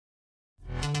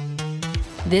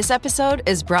This episode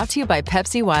is brought to you by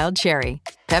Pepsi Wild Cherry.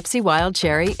 Pepsi Wild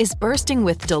Cherry is bursting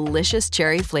with delicious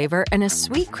cherry flavor and a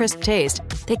sweet, crisp taste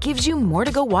that gives you more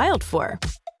to go wild for.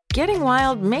 Getting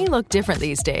wild may look different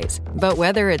these days, but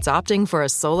whether it's opting for a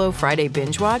solo Friday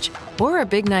binge watch or a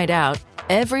big night out,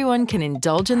 everyone can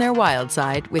indulge in their wild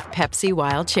side with Pepsi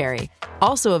Wild Cherry.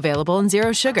 Also available in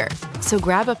Zero Sugar. So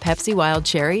grab a Pepsi Wild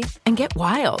Cherry and get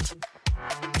wild.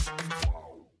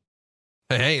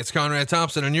 Hey, it's Conrad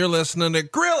Thompson, and you're listening to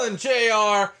Grillin'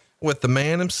 JR with the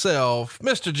man himself,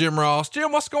 Mr. Jim Ross.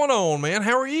 Jim, what's going on, man?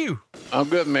 How are you? I'm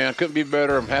good, man. Couldn't be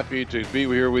better. I'm happy to be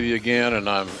here with you again, and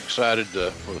I'm excited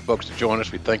for the folks to join us.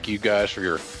 We thank you guys for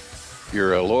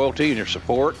your loyalty and your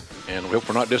support, and we hope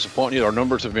we're not disappointing you. Our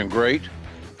numbers have been great.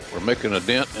 We're making a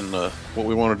dent in what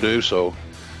we want to do, so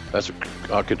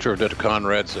I'll contribute that to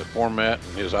Conrad's format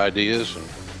and his ideas, and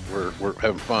we're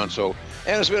having fun.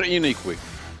 And it's been a unique week.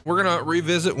 We're going to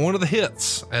revisit one of the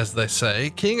hits, as they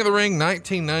say, King of the Ring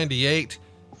 1998.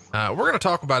 We're going to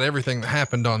talk about everything that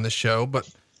happened on this show, but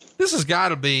this has got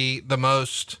to be the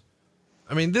most,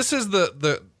 this is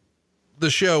the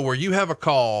show where you have a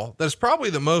call that's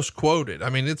probably the most quoted.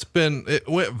 It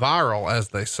went viral, as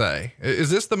they say.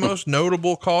 Is this the most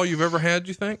notable call you've ever had,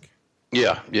 you think?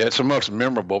 Yeah. It's the most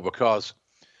memorable because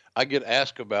I get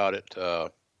asked about it,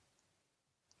 if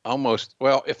I'm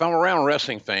around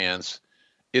wrestling fans,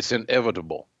 it's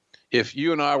inevitable. If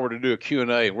you and I were to do a Q&A,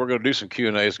 and we're going to do some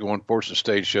Q&As going forward, some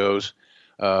stage shows,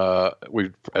 as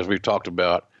we've talked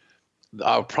about,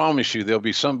 I'll promise you there'll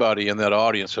be somebody in that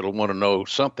audience that'll want to know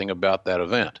something about that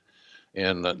event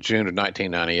in June of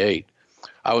 1998.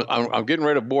 I'm getting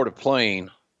ready to board a plane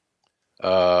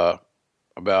about,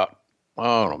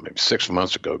 maybe 6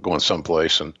 months ago, going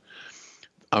someplace, and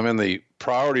I'm in the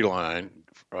priority line,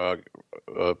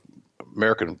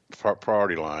 American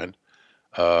priority line,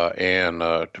 and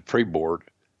to pre-board,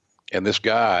 and this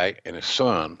guy and his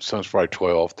son's probably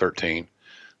 12, 13.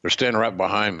 They're standing right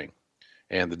behind me,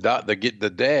 and the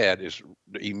dad is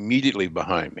immediately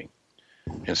behind me,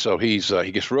 and so he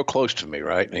gets real close to me,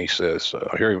 right? And he says,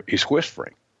 I hear him, he's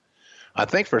whispering. I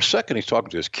think for a second he's talking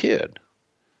to his kid,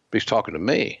 but he's talking to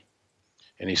me,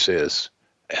 and he says,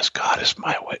 "As God is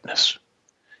my witness,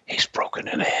 he's broken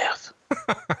in half."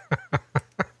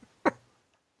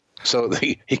 So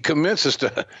he commences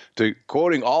to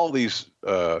quoting all these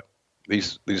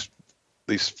things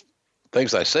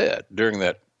I said during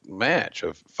that match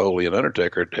of Foley and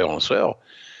Undertaker at Hell in a Cell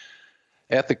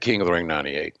at the King of the Ring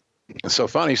 98. And so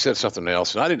finally he said something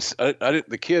else, and I didn't.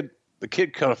 The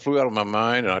kid kind of flew out of my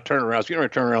mind, and I turned around. I was getting ready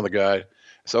to turn around the guy. I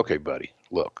said, "Okay, buddy,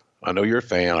 look, I know you're a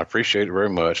fan. I appreciate it very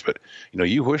much, but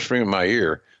you whispering in my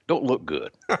ear don't look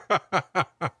good."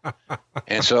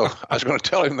 And so I was going to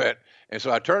tell him that. And so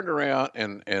I turned around,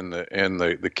 and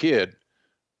the kid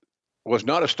was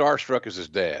not as starstruck as his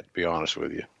dad, to be honest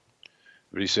with you.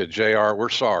 But he said, "JR, we're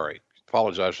sorry."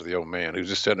 Apologize for the old man who's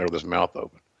just sitting there with his mouth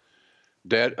open.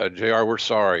 "Dad, JR, we're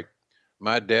sorry.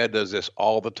 My dad does this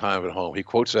all the time at home. He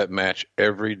quotes that match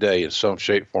every day in some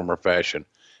shape, form, or fashion,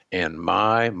 and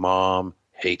my mom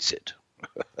hates it."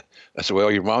 I said,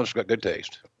 "Well, your mom's got good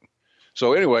taste."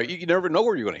 So anyway, you never know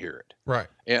where you're going to hear it. Right.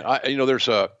 And there's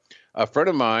a friend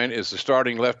of mine is the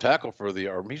starting left tackle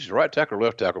he's the right tackle or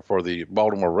left tackle for the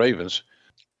Baltimore Ravens,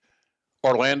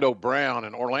 Orlando Brown.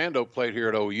 And Orlando played here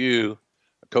at OU,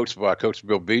 coached by Coach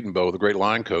Bill Bedenbow, the great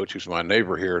line coach, who's my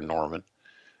neighbor here in Norman.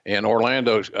 And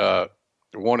Orlando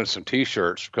wanted some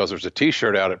T-shirts because there's a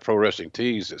T-shirt out at Pro Wrestling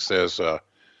Tees that says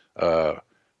all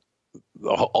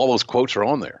those quotes are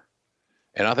on there.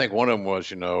 And I think one of them was,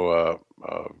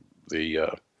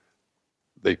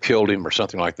 they killed him or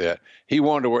something like that. He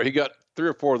wanted to wear, he got 3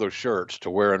 or 4 of those shirts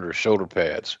to wear under his shoulder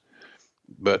pads.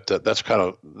 But that's kind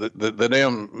of the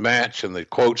damn match, and the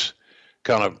quotes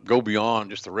kind of go beyond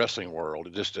just the wrestling world.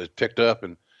 It just picked up.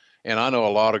 And I know a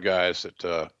lot of guys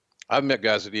that I've met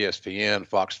guys at ESPN,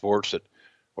 Fox Sports that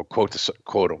will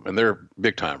quote them, and they're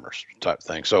big timers type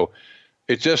thing. So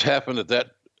it just happened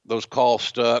that those calls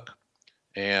stuck.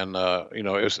 And, it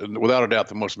was without a doubt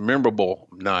the most memorable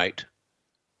night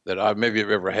that I maybe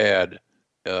have ever had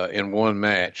in one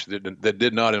match that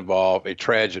did not involve a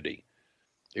tragedy.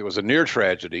 It was a near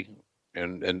tragedy,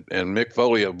 and Mick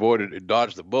Foley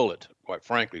dodged the bullet. Quite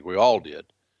frankly, we all did.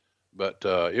 But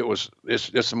it's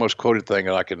the most quoted thing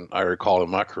that I recall in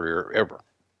my career ever.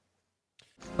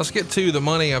 Let's get to the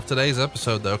money of today's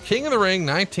episode, though. King of the Ring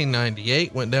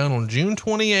 1998 went down on June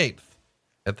 28th.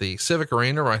 At the Civic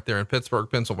Arena right there in Pittsburgh,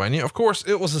 Pennsylvania. Of course,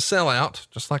 it was a sellout,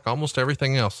 just like almost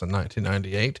everything else in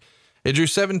 1998. It drew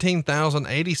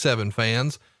 17,087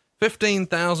 fans.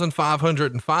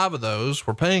 15,505 of those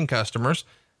were paying customers.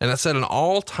 and it set an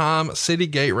all-time city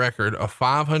gate record of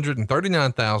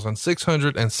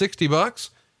 $539,660.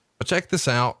 But check this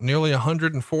out, nearly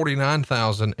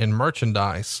 $149,000 in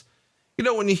merchandise. You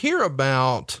know, when you hear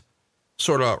about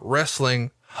sort of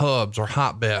wrestling hubs or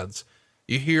hotbeds,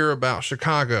 you hear about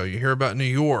Chicago, you hear about New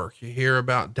York, you hear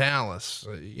about Dallas,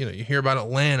 you hear about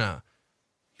Atlanta.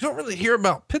 You don't really hear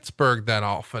about Pittsburgh that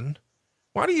often.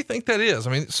 Why do you think that is?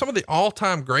 I mean, some of the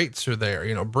all-time greats are there,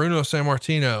 Bruno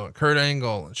Sammartino and Kurt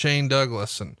Angle and Shane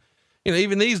Douglas. And,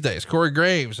 even these days, Corey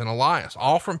Graves and Elias,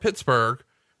 all from Pittsburgh.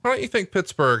 Why don't you think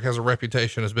Pittsburgh has a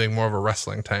reputation as being more of a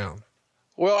wrestling town?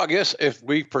 Well, I guess if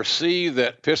we perceive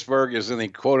that Pittsburgh is in the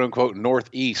quote unquote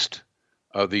Northeast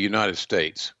of the United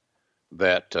States,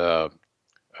 that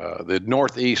the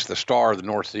Northeast, the star of the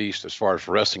Northeast, as far as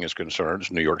wrestling is concerned,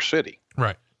 is New York City.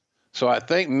 Right. So I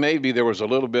think maybe there was a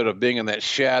little bit of being in that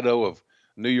shadow of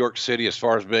New York City as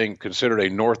far as being considered a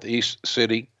Northeast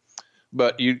city.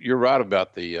 But you're right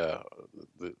about the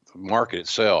market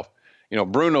itself.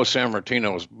 Bruno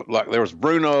Sammartino was like, there was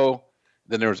Bruno,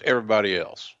 then there was everybody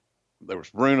else. There was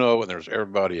Bruno and there was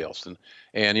everybody else. And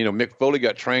Mick Foley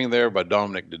got trained there by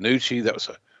Dominic DeNucci. That was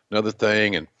another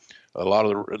thing. And a lot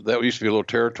of that used to be a little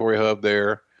territory hub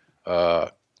there. I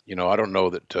don't know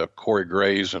that Corey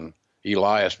Graves and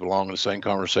Elias belong in the same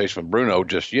conversation with Bruno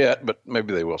just yet, but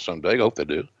maybe they will someday. I hope they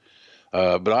do.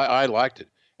 But I liked it.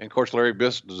 And of course, Larry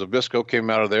Zbyszko came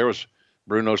out of there, was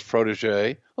Bruno's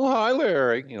protege. Oh, hi,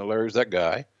 Larry. Larry's that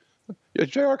guy. Yeah,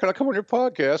 JR, can I come on your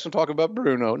podcast and talk about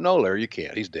Bruno? No, Larry, you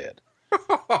can't. He's dead.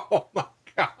 Oh my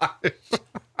gosh.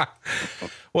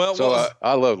 Well, so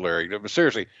I love Larry, but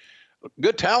seriously,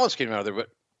 good talents came out of there. But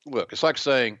look, it's like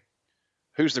saying,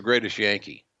 who's the greatest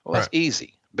Yankee? Well, that's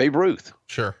easy. Babe Ruth.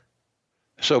 Sure.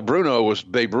 So Bruno was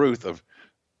Babe Ruth of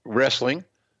wrestling,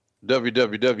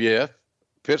 WWF,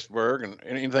 Pittsburgh, and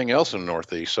anything else in the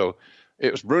Northeast. So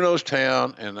it was Bruno's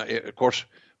town. And of course,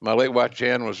 my late wife,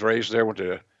 Jan, was raised there, went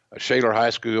to Shaler High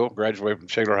School, graduated from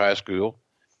Shaler High School.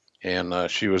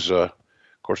 And she was, of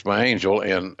course, my angel.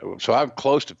 And so I'm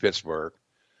close to Pittsburgh.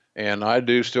 And I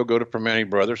do still go to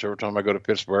Permane Brothers every time I go to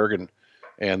Pittsburgh.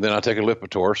 And then I take a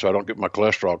Lipitor so I don't get my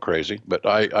cholesterol crazy. But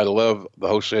I love the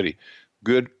whole city.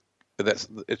 Good.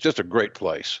 It's just a great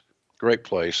place.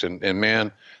 And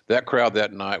man, that crowd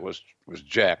that night was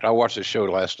jacked. I watched the show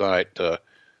last night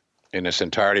in its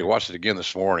entirety. I watched it again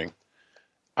this morning.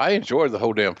 I enjoyed the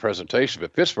whole damn presentation,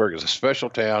 but Pittsburgh is a special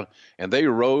town, and they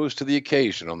rose to the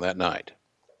occasion on that night.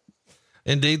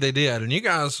 Indeed, they did. And you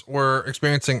guys were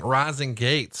experiencing rising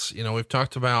gates. We've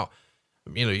talked about,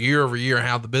 year over year,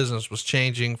 how the business was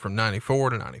changing from 94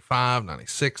 to 95,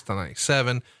 96 to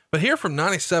 97. But here from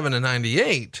 97 to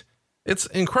 98, it's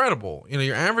incredible.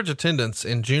 Your average attendance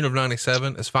in June of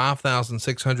 97 is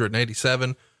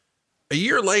 5,687. A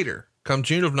year later, come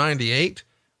June of 98,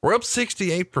 we're up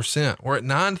 68%. We're at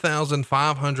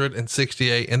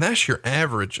 9,568. And that's your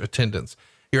average attendance.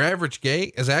 Your average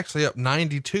gate is actually up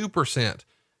 92%.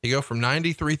 You go from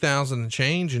 93,000 and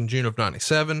change in June of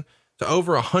 97 to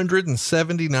over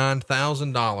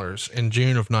 $179,000 in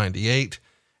June of 98.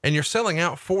 And you're selling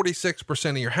out 46%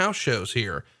 of your house shows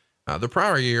here. The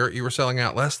prior year, you were selling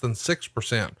out less than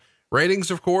 6%. Ratings,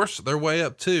 of course, they're way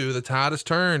up too. The tide has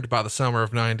turned by the summer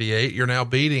of 98. You're now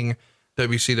beating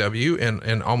WCW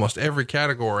in almost every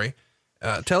category.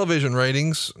 Television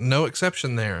ratings, no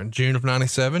exception there. In June of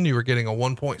 97, you were getting a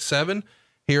 1.7.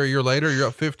 Here a year later, you're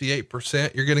up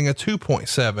 58%. You're getting a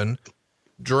 2.7.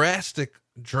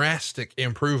 Drastic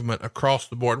improvement across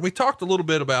the board. We talked a little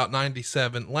bit about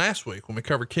 97 last week when we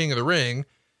covered King of the Ring,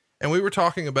 and we were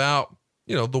talking about,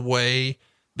 the way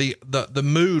the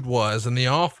mood was in the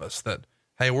office, that,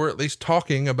 hey, we're at least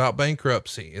talking about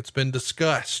bankruptcy. It's been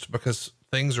discussed because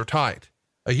things are tight.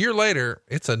 A year later,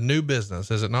 it's a new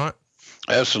business, is it not?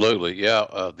 Absolutely. Yeah.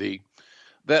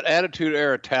 That Attitude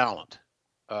Era talent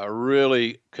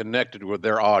really connected with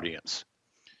their audience,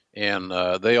 and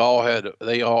they all had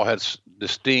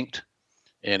distinct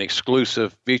and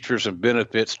exclusive features and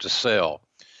benefits to sell.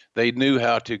 They knew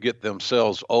how to get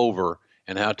themselves over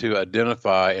and how to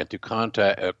identify and to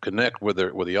connect with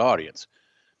the audience.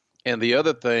 And the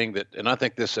other thing and I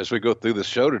think this, as we go through this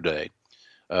show today,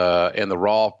 and the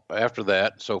Raw after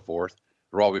that, and so forth,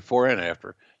 the Raw before and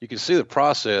after, you can see the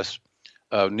process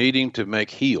of needing to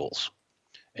make heels.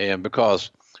 And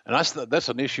that's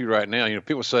an issue right now.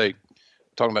 People say,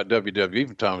 talking about WWE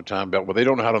from time to time, about, well, they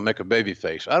don't know how to make a baby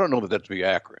face. I don't know that to be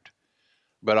accurate.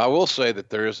 But I will say that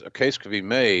there is a case could be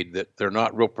made that they're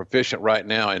not real proficient right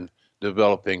now in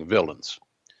developing villains.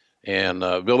 And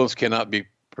villains cannot be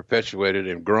perpetuated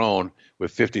and grown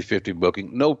with 50-50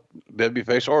 booking. No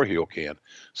babyface or heel can.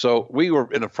 So we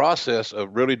were in the process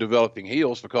of really developing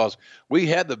heels because we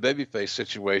had the babyface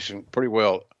situation pretty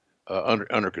well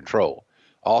under control.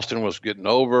 Austin was getting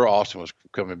over. Austin was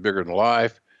becoming bigger than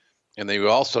life. And they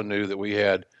also knew that we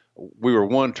were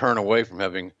one turn away from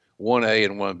having 1A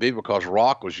and 1B because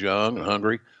Rock was young and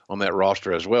hungry on that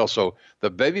roster as well. So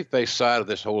the babyface side of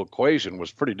this whole equation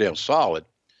was pretty damn solid.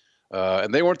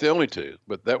 And they weren't the only two,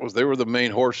 but they were the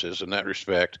main horses in that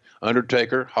respect.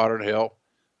 Undertaker, hotter than hell.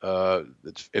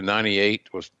 In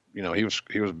 '98 was, he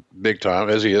was big time,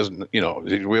 as he is,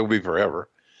 he will be forever.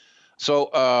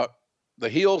 So the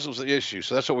heels was the issue.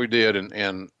 So that's what we did,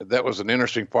 and that was an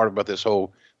interesting part about this show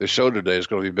today is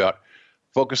going to be about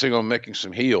focusing on making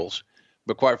some heels.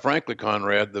 But quite frankly,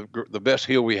 Conrad, the best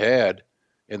heel we had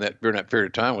during that period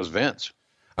of time was Vince.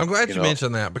 I'm glad you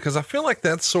mentioned that because I feel like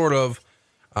that's sort of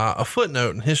a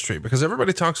footnote in history because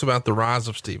everybody talks about the rise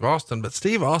of Steve Austin, but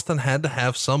Steve Austin had to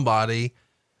have somebody,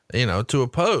 to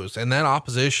oppose. And that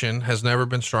opposition has never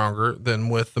been stronger than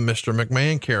with the Mr.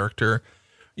 McMahon character.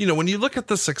 When you look at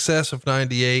the success of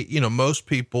 '98, most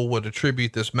people would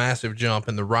attribute this massive jump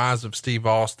in the rise of Steve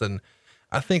Austin.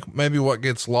 I think maybe what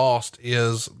gets lost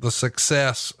is the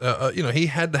success. He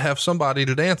had to have somebody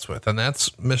to dance with, and that's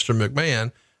Mr.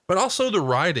 McMahon, but also the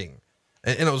writing.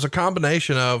 And it was a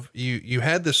combination of you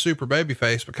had this super baby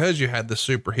face because you had this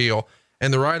super heel,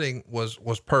 and the writing was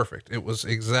perfect. It was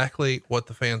exactly what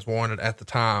the fans wanted at the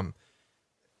time.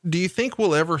 Do you think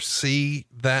we'll ever see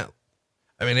that?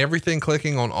 I mean, everything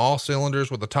clicking on all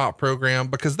cylinders with the top program,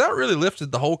 because that really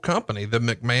lifted the whole company, the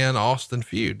McMahon Austin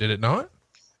feud, did it not?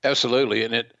 Absolutely.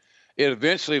 And it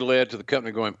eventually led to the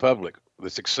company going public. The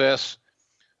success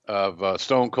of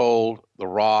Stone Cold, The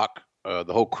Rock,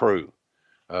 the whole crew,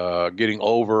 getting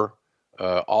over,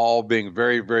 all being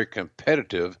very, very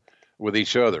competitive with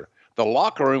each other. The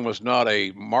locker room was not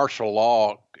a martial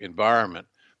law environment,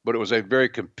 but it was a very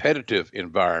competitive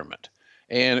environment.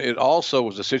 And it also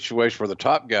was a situation where the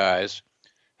top guys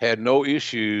had no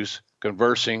issues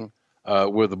conversing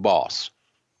with the boss.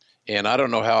 And I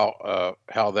don't know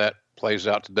how that plays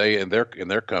out today in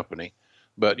their company,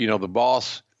 but the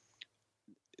boss,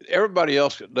 everybody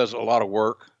else does a lot of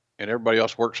work and everybody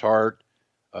else works hard.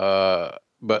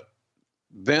 But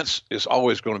Vince is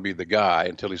always going to be the guy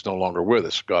until he's no longer with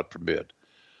us, God forbid.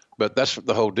 But that's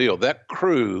the whole deal. That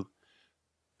crew,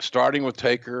 starting with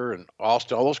Taker and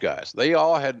Austin, all those guys, they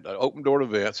all had an open door to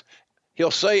Vince.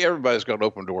 He'll say everybody's got an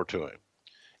open door to him.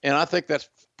 And I think that's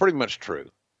pretty much true.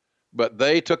 But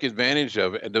they took advantage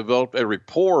of it and developed a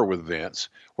rapport with Vince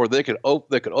where they could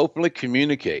openly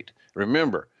communicate.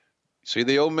 Remember, see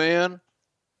the old man?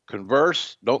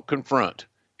 Converse, don't confront.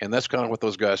 And that's kind of what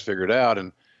those guys figured out.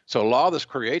 And so a lot of this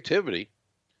creativity,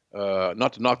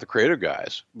 not to knock the creative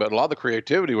guys, but a lot of the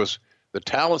creativity was the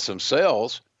talents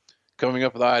themselves coming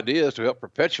up with ideas to help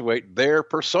perpetuate their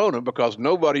persona because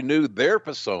nobody knew their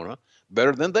persona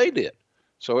better than they did.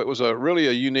 So it was really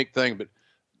a unique thing. But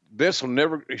Vince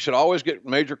he should always get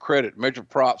major credit, major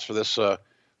props for this, for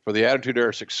the Attitude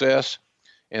Era success.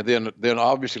 And then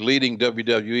obviously leading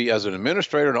WWE as an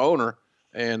administrator and owner,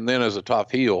 and then as a top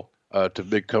heel to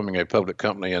becoming a public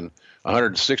company and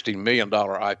 $160 million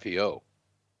IPO.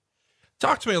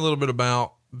 Talk to me a little bit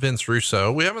about Vince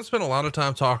Russo. We haven't spent a lot of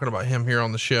time talking about him here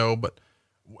on the show, but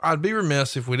I'd be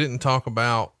remiss if we didn't talk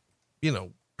about,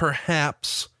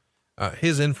 perhaps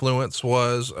his influence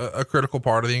was a critical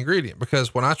part of the ingredient,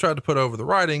 because when I tried to put over the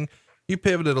writing, you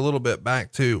pivoted a little bit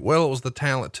back to, well, it was the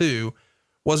talent too.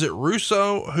 Was it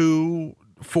Russo who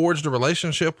forged a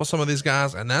relationship with some of these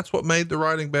guys and that's what made the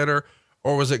writing better?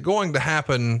 Or was it going to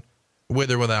happen with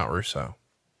or without Russo?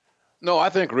 No, I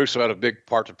think Russo had a big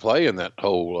part to play in that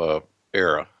whole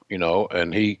era,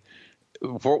 and he,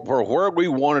 for where we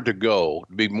wanted to go,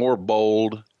 to be more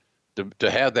bold,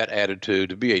 to have that attitude,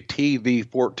 to be a TV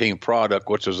 14 product,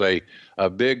 which was a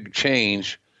big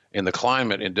change in the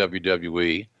climate in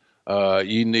WWE.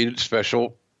 You needed a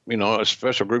special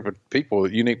group of people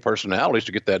with unique personalities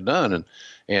to get that done.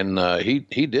 And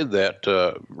he did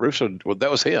that. Russo,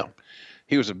 that was him.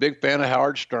 He was a big fan of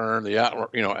Howard Stern, the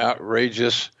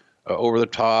outrageous, over the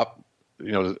top,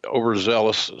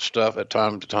 overzealous stuff at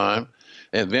time to time.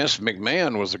 And Vince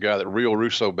McMahon was the guy that reeled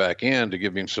Russo back in to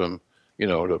give him some,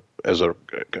 put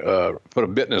a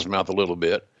bit in his mouth a little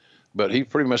bit, but he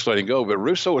pretty much let him go. But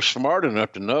Russo was smart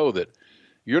enough to know that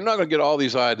you're not going to get all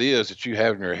these ideas that you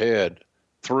have in your head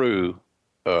through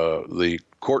the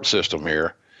court system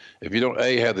here if you don't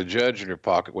have the judge in your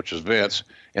pocket, which is Vince,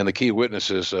 and the key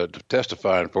witnesses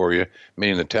testifying for you,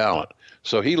 meaning the talent.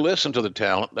 So he listened to the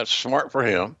talent. That's smart for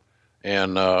him,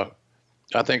 and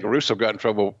I think Russo got in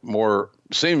trouble more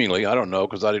seemingly. I don't know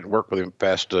because I didn't work with him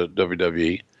past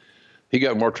WWE. He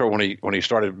got more trouble when he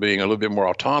started being a little bit more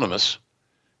autonomous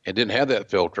and didn't have that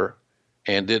filter,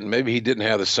 and maybe he didn't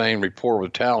have the same rapport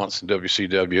with talents in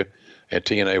WCW and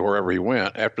TNA wherever he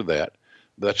went after that.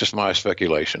 That's just my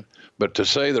speculation. But to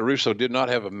say that Russo did not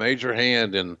have a major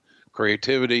hand in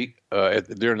creativity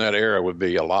during that era would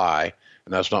be a lie,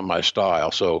 and that's not my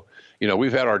style. So,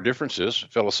 we've had our differences,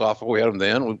 philosophical. We had them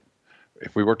then.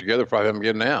 If we work together, probably have them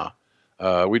again now.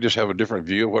 We just have a different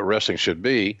view of what wrestling should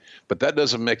be, but that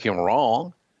doesn't make him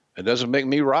wrong. It doesn't make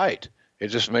me right. It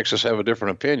just makes us have a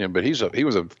different opinion. But he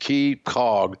was a key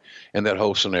cog in that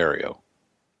whole scenario.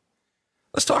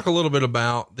 Let's talk a little bit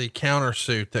about the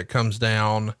countersuit that comes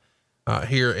down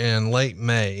here in late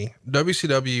May.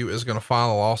 WCW is going to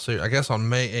file a lawsuit, I guess, on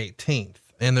May 18th,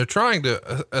 and they're trying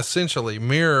to essentially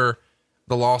mirror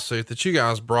the lawsuit that you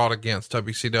guys brought against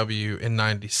WCW in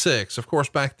 96. Of course,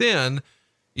 back then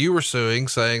you were suing,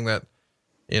 saying that,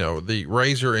 the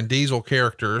Razor and Diesel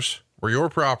characters were your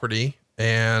property,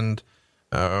 and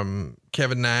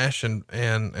Kevin Nash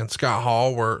and Scott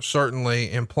Hall were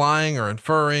certainly implying or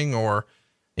inferring or,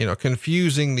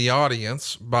 confusing the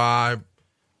audience by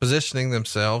positioning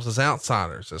themselves as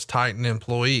outsiders, as Titan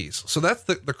employees. So that's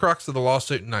the crux of the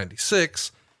lawsuit in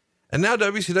 96. And now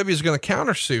WCW is going to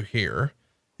countersue here.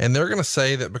 And they're going to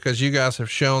say that because you guys have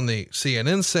shown the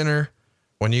CNN Center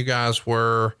when you guys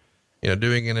were,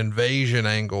 doing an invasion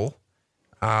angle,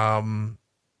 that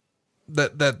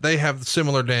they have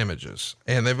similar damages.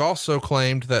 And they've also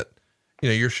claimed that,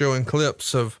 you're showing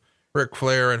clips of Ric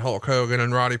Flair and Hulk Hogan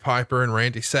and Roddy Piper and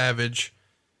Randy Savage.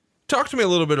 Talk to me a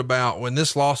little bit about when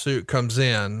this lawsuit comes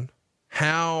in,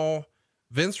 how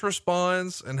Vince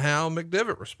responds and how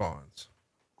McDevitt responds.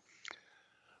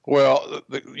 Well,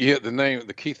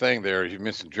 the key thing there is you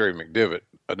mentioned Jerry McDevitt,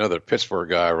 another Pittsburgh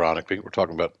guy, ironically. We're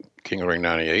talking about King of the Ring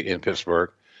 98 in Pittsburgh.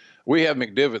 We have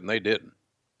McDevitt and they didn't.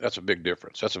 That's a big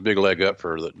difference. That's a big leg up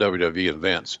for the WWE and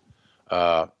Vince.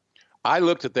 I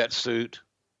looked at that suit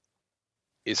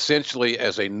essentially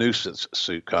as a nuisance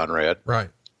suit, Conrad. Right.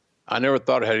 I never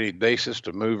thought it had any basis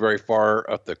to move very far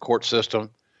up the court system.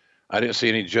 I didn't see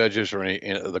any judges or any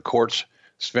the courts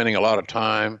spending a lot of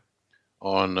time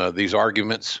on these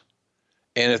arguments.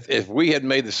 And if we had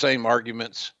made the same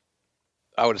arguments,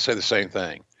 I would say the same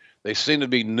thing. They seem to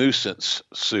be nuisance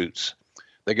suits.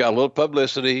 They got a little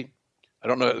publicity. I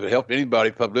don't know if it helped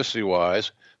anybody publicity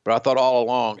wise, but I thought all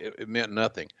along it meant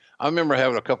nothing. I remember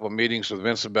having a couple of meetings with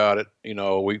Vince about it.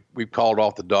 We called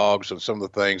off the dogs and some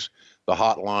of the things, the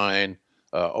hotline,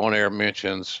 on-air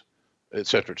mentions, et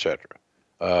cetera, et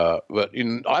cetera. But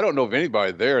I don't know of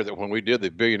anybody there that when we did the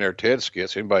Billionaire Ted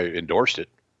skits, anybody endorsed it.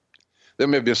 There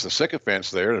may have been some sycophants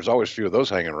there. There's always a few of those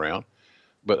hanging around.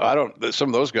 But some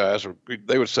of those guys,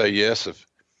 they would say yes if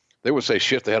they would say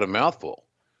shit, they had a mouthful.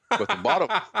 But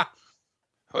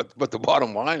the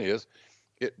bottom line is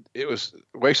it was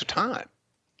a waste of time.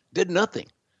 Did nothing.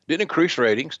 Didn't increase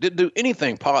ratings. Didn't do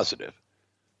anything positive,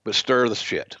 but stir the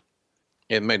shit.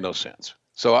 It made no sense.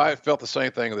 So I felt the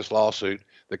same thing in this lawsuit,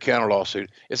 the counter lawsuit.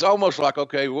 It's almost like,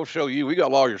 okay, we'll show you. We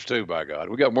got lawyers too, by God.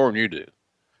 We got more than you do.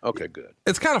 Okay, good.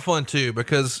 It's kind of fun too,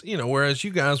 because, whereas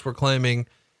you guys were claiming,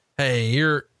 hey,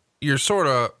 you're sort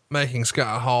of making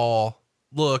Scott Hall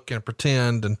look and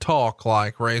pretend and talk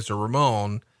like Razor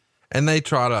Ramon, and they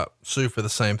try to sue for the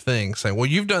same thing, saying, well,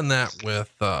 you've done that with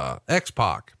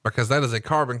X-Pac because that is a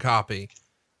carbon copy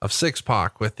of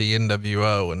Six-Pac with the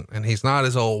NWO, and he's not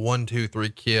his old 1, 2, 3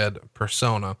 kid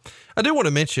persona. I do want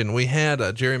to mention we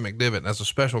had Jerry McDevitt as a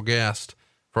special guest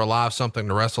for a live Something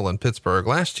to Wrestle in Pittsburgh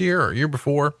last year or year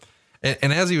before.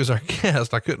 And as he was our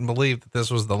guest, I couldn't believe that this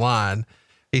was the line.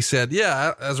 He said,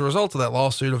 yeah, as a result of that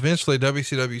lawsuit, eventually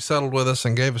WCW settled with us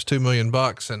and gave us $2 million.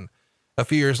 And a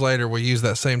few years later, we used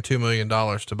that same $2 million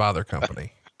to buy their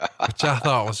company, which I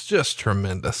thought was just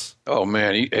tremendous. Oh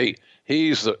man.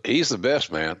 He's the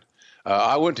best, man.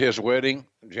 I went to his wedding.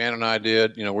 Jan and I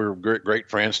did, we were great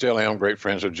friends, still am great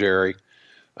friends with Jerry.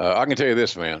 I can tell you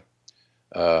this, man.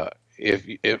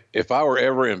 If I were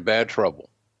ever in bad trouble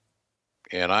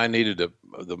and I needed a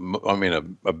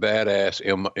badass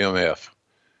MF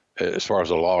as far as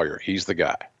a lawyer, he's the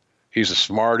guy. He's the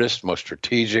smartest, most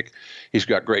strategic. He's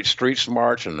got great street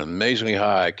smarts and an amazingly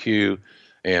high IQ.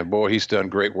 And boy, he's done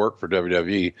great work for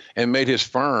WWE and made his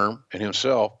firm and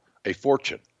himself a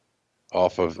fortune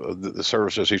off of the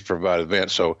services he's provided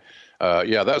Vince. So,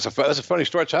 that's a funny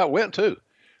story. That's how it went too.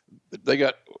 They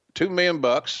got $2 million,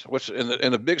 which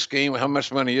in the big scheme, how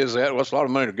much money is that? Well, it's a lot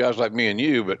of money to guys like me and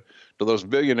you, but to those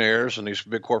billionaires and these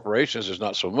big corporations, is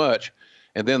not so much.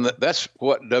 And then that's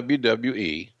what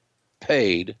WWE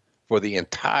paid for the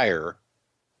entire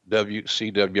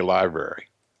WCW library.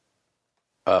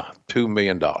 $2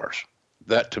 million.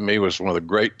 That to me was one of the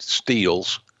great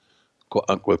steals,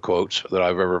 with quotes, that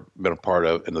I've ever been a part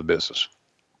of in the business.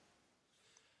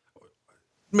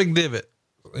 McDevitt,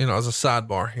 as a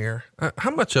sidebar here,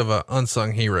 how much of an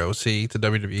unsung hero is he to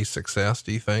WWE's success,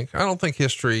 do you think? I don't think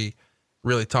history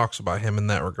really talks about him in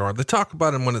that regard. They talk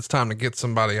about him when it's time to get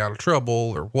somebody out of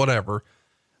trouble or whatever.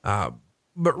 But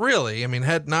really,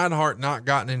 had Neidhart not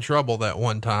gotten in trouble that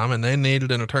one time and they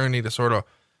needed an attorney to sort of,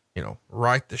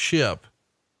 right the ship,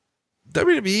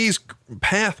 WWE's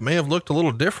path may have looked a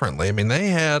little differently. They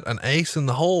had an ace in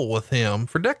the hole with him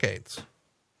for decades.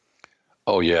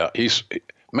 Oh yeah. He's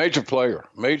major player.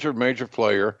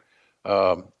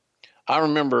 I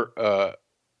remember,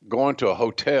 going to a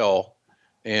hotel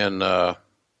in,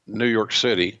 New York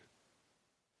City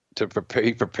to prepare.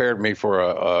 He prepared me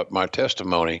for, my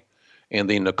testimony in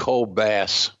the Nicole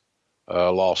Bass,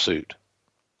 lawsuit.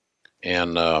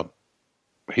 And,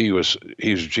 he's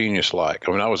genius-like.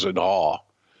 I was in awe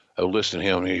of listening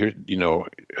to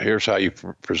him. Here's how you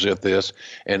present this,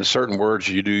 and certain words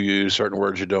you do use, certain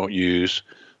words you don't use.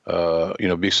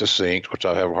 Be succinct, which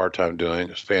I have a hard time doing.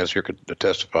 As fans here could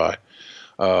testify.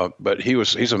 But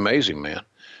he's amazing, man.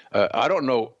 I don't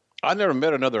know. I never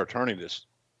met another attorney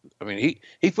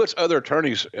he puts other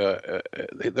attorneys.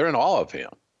 They're in awe of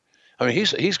him.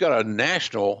 He's got a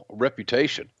national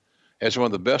reputation as one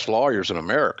of the best lawyers in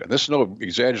America. This is no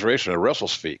exaggeration of Russell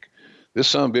speak. This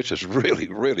son of a bitch is really,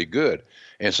 really good.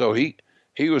 And so he's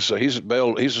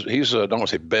bailed, I don't want to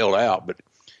say bailed out, but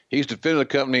he's defended the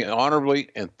company honorably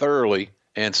and thoroughly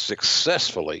and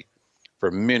successfully for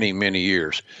many, many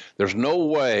years. There's no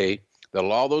way that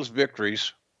all those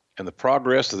victories and the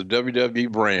progress of the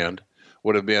WWE brand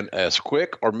would have been as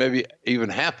quick or maybe even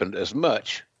happened as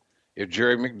much if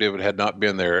Jerry McDevitt had not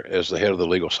been there as the head of the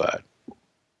legal side.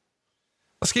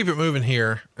 Let's keep it moving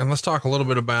here, and let's talk a little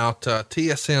bit about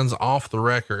TSN's Off the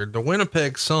Record. The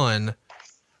Winnipeg Sun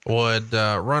would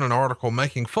run an article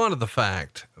making fun of the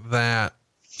fact that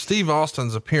Steve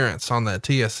Austin's appearance on that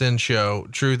TSN show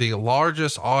drew the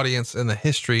largest audience in the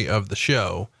history of the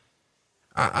show.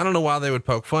 I don't know why they would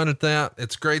poke fun at that.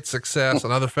 It's great success,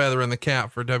 another feather in the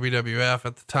cap for WWF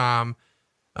at the time.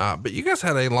 But you guys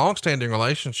had a long-standing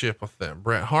relationship with them.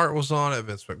 Bret Hart was on it.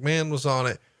 Vince McMahon was on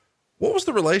it. What was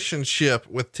the relationship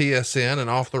with TSN and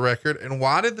Off the Record, and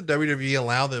why did the WWE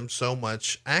allow them so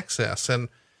much access? And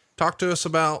talk to us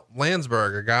about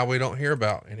Landsberg, a guy we don't hear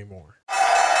about anymore.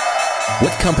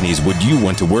 What companies would you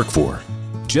want to work for?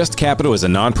 Just Capital is a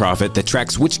nonprofit that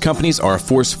tracks which companies are a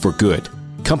force for good.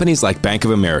 Companies like Bank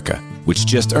of America, which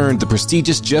just earned the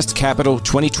prestigious Just Capital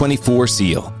 2024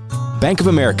 seal. Bank of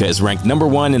America is ranked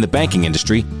 #1 in the banking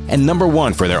industry and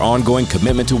 #1 for their ongoing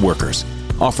commitment to workers,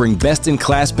 offering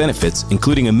best-in-class benefits,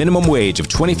 including a minimum wage of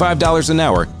 $25 an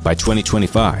hour by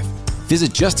 2025.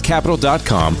 Visit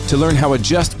justcapital.com to learn how a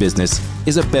just business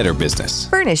is a better business.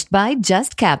 Furnished by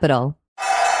Just Capital.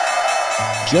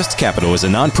 Just Capital is a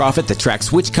nonprofit that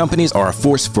tracks which companies are a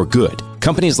force for good.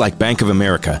 Companies like Bank of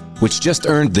America, which just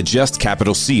earned the Just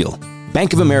Capital seal.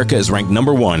 Bank of America is ranked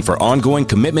 #1 for ongoing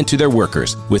commitment to their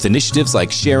workers, with initiatives like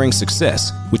Sharing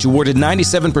Success, which awarded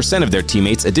 97% of their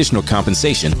teammates additional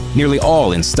compensation, nearly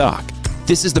all in stock.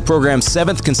 This is the program's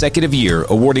 7th consecutive year,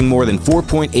 awarding more than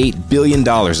 $4.8 billion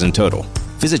in total.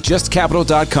 Visit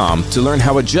justcapital.com to learn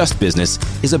how a just business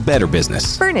is a better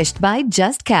business. Furnished by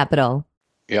Just Capital.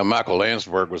 Yeah, Michael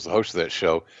Landsberg was the host of that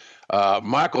show.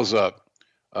 Michael's a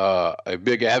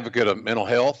big advocate of mental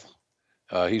health.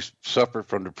 He's suffered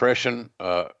from depression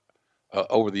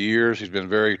over the years. He's been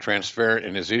very transparent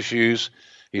in his issues.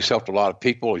 He's helped a lot of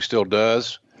people. He still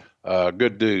does.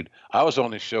 Good dude. I was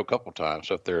on his show a couple times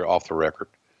up there Off the Record,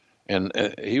 and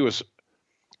he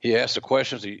asked the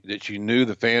questions that you knew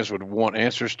the fans would want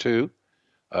answers to.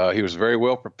 He was very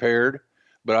well prepared.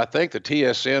 But I think the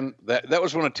TSN that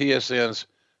was one of TSN's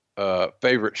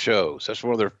favorite shows. That's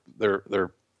one of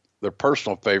their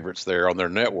personal favorites there on their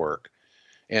network.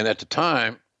 And at the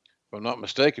time, if I'm not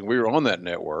mistaken, we were on that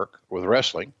network with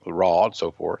wrestling, with Raw and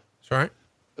so forth. That's right.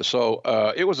 So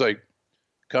it was a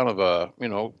kind of a,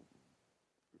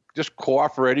 just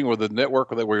cooperating with the network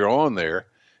that we were on there.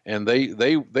 And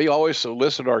they always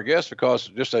solicit our guests because,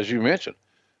 just as you mentioned,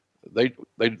 they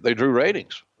drew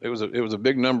ratings. It was a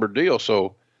big number deal.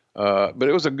 So, but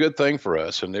it was a good thing for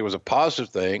us, and it was a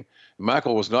positive thing.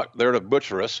 Michael was not there to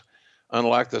butcher us.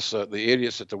 Unlike the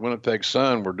idiots at the Winnipeg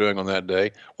Sun were doing on that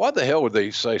day. Why the hell would they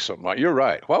say something like, you're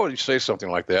right. Why would you say something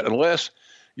like that? Unless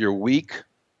you're weak,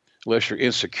 unless you're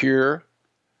insecure,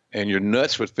 and your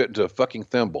nuts would fit into a fucking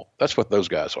thimble. That's what those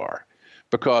guys are.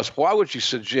 Because why would you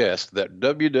suggest that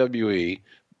WWE,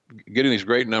 getting these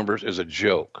great numbers is a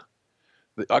joke.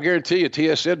 I guarantee you,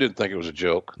 TSN didn't think it was a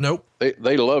joke. Nope.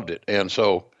 They loved it, and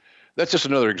so that's just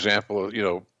another example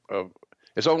of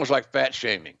it's almost like fat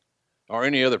shaming or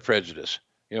any other prejudice.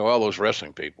 All those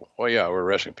wrestling people. Well, yeah, we're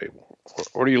wrestling people.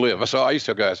 Where do you live? I used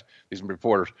to tell guys, these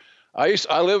reporters,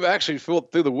 I live actually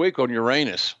through the week on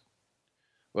Uranus,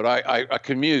 but I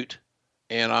commute,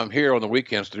 and I'm here on the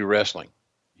weekends to do wrestling.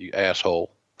 You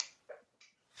asshole.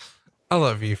 I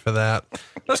love you for that.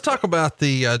 Let's talk about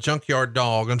the Junkyard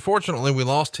Dog. Unfortunately, we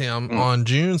lost him on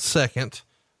June 2nd.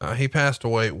 He passed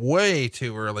away way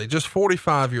too early, just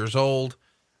 45 years old.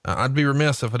 I'd be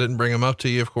remiss if I didn't bring him up to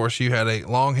you. Of course, you had a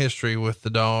long history with the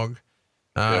dog.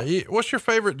 What's your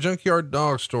favorite Junkyard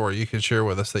Dog story you can share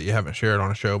with us that you haven't shared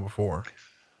on a show before?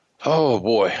 Oh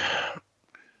boy.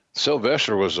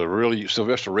 Sylvester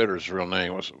Ritter's real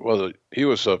name he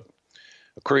was a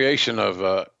creation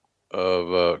of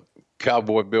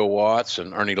Cowboy Bill Watts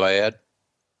and Ernie Ladd.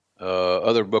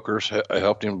 Other bookers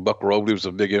helped him. Buck Robley was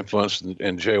a big influence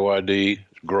in JYD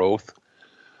growth.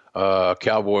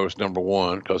 Cowboy was number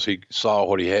one because he saw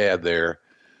what he had there.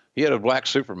 He had a black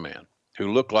Superman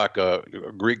who looked like a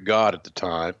Greek god at the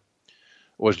time.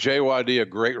 Was JYD a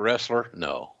great wrestler?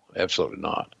 No, absolutely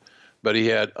not. But he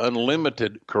had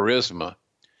unlimited charisma,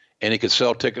 and he could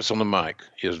sell tickets on the mic.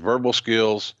 His verbal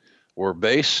skills were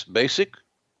basic,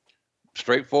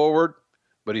 straightforward,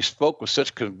 but he spoke with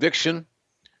such conviction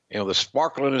and with a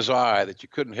sparkle in his eye that you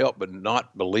couldn't help but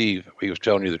not believe he was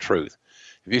telling you the truth.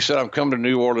 If he said, I'm coming to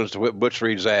New Orleans to whip Butch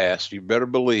Reed's ass, you better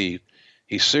believe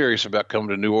he's serious about coming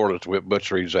to New Orleans to whip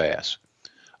Butch Reed's ass.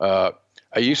 I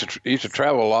used to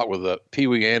travel a lot with Pee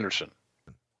Wee Anderson.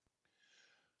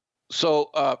 So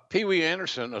Pee Wee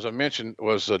Anderson, as I mentioned,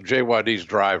 was JYD's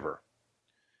driver.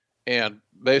 And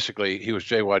basically, he was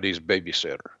JYD's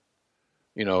babysitter.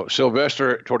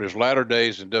 Sylvester, toward his latter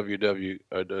days in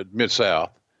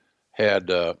Mid-South, had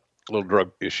little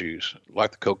drug issues,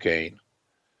 like the cocaine.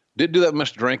 Didn't do that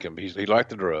much drinking, but he liked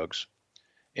the drugs.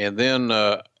 And then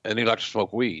he liked to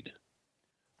smoke weed.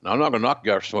 Now, I'm not going to knock a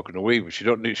guy for smoking the weed, but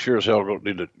sure as hell don't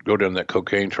need to go down that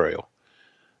cocaine trail.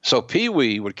 So Pee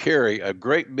Wee would carry a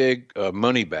great big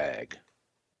money bag,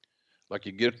 like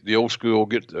you get the old school,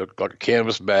 like a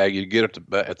canvas bag you get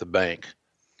at the bank.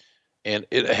 And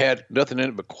it had nothing in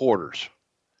it but quarters.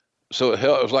 So it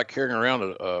was like carrying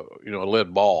around a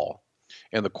lead ball.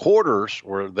 And the quarters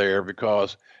were there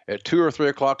because at 2 or 3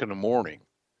 o'clock in the morning,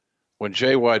 when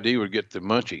JYD would get the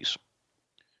munchies,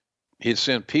 he'd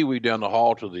send Pee Wee down the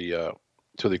hall to the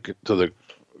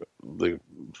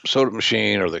soda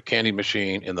machine or the candy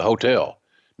machine in the hotel.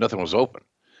 Nothing was open.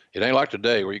 It ain't like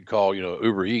today where you can call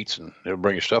Uber Eats and it'll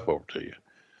bring your stuff over to you.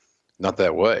 Not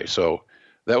that way. So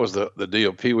that was the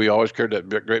deal. Pee Wee always carried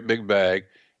that great big bag,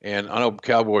 and I know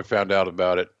Cowboy found out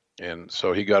about it. And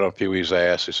so he got on Pee Wee's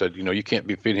ass. He said, you can't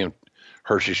be feeding him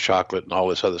Hershey's chocolate and all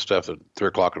this other stuff at 3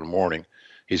 o'clock in the morning.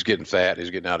 He's getting fat.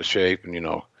 He's getting out of shape. And,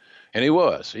 and he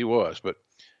was, but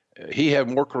he had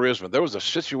more charisma. There was a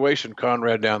situation,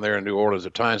 Conrad, down there in New Orleans, the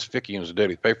Times-Picayune was a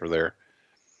daily paper there.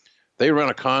 They ran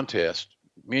a contest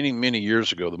many, many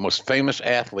years ago, the most famous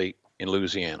athlete in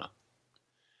Louisiana.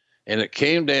 And it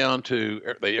came down to,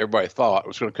 everybody thought it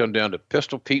was going to come down to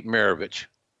Pistol Pete Maravich,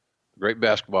 great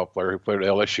basketball player who played at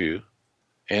LSU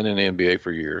and in the NBA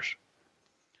for years,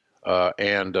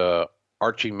 and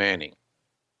Archie Manning,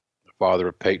 the father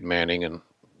of Peyton Manning and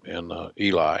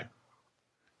Eli,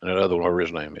 and that other one, whatever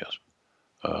his name is.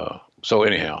 So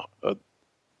anyhow,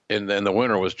 and then the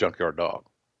winner was Junkyard Dog.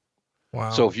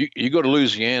 Wow. So if you go to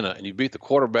Louisiana and you beat the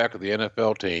quarterback of the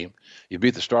NFL team, you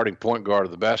beat the starting point guard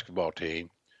of the basketball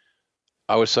team,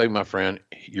 I would say, my friend,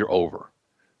 you're over.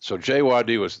 So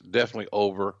JYD was definitely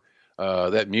over.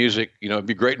 That music, it'd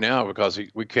be great now because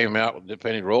we came out with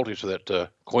paying royalties for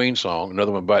that Queen song,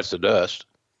 Another One Bites the Dust,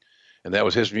 and that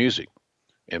was his music.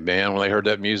 And man, when they heard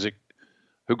that music,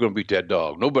 who's going to beat that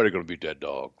dog? Nobody going to beat that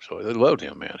dog. So they loved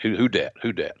him, man. Who dat?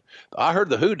 I heard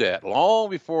the Who Dat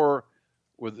long before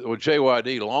with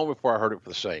JYD, long before I heard it for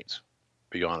the Saints.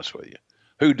 Be honest with you,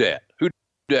 Who Dat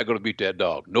going to beat that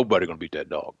dog? Nobody going to beat that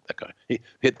dog. That guy.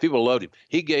 People loved him.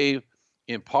 He gave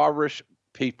impoverished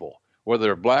people, whether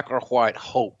they're black or white,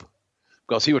 hope,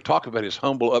 because he would talk about his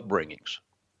humble upbringings,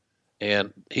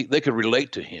 and they could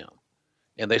relate to him,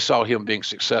 and they saw him being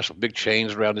successful, big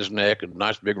chains around his neck and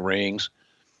nice big rings,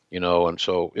 and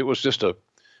so it was just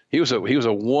he was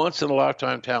a once in a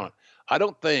lifetime talent. I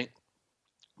don't think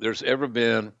there's ever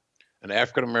been an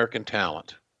African American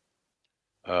talent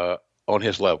on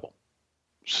his level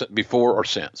before or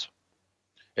since.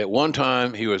 At one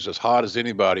time, he was as hot as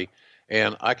anybody,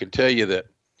 and I can tell you that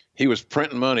he was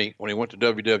printing money when he went to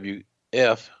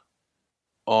WWF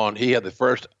he had the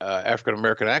first African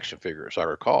American action figure, as I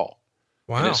recall.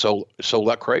 Wow. And it sold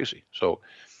like crazy. So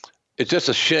it's just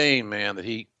a shame, man, that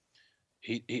he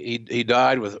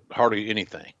died with hardly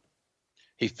anything.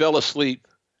 He fell asleep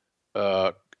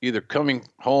either coming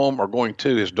home or going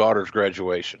to his daughter's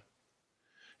graduation.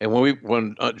 And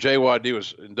when JYD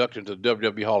was inducted into the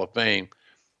WWE Hall of Fame,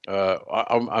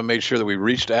 I made sure that we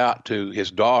reached out to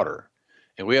his daughter,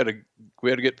 and we had to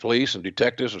get police and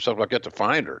detectives and stuff like that to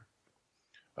find her,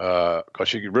 because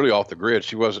she was really off the grid.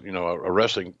 She wasn't, a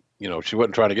wrestling, she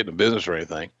wasn't trying to get into business or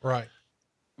anything. Right.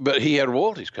 But he had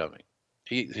royalties coming.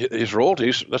 His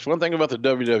royalties. That's one thing about the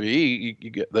WWE. You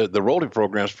get the royalty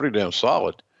program is pretty damn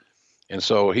solid, and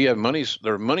so he had monies.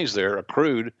 There were monies there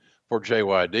accrued for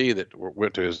JYD that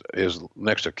went to his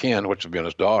next of kin, which would be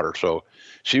his daughter. So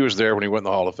she was there when he went in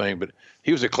the Hall of Fame. But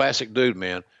he was a classic dude,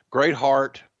 man. Great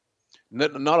heart,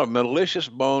 not a malicious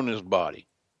bone in his body,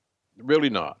 really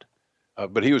not.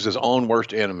 But he was his own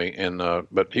worst enemy,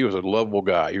 but he was a lovable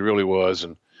guy. He really was.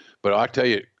 But I tell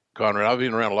you, Conrad, I've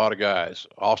been around a lot of guys,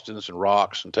 Austins and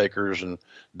Rocks and Takers and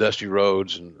Dusty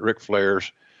Rhodes and Ric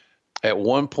Flairs. At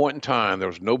one point in time, there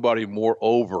was nobody more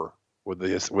over with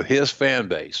his fan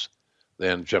base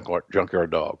than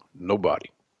Junkyard Dog. Nobody.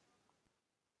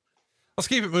 Let's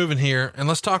keep it moving here, and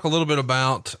let's talk a little bit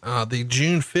about the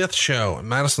June 5th show at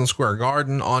Madison Square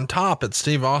Garden. On top, it's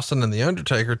Steve Austin and The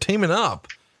Undertaker teaming up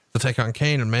to take on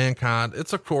Kane and Mankind.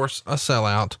 It's, of course, a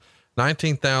sellout.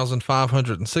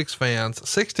 19,506 fans,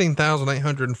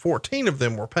 16,814 of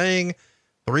them were paying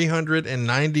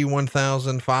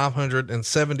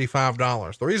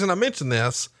 $391,575. The reason I mention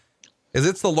this is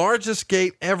it's the largest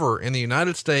gate ever in the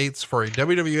United States for a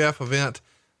WWF event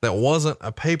that wasn't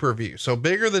a pay-per-view. So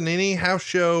bigger than any house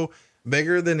show,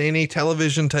 bigger than any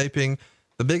television taping,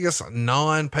 the biggest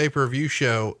non-pay-per-view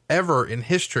show ever in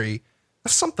history.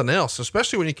 That's something else,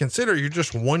 especially when you consider you're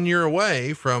just 1 year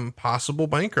away from possible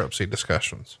bankruptcy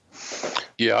discussions.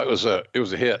 Yeah, it was a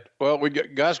hit. Well,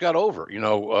 guys got over,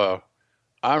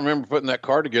 I remember putting that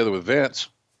card together with Vince.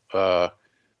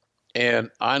 And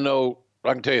I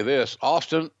can tell you this,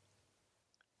 Austin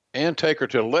and Taker,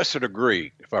 to a lesser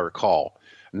degree, if I recall,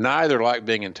 neither liked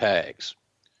being in tags,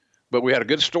 but we had a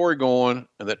good story going,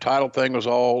 and that title thing was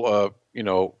all, it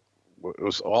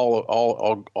was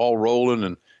all rolling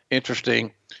and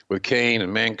interesting with Kane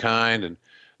and Mankind, and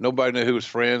nobody knew who was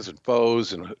friends and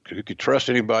foes and who could trust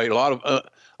anybody. A lot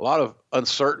of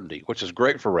uncertainty, which is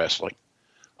great for wrestling.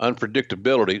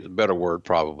 Unpredictability is a better word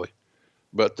probably,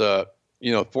 but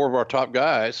four of our top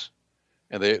guys,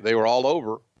 and they were all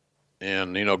over,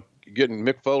 and getting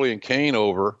Mick Foley and Kane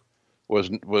over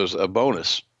was a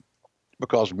bonus,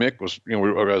 because Mick was,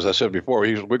 as I said before,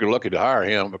 we were lucky to hire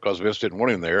him because Vince didn't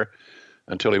want him there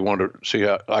until he wanted to see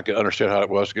how I could understand how it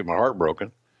was to get my heart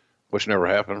broken, which never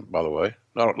happened, by the way.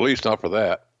 Not at least not for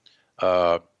that.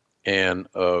 And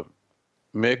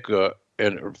Mick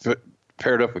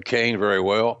paired up with Kane very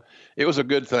well. It was a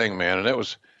good thing, man. And it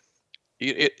was,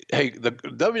 hey, the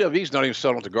WWE's not even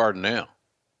selling at the Garden now.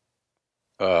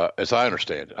 As I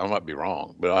understand it, I might be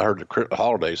wrong, but I heard the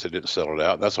holidays they didn't sell it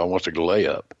out. That's almost a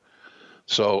layup.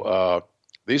 So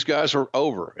these guys are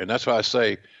over, and that's why I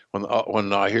say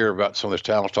when I hear about some of these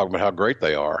talents talking about how great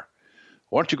they are,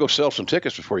 why don't you go sell some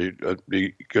tickets before you?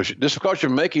 Because just because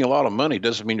you're making a lot of money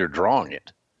doesn't mean you're drawing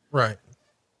it. Right.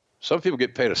 Some people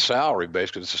get paid a salary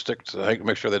basically to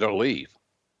make sure they don't leave.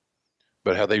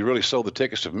 But have they really sold the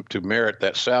tickets to merit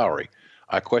that salary?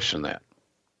 I question that.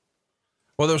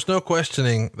 Well, there's no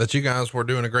questioning that you guys were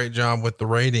doing a great job with the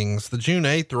ratings. The June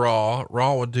 8th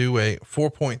Raw would do a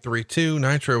 4.32,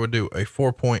 Nitro would do a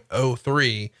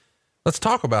 4.03. Let's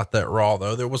talk about that Raw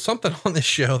though. There was something on this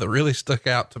show that really stuck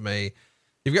out to me.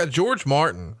 You've got George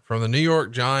Martin from the New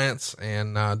York Giants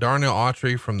and Darnell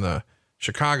Autry from the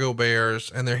Chicago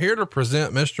Bears, and they're here to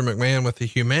present Mr. McMahon with the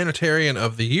Humanitarian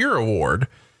of the Year award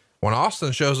when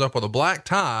Austin shows up with a black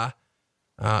tie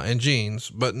and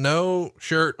jeans, but no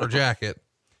shirt or jacket.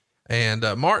 And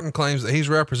Martin claims that he's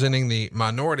representing the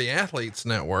Minority Athletes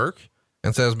Network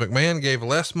and says McMahon gave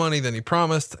less money than he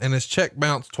promised and his check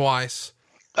bounced twice.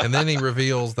 And then he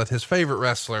reveals that his favorite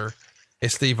wrestler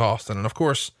is Steve Austin. And of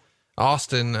course,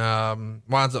 Austin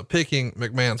winds up picking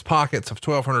McMahon's pockets of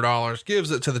 $1,200,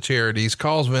 gives it to the charities,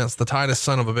 calls Vince the tightest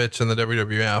son of a bitch in the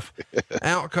WWF.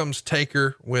 Out comes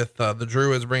Taker with the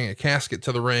Druids bringing a casket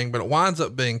to the ring, but it winds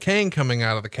up being Kane coming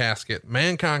out of the casket.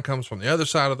 Mankind comes from the other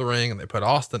side of the ring, and they put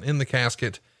Austin in the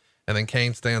casket, and then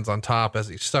Kane stands on top as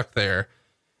he's stuck there.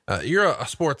 You're a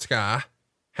sports guy.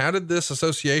 How did this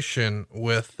association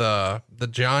with the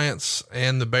Giants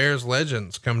and the Bears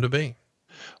legends come to be?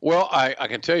 Well, I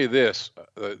can tell you this,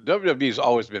 WWE's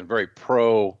always been very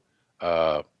pro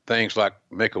things like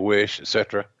Make-A-Wish,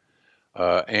 etc.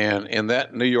 And in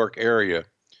that New York area,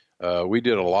 we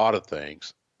did a lot of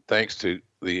things thanks to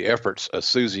the efforts of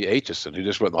Susie Aitchison, who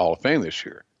just went in the Hall of Fame this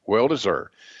year. Well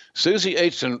deserved. Susie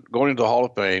Aitchison going into the Hall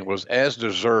of Fame was as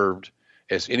deserved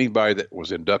as anybody that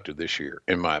was inducted this year,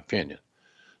 in my opinion.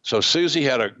 So Susie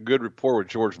had a good rapport with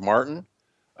George Martin.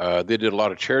 They did a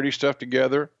lot of charity stuff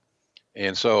together.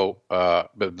 And so,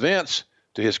 but Vince,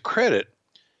 to his credit,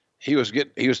 he was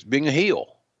being a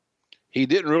heel. He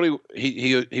didn't really,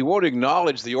 he won't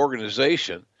acknowledge the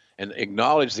organization and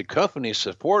acknowledge the company's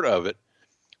support of it,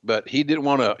 but he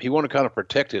wanted to kind of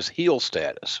protect his heel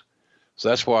status. So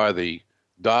that's why the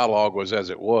dialogue was as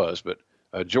it was. But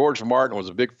George Martin was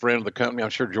a big friend of the company.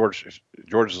 I'm sure George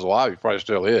is alive. He probably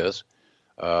still is.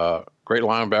 Great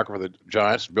linebacker for the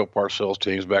Giants, Bill Parcells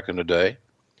teams back in the day.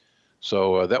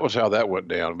 So that was how that went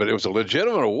down. But it was a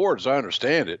legitimate award, as I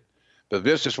understand it. But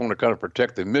Vince just wanted to kind of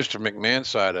protect the Mr. McMahon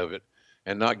side of it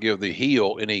and not give the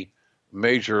heel any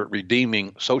major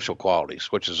redeeming social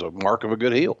qualities, which is a mark of a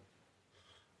good heel.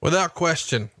 Without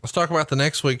question. Let's talk about the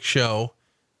next week's show.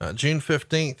 June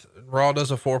 15th, Raw does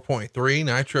a 4.3,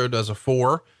 Nitro does a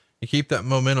 4. You keep that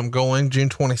momentum going. June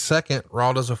 22nd,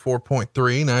 Raw does a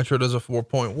 4.3, Nitro does a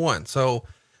 4.1. So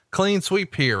clean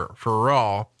sweep here for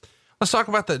Raw. Let's talk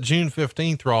about that June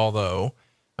 15th Raw though.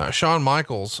 Shawn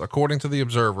Michaels, according to the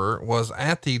Observer, was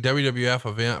at the WWF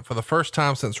event for the first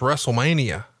time since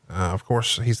WrestleMania. Of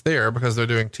course he's there because they're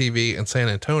doing TV in San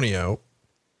Antonio.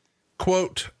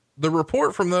 Quote, the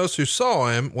report from those who saw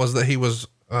him was that he was,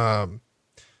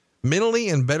 mentally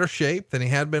in better shape than he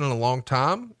had been in a long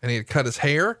time. And he had cut his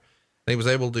hair and he was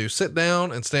able to sit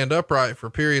down and stand upright for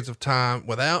periods of time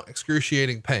without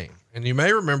excruciating pain. And you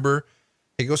may remember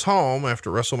he goes home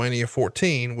after WrestleMania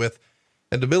 14 with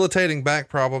a debilitating back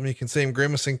problem. You can see him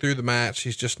grimacing through the match.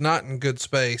 He's just not in good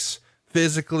space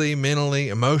physically, mentally,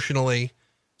 emotionally.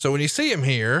 So when you see him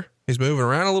here, he's moving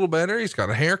around a little better. He's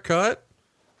got a haircut.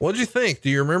 What'd you think? Do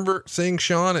you remember seeing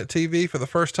Shawn at TV for the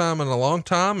first time in a long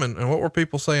time? And what were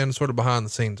people saying sort of behind the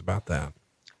scenes about that?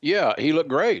 Yeah, he looked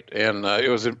great. And it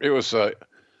was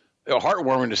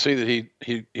heartwarming to see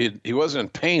that he wasn't in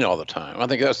pain all the time. I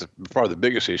think that's probably the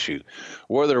biggest issue.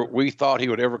 Whether we thought he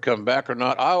would ever come back or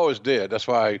not, I always did. That's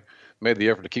why I made the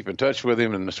effort to keep in touch with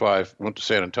him. And that's why I went to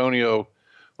San Antonio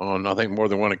on, I think, more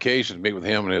than one occasion to meet with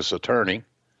him and his attorney.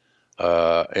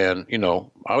 And, you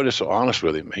know, I was just honest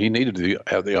with him. He needed to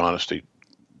have the honesty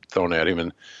thrown at him.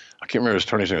 And I can't remember his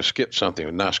attorney's name, Skip something,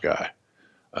 a nice guy.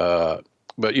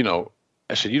 But, you know,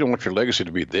 I said, you don't want your legacy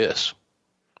to be this,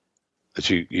 that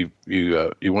you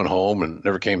went home and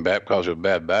never came back because of a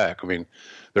bad back. I mean,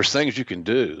 there's things you can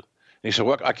do. And he said,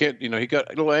 well, I can't, you know, he got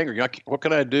a little angry. What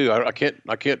can I do? I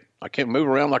can't move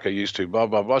around like I used to, blah,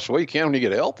 blah, blah. So, well, you can when you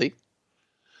get healthy.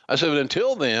 I said, but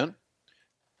until then,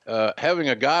 having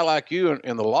a guy like you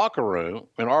in the locker room,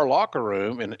 in our locker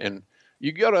room, and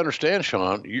you got to understand,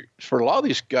 Shawn, for a lot of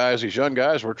these guys, these young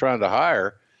guys we're trying to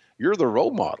hire, you're the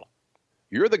role model.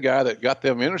 You're the guy that got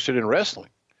them interested in wrestling,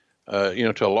 you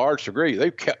know, to a large degree.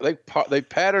 They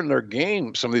pattern their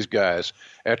game, some of these guys,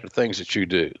 after things that you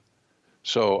do.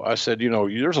 So I said, you know,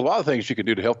 there's a lot of things you can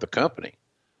do to help the company.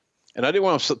 And I didn't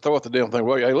want to throw out the damn thing.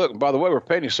 Well, hey, look, by the way, we're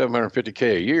paying you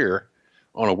 $750K a year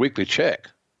on a weekly check.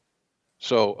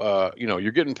 So, you know,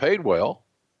 you're getting paid well,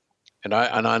 and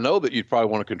I know that you'd probably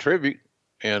want to contribute,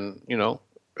 and, you know,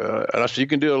 and I said, you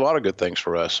can do a lot of good things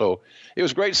for us. So it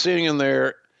was great seeing him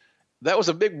there. That was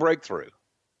a big breakthrough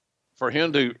for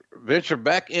him to venture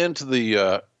back into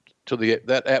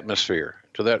that atmosphere,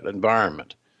 to that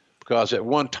environment, because at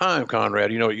one time,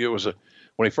 Conrad, you know, it was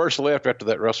when he first left after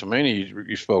that WrestleMania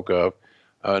you spoke of,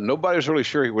 nobody was really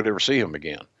sure he would ever see him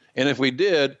again. And if we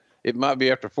did, it might be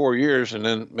after 4 years, and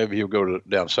then maybe he'll go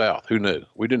down south. Who knew?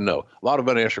 We didn't know. A lot of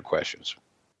unanswered questions.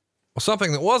 Well,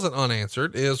 something that wasn't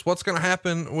unanswered is what's going to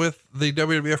happen with the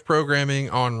WWF programming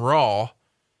on Raw.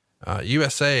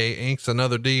 USA inks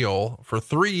another deal for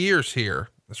 3 years here.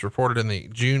 It's reported in the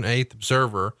June 8th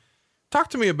Observer. Talk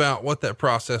to me about what that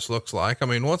process looks like. I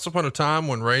mean, once upon a time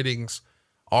when ratings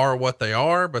are what they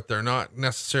are, but they're not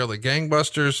necessarily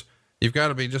gangbusters, you've got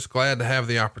to be just glad to have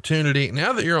the opportunity.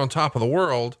 Now that you're on top of the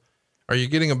world, are you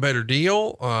getting a better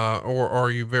deal? Or are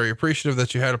you very appreciative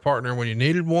that you had a partner when you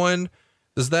needed one?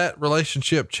 Does that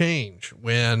relationship change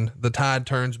when the tide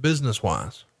turns business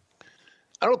wise?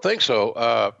 I don't think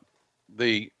so.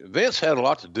 The Vince had a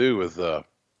lot to do with,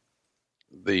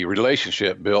 the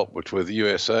relationship built with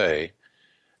USA,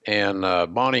 and,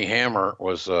 Bonnie Hammer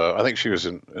was, I think she was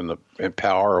in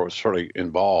Power, or was certainly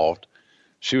involved.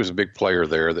 She was a big player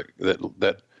there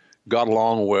that got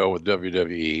along well with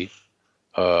WWE.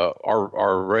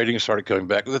 our ratings started coming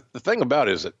back. The thing about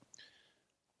it is that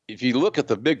if you look at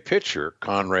the big picture,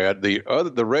 Conrad,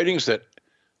 the ratings that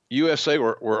USA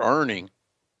were earning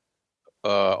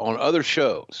on other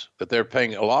shows that they're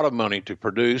paying a lot of money to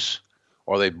produce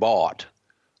or they bought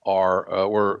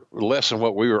were less than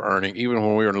what we were earning, even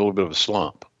when we were in a little bit of a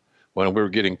slump, when we were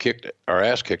getting our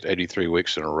ass kicked 83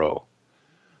 weeks in a row.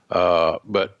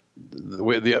 But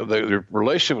the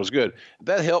relationship was good.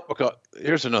 That helped because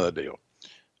here's another deal.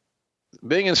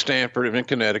 Being in Stamford and in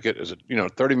Connecticut is a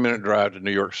 30-minute drive to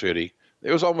New York City.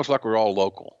 It was almost like we were all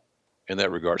local in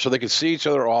that regard. So they could see each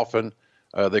other often.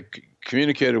 They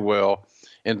communicated well.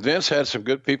 And Vince had some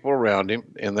good people around him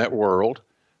in that world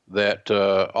that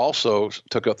also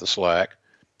took up the slack.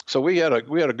 So we had a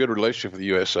good relationship with the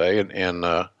USA and in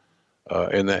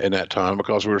that time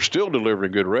because we were still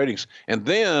delivering good ratings. And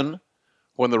then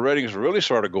when the ratings really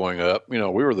started going up, we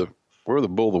were the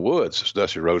bull of the woods, as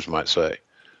Dusty Rhodes might say.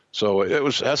 So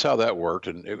that's how that worked,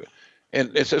 and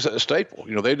it's a staple.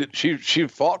 She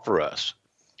fought for us.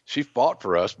 She fought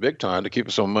for us big time to keep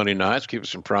us on Monday nights, keep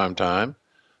us in prime time,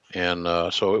 and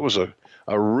so it was a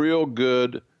real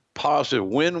good, positive,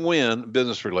 win-win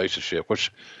business relationship,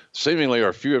 which seemingly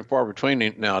are few and far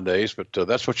between nowadays. But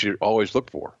that's what you always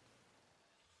look for.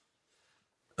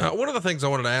 One of the things I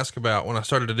wanted to ask about when I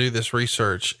started to do this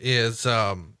research is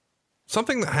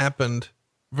something that happened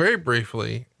very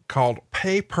briefly called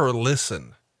pay per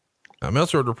listen.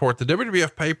 Meltzer would report the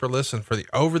WWF pay per listen for the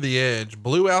Over the Edge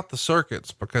blew out the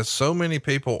circuits because so many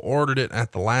people ordered it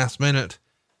at the last minute.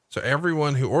 So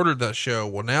everyone who ordered that show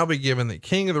will now be given the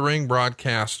King of the Ring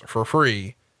broadcast for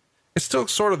free. It's still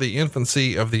sort of the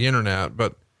infancy of the internet,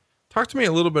 but talk to me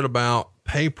a little bit about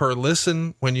pay per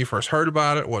listen when you first heard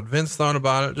about it, what Vince thought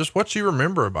about it, just what you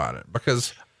remember about it,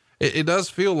 because it does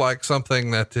feel like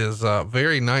something that is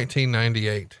very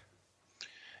 1998.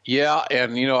 Yeah.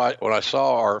 And, when I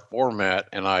saw our format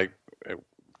and I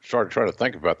started trying to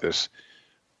think about this,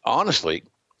 honestly,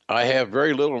 I have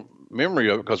very little memory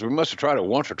of it because we must have tried it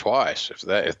once or twice, if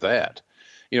that.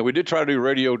 We did try to do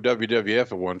radio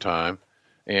WWF at one time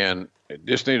and it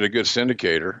just needed a good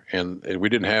syndicator and we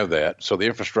didn't have that. So the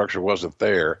infrastructure wasn't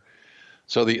there.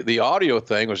 So the audio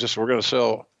thing was just, we're going to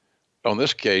sell on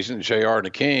this occasion, JR and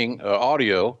the King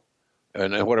audio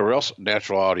and whatever else,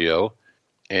 natural audio.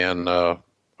 And,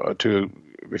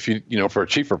 for a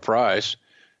cheaper price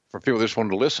for people that just wanted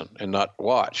to listen and not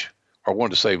watch or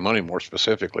wanted to save money more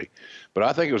specifically. But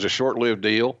I think it was a short-lived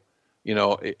deal.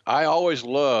 I always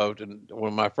loved, and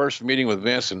when my first meeting with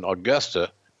Vince in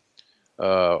Augusta,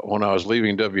 when I was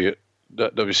leaving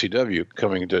WCW,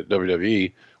 coming to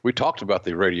WWE, we talked about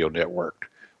the radio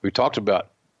network. We talked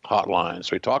about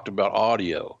hotlines. We talked about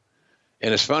audio.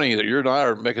 And it's funny that you and I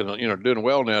are making, doing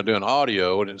well now doing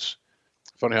audio, and it's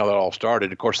funny how that all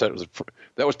started. Of course, that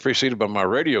was preceded by my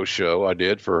radio show I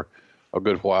did for a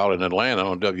good while in Atlanta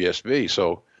on WSB.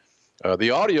 So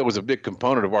the audio was a big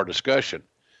component of our discussion.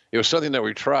 It was something that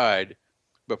we tried,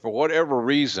 but for whatever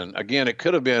reason, again, it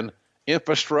could have been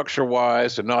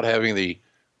infrastructure-wise and not having the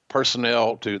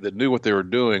personnel that knew what they were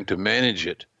doing to manage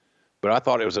it. But I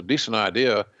thought it was a decent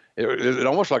idea. It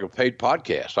almost like a paid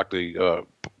podcast, like the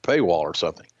paywall or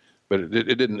something. But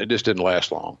it didn't. It just didn't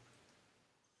last long.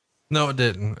 No, it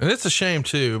didn't. And it's a shame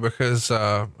too, because,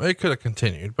 it could have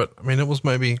continued, but it was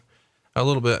maybe a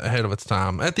little bit ahead of its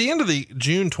time. At the end of the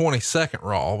June 22nd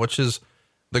Raw, which is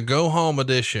the go home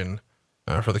edition,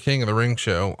 for the King of the Ring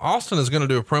show, Austin is going to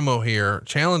do a promo here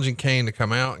challenging Kane to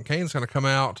come out, and Kane's going to come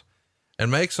out and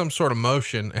make some sort of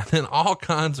motion. And then all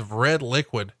kinds of red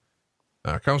liquid,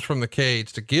 comes from the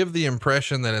cage to give the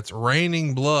impression that it's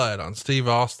raining blood on Steve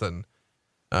Austin.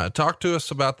 Talk to us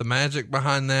about the magic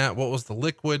behind that. What was the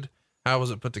liquid? How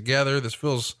was it put together? This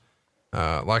feels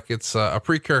like it's a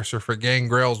precursor for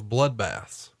Gangrel's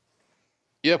bloodbaths.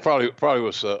 Yeah, probably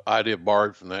was an idea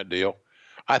borrowed from that deal.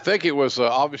 I think it was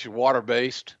obviously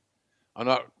water-based. I'm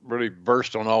not really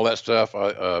versed on all that stuff.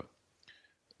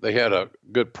 They had a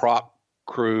good prop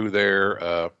crew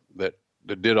there that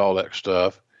did all that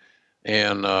stuff.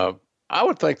 And I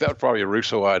would think that was probably a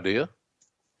Russo idea.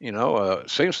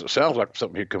 Sounds like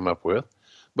something he'd come up with.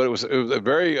 But it was a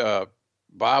very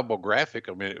viable graphic.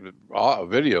 A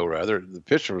video rather. The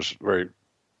picture was very,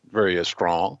 very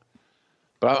strong.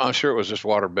 But I'm sure it was just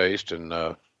water-based,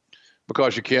 and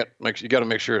because you got to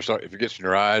make sure if it gets in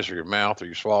your eyes or your mouth or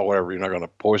you swallow whatever, you're not going to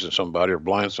poison somebody or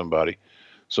blind somebody.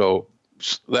 So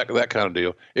that kind of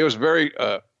deal. It was very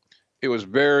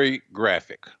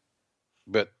graphic,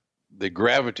 but the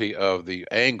gravity of the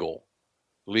angle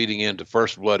leading into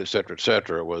First Blood, et cetera,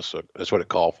 that's what it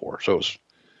called for. So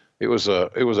it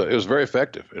was very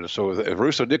effective. And so if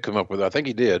Russo did come up with it, I think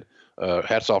he did.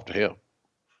 Hats off to him.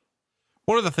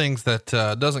 One of the things that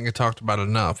doesn't get talked about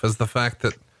enough is the fact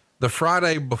that the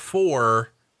Friday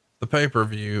before the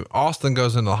pay-per-view, Austin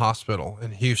goes into the hospital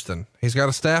in Houston. He's got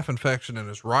a staph infection in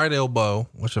his right elbow,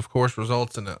 which of course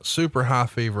results in a super high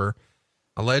fever,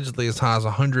 allegedly as high as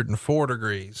 104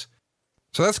 degrees.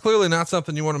 So that's clearly not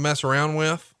something you want to mess around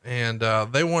with. And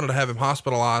they wanted to have him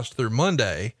hospitalized through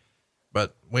Monday,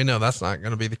 but we know that's not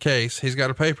going to be the case. He's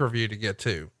got a pay-per-view to get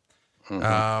to.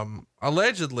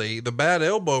 Allegedly the bad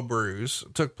elbow bruise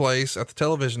took place at the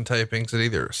television tapings at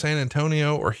either San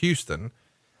Antonio or Houston.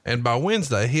 And by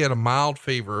Wednesday he had a mild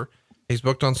fever. He's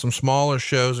booked on some smaller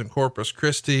shows in Corpus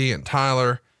Christi and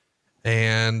Tyler.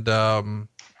 And,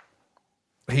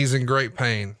 he's in great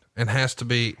pain and has to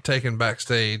be taken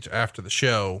backstage after the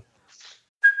show.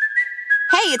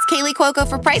 Hey, it's Kaylee Cuoco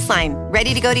for Priceline.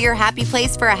 Ready to go to your happy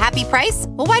place for a happy price?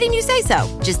 Well, why didn't you say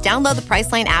so? Just download the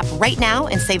Priceline app right now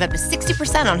and save up to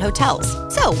 60% on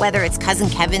hotels. So whether it's Cousin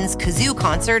Kevin's Kazoo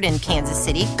Concert in Kansas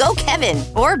City, go Kevin,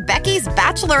 or Becky's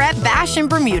Bachelorette Bash in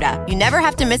Bermuda, you never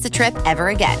have to miss a trip ever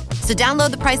again. So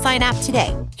download the Priceline app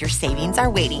today. Your savings are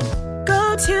waiting.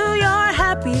 Go to your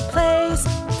happy place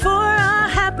for a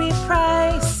happy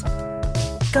price.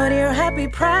 Go to your happy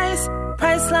price,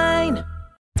 Priceline.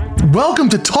 Welcome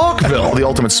to Talkville, the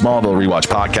ultimate Smallville rewatch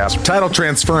podcast. Title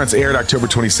Transference aired October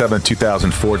 27,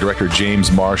 2004. Director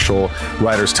James Marshall,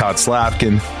 writers Todd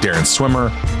Slavkin, Darren Swimmer.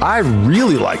 I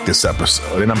really like this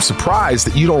episode, and I'm surprised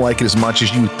that you don't like it as much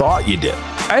as you thought you did.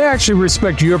 I actually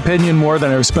respect your opinion more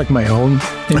than I respect my own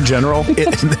in general.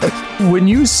 When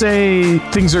you say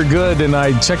things are good and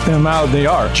I check them out, they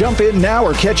are. Jump in now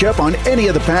or catch up on any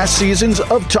of the past seasons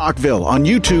of Talkville on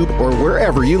YouTube or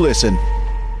wherever you listen.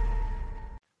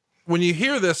 When you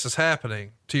hear this is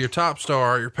happening to your top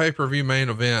star, your pay-per-view main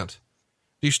event,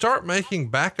 do you start making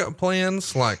backup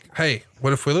plans? Like, hey,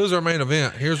 what if we lose our main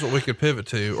event? Here's what we could pivot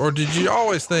to. Or did you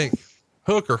always think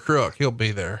hook or crook, he'll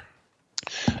be there?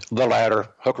 The latter,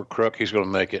 hook or crook, he's going to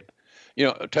make it. You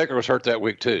know, Taker was hurt that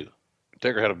week too.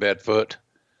 Taker had a bad foot,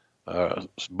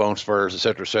 bone spurs, et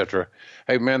cetera, et cetera.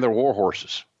 Hey man, they're war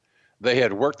horses. They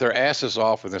had worked their asses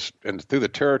off and through the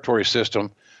territory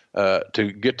system,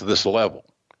 to get to this level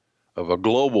of a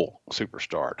global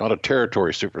superstar, not a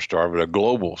territory superstar, but a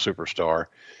global superstar.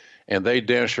 And they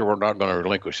damn sure were not going to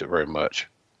relinquish it very much.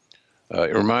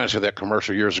 It reminds me of that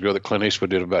commercial years ago that Clint Eastwood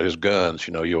did about his guns.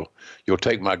 You know, you'll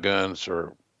take my guns,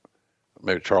 or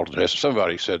maybe Charlton Heston,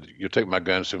 somebody said, you'll take my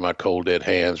guns through my cold dead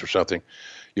hands or something.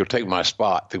 You'll take my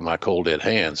spot through my cold dead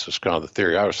hands. That's kind of the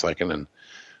theory I was thinking. And,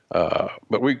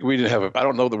 but we didn't have I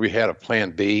don't know that we had a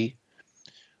plan B.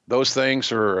 Those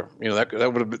things are, you know, that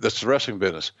would have been, that's the wrestling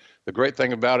business. The great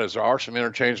thing about it is there are some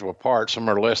interchangeable parts. Some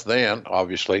are less than,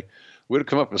 obviously. We'd have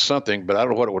come up with something, but I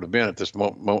don't know what it would have been at this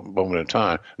moment in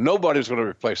time. Nobody's going to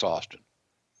replace Austin.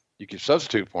 You can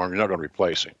substitute for him. You're not going to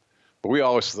replace him. But we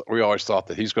always thought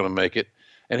that he's going to make it,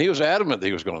 and he was adamant that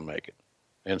he was going to make it.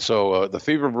 And so the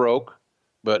fever broke,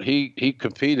 but he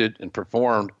competed and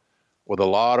performed with a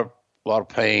lot of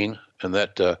pain. And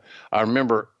that I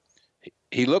remember.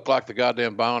 He looked like the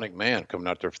goddamn Bionic Man coming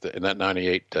out there in that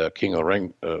 98 King of the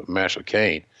Ring match with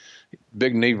Kane.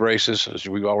 Big knee braces, as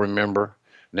we all remember.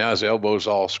 Now his elbow's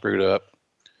all screwed up.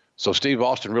 So Steve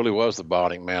Austin really was the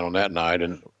Bionic Man on that night,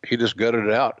 and he just gutted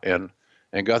it out and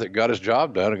got his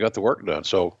job done and got the work done.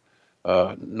 So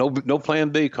no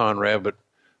plan B, Conrad, but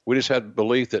we just had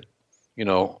belief that, you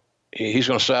know, he's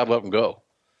going to saddle up and go.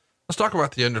 Let's talk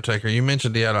about The Undertaker. You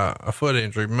mentioned he had a foot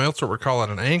injury. Meltzer would call it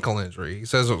an ankle injury. He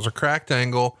says it was a cracked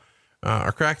ankle,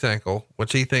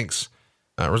 which he thinks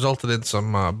resulted in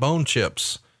some bone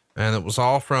chips. And it was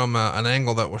all from an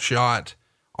angle that was shot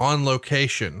on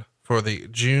location for the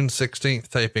June 16th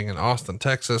taping in Austin,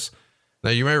 Texas. Now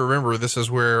you may remember this is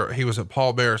where he was at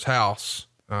Paul Bear's house,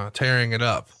 tearing it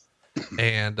up.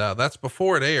 And that's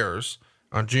before it airs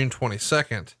on June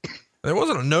 22nd. There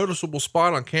wasn't a noticeable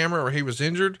spot on camera where he was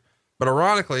injured. But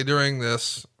ironically, during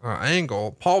this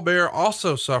angle, Paul Bear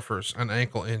also suffers an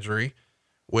ankle injury,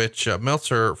 which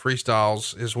Meltzer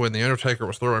freestyles is when The Undertaker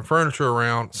was throwing furniture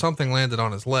around, something landed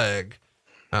on his leg.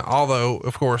 Although,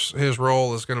 of course, his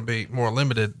role is going to be more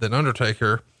limited than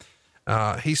Undertaker.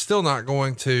 He's still not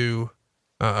going to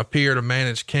appear to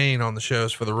manage Kane on the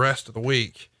shows for the rest of the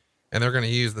week. And they're going to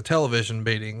use the television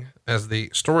beating as the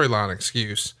storyline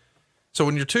excuse. So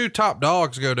when your two top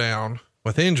dogs go down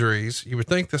with injuries, you would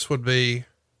think this would be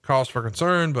cause for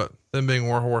concern, but them being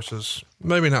war horses,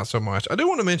 maybe not so much. I do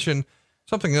want to mention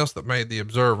something else that made the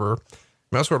Observer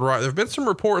Melswood, right. There have been some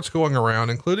reports going around,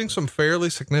 including some fairly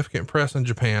significant press in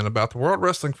Japan, about the World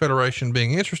Wrestling Federation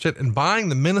being interested in buying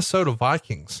the Minnesota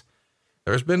Vikings.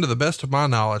 There's been, to the best of my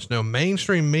knowledge, no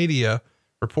mainstream media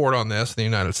report on this in the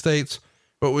United States.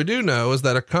 What we do know is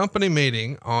that a company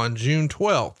meeting on June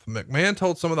 12th, McMahon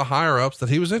told some of the higher ups that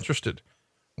he was interested.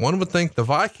 One would think the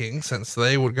Vikings, since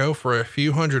they would go for a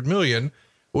few $100 million,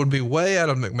 would be way out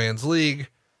of McMahon's league,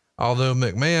 although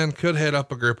McMahon could head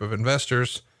up a group of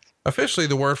investors. Officially,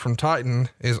 the word from Titan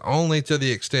is only to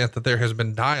the extent that there has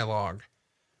been dialogue.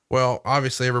 Well,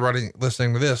 obviously everybody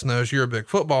listening to this knows you're a big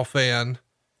football fan,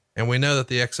 and we know that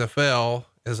the XFL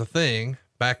is a thing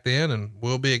back then and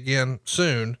will be again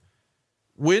soon.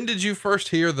 When did you first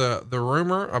hear the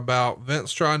rumor about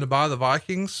Vince trying to buy the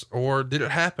Vikings, or did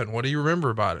it happen? What do you remember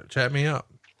about it? Chat me up.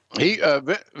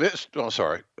 Vince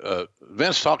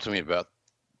talked to me about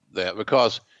that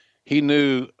because he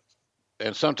knew,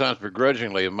 and sometimes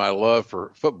begrudgingly, of my love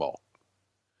for football.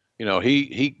 You know,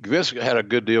 Vince had a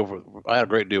good deal I had a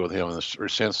great deal with him in the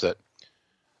sense that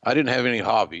I didn't have any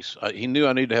hobbies. He knew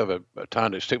I needed to have a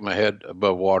time to stick my head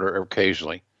above water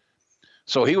occasionally.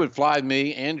 So he would fly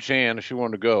me and Jan, if she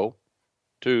wanted to go,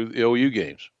 to the OU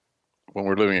games when we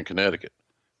were living in Connecticut.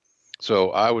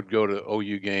 So I would go to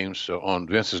OU games on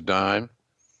Vince's dime,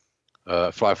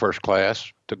 fly first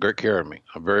class, took great care of me.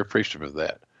 I'm very appreciative of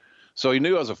that. So he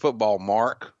knew I was a football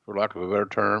mark, for lack of a better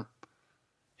term.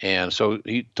 And so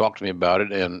he talked to me about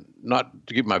it, and not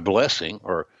to give my blessing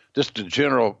or just a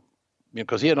general,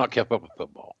 because he had not kept up with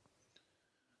football.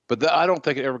 But I don't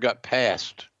think it ever got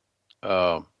past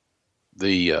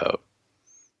the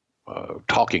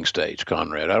talking stage,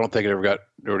 Conrad. I don't think it ever got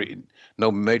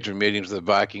no major meetings with the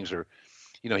Vikings, or,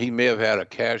 he may have had a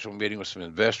casual meeting with some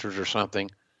investors or something.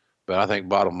 But I think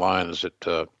bottom line is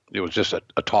that it was just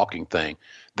a talking thing.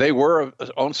 They were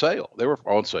on sale. They were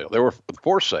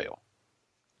for sale.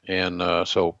 And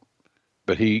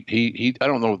but he I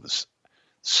don't know the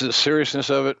seriousness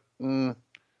of it.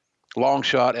 Long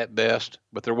shot at best,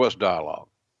 but there was dialogue.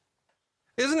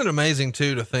 Isn't it amazing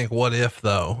too, to think, what if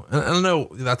though? And I know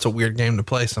that's a weird game to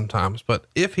play sometimes, but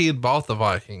if he had bought the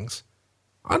Vikings,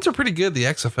 odds are pretty good the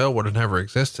XFL would have never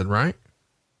existed, right?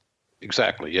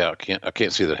 Exactly. Yeah. I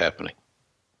can't see that happening.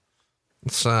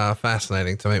 It's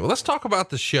fascinating to me. Well, let's talk about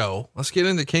the show. Let's get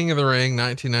into King of the Ring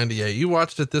 1998. You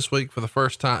watched it this week for the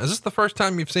first time. Is this the first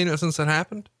time you've seen it since it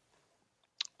happened?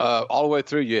 All the way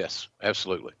through. Yes,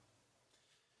 absolutely.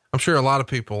 I'm sure a lot of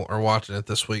people are watching it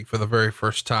this week for the very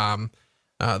first time.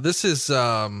 This is,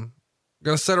 going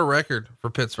to set a record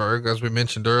for Pittsburgh, as we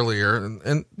mentioned earlier.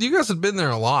 And you guys had been there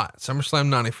a lot. SummerSlam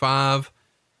 95,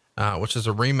 which is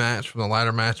a rematch from the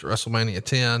ladder match at WrestleMania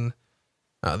 10.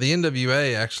 The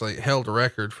NWA actually held a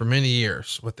record for many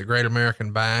years with the Great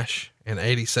American Bash in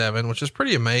 87, which is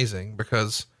pretty amazing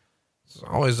because it's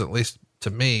always, at least to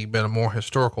me, been a more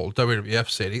historical WWF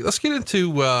city. Let's get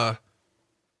into,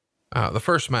 the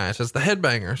first match. It's the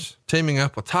Headbangers teaming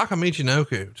up with Taka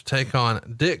Michinoku to take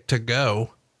on Dick to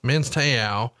Go, Men's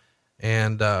Te'o,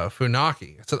 and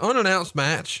Funaki. It's an unannounced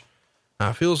match.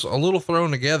 Feels a little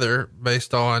thrown together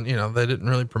based on, they didn't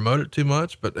really promote it too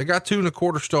much, but they got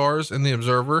 2.25 stars in the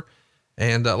Observer,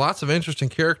 and lots of interesting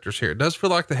characters here. It does feel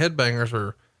like the Headbangers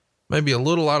are maybe a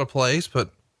little out of place, but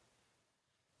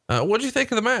what'd you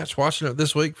think of the match, watching it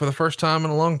this week for the first time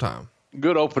in a long time?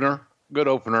 Good opener.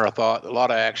 I thought. A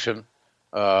lot of action,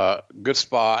 good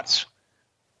spots,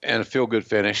 and a feel-good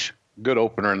finish. Good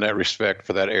opener in that respect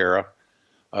for that era.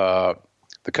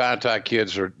 The Contact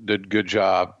Kids did a good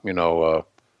job. I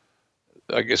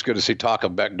guess it's good to see Taka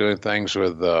back doing things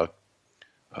with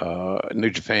New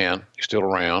Japan. He's still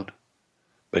around,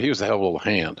 but he was a hell of a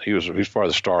hand. He's part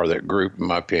of the star of that group, in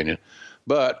my opinion.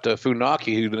 But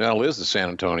Funaki, who now lives in San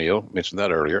Antonio, mentioned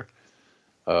that earlier.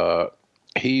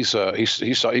 He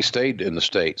stayed in the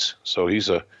States, so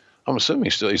I'm assuming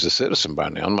he's a citizen by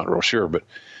now. I'm not real sure, but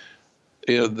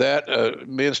that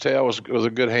Men's Te'o was a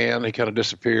good hand. He kind of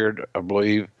disappeared, I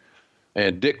believe.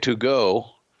 And Dick to Go,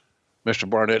 Mr.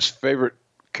 Barnett's favorite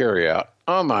carryout.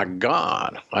 Oh my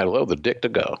God, I love the Dick to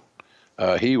Go.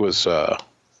 He was a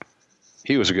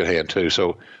good hand too.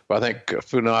 So, but I think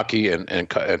Funaki and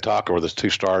Taka were the 2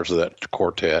 stars of that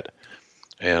quartet.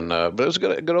 And but it was a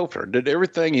good opener. Did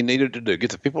everything he needed to do. Get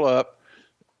the people up,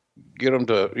 get them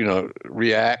to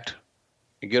react,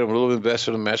 and get them a little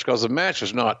invested in the match, because the match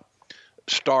is not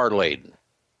star laden,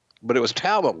 but it was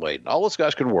talent laden. All those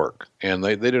guys could work, and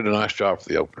they did a nice job for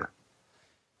the opener.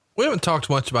 We haven't talked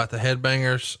much about the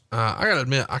Headbangers. I gotta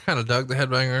admit, I kind of dug the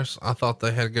Headbangers. I thought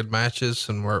they had good matches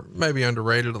and were maybe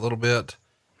underrated a little bit.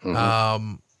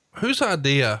 Mm-hmm. Whose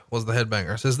idea was the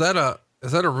Headbangers? Is that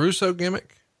a Russo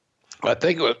gimmick? I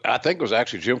think it was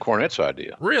actually Jim Cornette's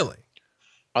idea. Really?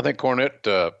 I think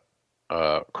Cornette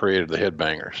created the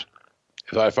Headbangers.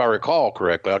 If I recall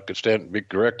correctly, I could stand and be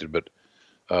corrected, but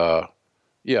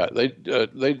yeah, they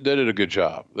did a good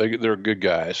job. They're good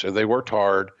guys, and they worked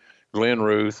hard. Glenn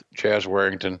Ruth, Chaz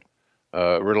Warrington,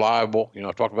 reliable. You know,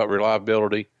 I talked about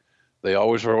reliability. They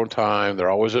always are on time. They're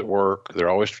always at work. They're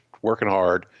always working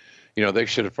hard. You know, they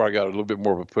should have probably got a little bit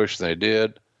more of a push than they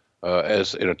did,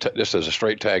 just as a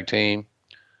straight tag team.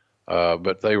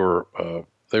 But they were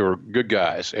good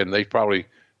guys, and they probably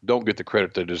don't get the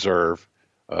credit they deserve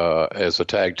as a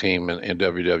tag team in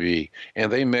WWE.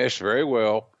 And they meshed very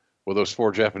well with those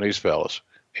 4 Japanese fellas,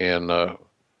 and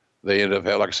they ended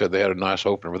up, like I said, they had a nice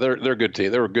opener. But they're a good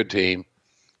team. They were a good team,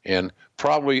 and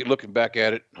probably looking back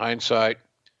at it, hindsight,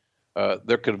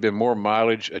 there could have been more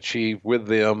mileage achieved with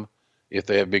them if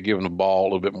they had been given the ball a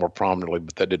little bit more prominently,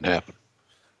 but that didn't happen.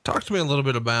 Talk to me a little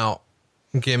bit about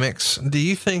gimmicks. Do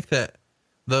you think that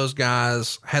those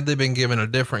guys, had they been given a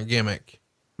different gimmick,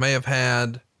 may have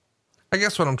had, I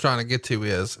guess what I'm trying to get to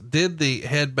is, did the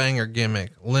Headbanger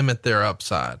gimmick limit their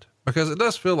upside? Because it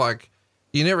does feel like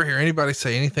you never hear anybody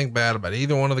say anything bad about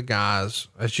either one of the guys.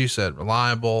 As you said,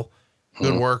 reliable,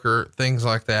 good worker, things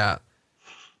like that.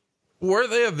 Were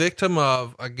they a victim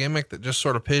of a gimmick that just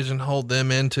sort of pigeonholed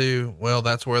them into, well,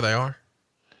 that's where they are?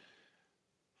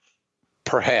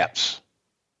 Perhaps.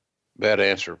 Bad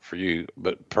answer for you,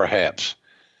 but perhaps.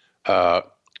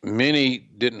 Many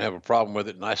didn't have a problem with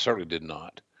it, and I certainly did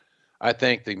not. I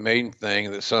think the main thing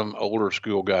that some older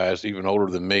school guys, even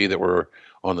older than me, that were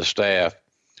on the staff,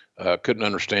 couldn't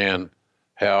understand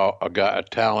how a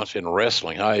talent in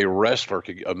wrestling, how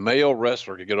a male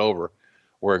wrestler could get over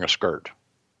wearing a skirt.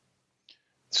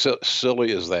 So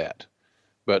silly as that,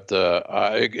 but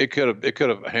it could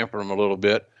have hampered them a little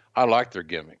bit. I liked their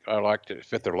gimmick. I liked it. It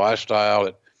fit their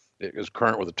lifestyle. It was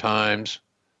current with the times.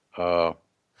 You know,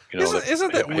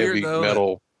 isn't that weird though?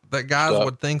 Metal that guys stuff.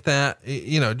 would think that,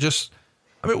 you know, just,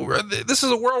 I mean, this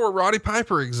is a world where Roddy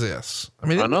Piper exists. I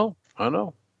mean, I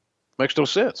know. Makes no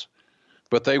sense,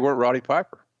 but they weren't Roddy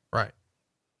Piper. Right.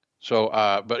 So,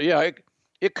 but yeah,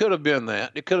 it could have been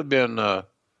that. It could have been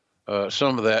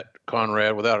some of that,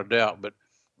 Conrad, without a doubt. But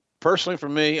personally, for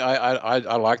me,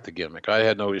 I liked the gimmick. I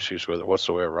had no issues with it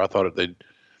whatsoever. I thought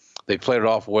they played it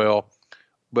off well,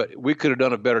 but we could have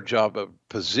done a better job of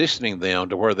positioning them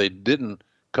to where they didn't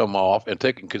come off and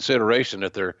taking consideration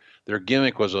that their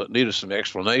gimmick needed some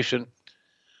explanation.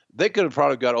 They could have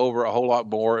probably got over a whole lot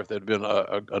more if there'd been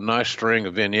a nice string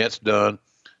of vignettes done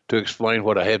to explain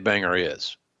what a headbanger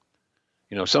is.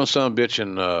 You know, some bitch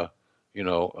in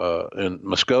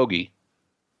Muskogee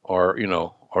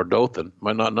or Dothan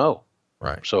might not know.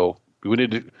 Right. So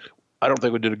I don't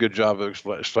think we did a good job of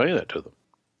explaining that to them.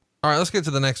 All right, let's get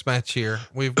to the next match here.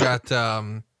 We've got,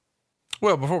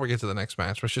 well, before we get to the next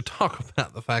match, we should talk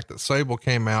about the fact that Sable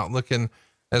came out looking,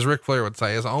 as Ric Flair would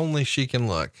say, as only she can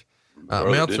look.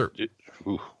 Meltzer.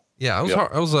 Yeah,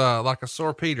 it was like a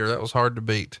sore Peter. That was hard to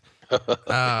beat.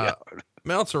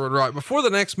 Meltzer would write, before the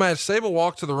next match, Sable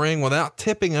walked to the ring without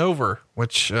tipping over,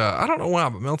 which, I don't know why,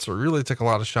 but Meltzer really took a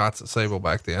lot of shots at Sable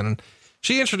back then. And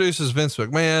she introduces Vince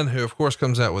McMahon, who of course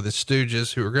comes out with his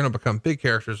stooges, who are going to become big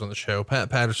characters on the show, Pat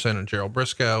Patterson and Gerald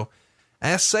Briscoe.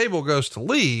 As Sable goes to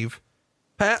leave,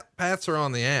 Pat pats her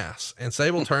on the ass, and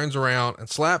Sable turns around and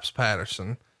slaps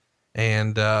Patterson.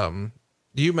 And,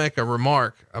 you make a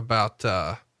remark about,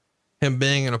 him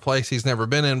being in a place he's never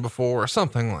been in before or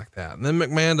something like that. And then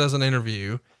McMahon does an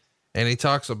interview and he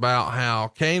talks about how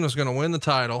Kane was going to win the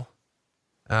title.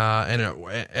 And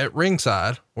at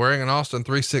ringside, wearing an Austin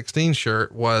 316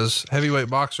 shirt, was heavyweight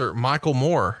boxer Michael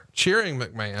Moore cheering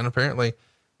McMahon, apparently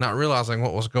not realizing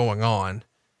what was going on.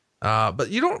 But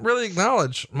you don't really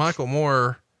acknowledge Michael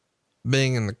Moore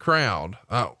being in the crowd.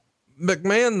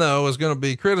 McMahon though is going to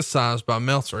be criticized by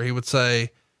Meltzer. He would say,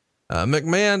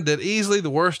 McMahon did easily the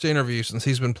worst interview since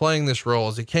he's been playing this role,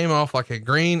 as he came off like a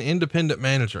green independent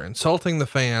manager, insulting the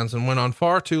fans, and went on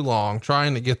far too long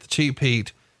trying to get the cheap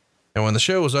heat. And when the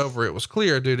show was over, it was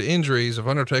clear due to injuries of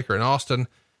Undertaker and Austin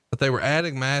that they were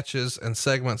adding matches and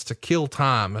segments to kill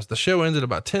time, as the show ended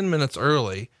about 10 minutes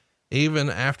early, even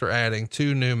after adding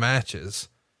 2 new matches.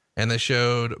 And they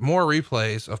showed more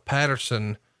replays of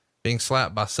Patterson being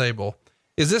slapped by Sable.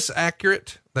 Is this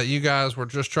accurate that you guys were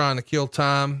just trying to kill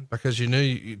time because you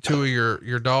knew 2 of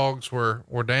your dogs were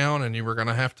down and you were going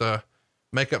to have to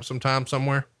make up some time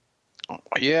somewhere?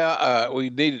 Yeah.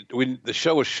 The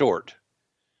show was short.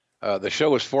 The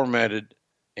show was formatted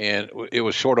and it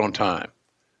was short on time.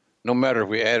 No matter if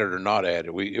we added or not added,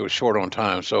 it was short on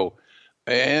time. So,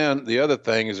 and the other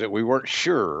thing is that we weren't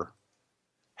sure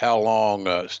how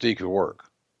long Steve could work.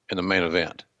 in the main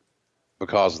event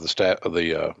because of his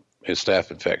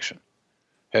staph infection.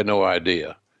 Had no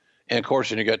idea. And of course,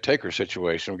 then you got Taker's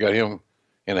situation. We got him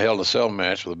in a Hell in a Cell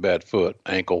match with a bad foot,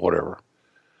 ankle, whatever.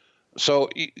 So,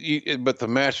 but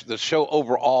the show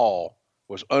overall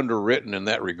was underwritten in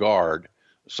that regard.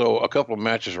 So a couple of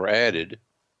matches were added,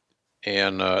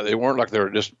 and they weren't like they were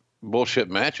just bullshit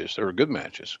matches. They were good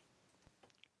matches.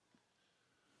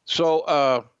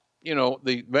 So,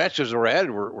 the matches that were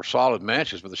added were solid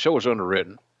matches, but the show was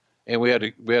underwritten, and we had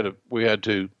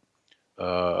to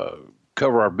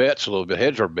cover our bets a little bit,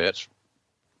 hedge our bets,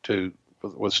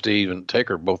 with Steve and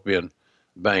Taker both being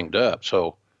banged up.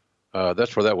 So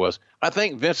that's where that was. I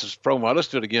think Vince's promo, I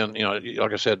listened to it again,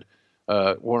 like I said,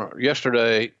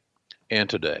 yesterday and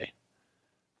today.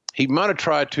 He might have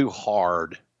tried too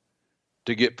hard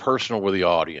to get personal with the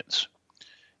audience.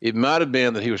 It might have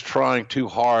been that he was trying too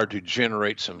hard to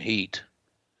generate some heat,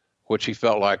 which he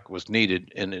felt like was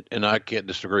needed, and I can't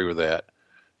disagree with that.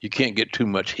 You can't get too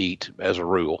much heat as a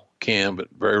rule. Can, but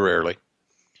very rarely.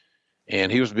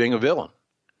 And he was being a villain.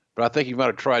 But I think he might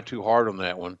have tried too hard on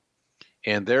that one.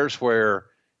 And there's where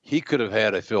he could have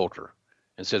had a filter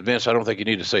and said, Vince, I don't think you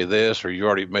need to say this, or you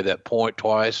already made that point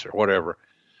twice, or whatever.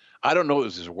 I don't know if it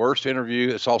was his worst interview.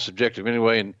 It's all subjective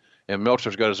anyway, and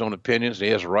Meltzer's got his own opinions, and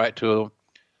he has a right to them.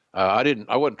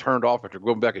 I wasn't turned off after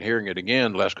going back and hearing it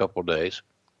again the last couple of days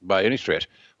by any stretch.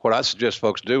 What I suggest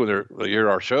folks do when they hear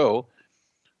our show,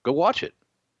 go watch it.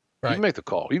 Right. You make the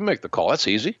call. That's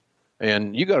easy.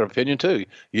 And you got an opinion too.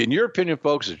 And your opinion,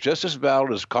 folks, is just as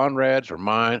valid as Conrad's or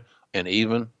mine and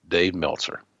even Dave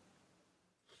Meltzer.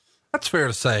 That's fair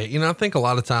to say. I think a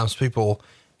lot of times people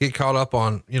get caught up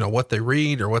on, what they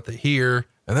read or what they hear,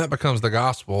 and that becomes the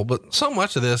gospel. But so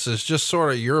much of this is just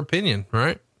sort of your opinion,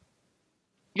 right?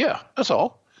 Yeah, that's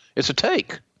all. It's a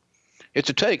take.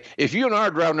 If you and I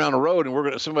are driving down the road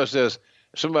and somebody's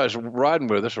riding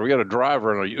with us, or we got a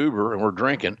driver in a Uber and we're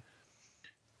drinking.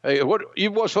 Hey, what,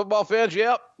 you boys football fans?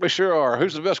 Yep, we sure are.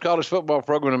 Who's the best college football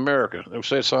program in America? They would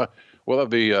say it's that'd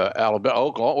be Alabama,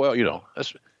 Oklahoma. Well,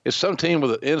 it's some team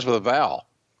ends with a vowel.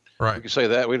 Right. We could say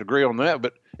that. We'd agree on that,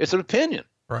 but it's an opinion.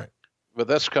 Right. But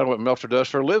that's kind of what Meltzer does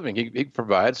for a living. He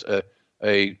provides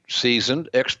a seasoned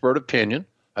expert opinion,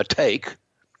 a take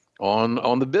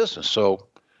on the business. So,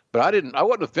 but I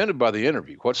wasn't offended by the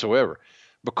interview whatsoever,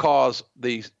 because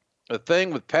the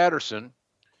thing with Patterson,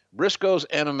 Briscoe's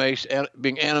animation,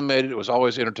 being animated, it was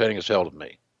always entertaining as hell to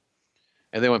me.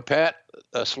 And then when Pat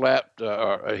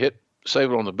hit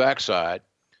Sable on the backside,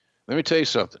 let me tell you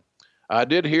something. I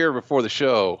did hear before the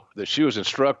show that she was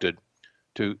instructed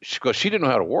because she didn't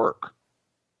know how to work.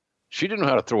 She didn't know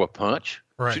how to throw a punch.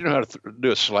 Right. She didn't know how to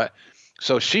do a slap.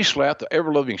 So she slapped the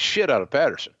ever-living shit out of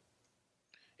Patterson.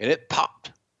 And it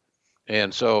popped.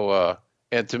 And so,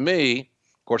 and to me,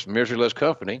 of course, Misery Loves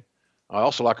Company. I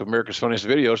also like America's Funniest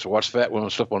Videos to watch fat women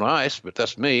slip on ice, but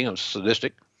that's me. I'm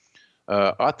sadistic.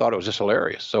 I thought it was just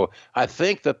hilarious. So I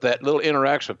think that little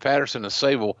interaction with Patterson and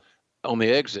Sable on the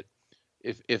exit,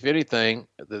 if anything,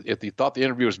 if you thought the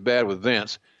interview was bad with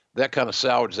Vince, that kind of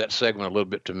salvaged that segment a little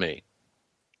bit to me.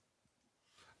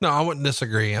 No, I wouldn't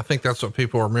disagree. I think that's what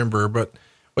people remember. But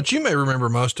what you may remember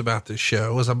most about this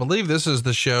show is I believe this is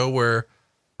the show where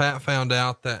Pat found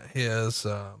out that his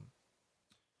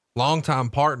longtime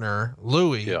partner,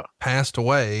 Louie, passed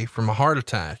away from a heart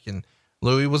attack. And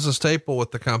Louie was a staple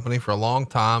with the company for a long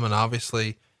time. And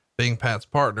obviously, being Pat's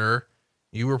partner,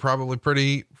 you were probably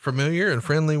pretty familiar and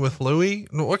friendly with Louie.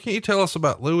 What can you tell us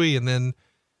about Louie, and then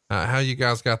how you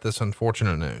guys got this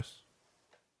unfortunate news?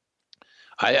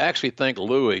 I actually think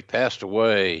Louie passed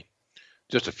away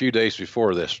just a few days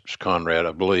before this, Conrad,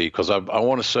 I believe, because I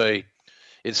want to say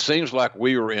it seems like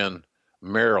we were in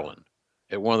Maryland,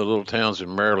 at one of the little towns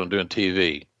in Maryland doing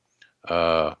TV.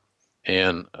 But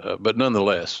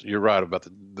nonetheless, you're right about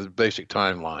the basic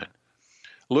timeline.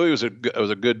 Louie was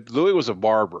a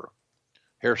barber,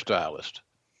 hairstylist,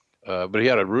 but he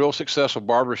had a real successful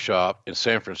barber shop in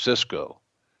San Francisco.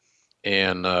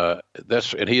 And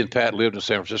he and Pat lived in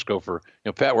San Francisco for,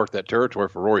 Pat worked that territory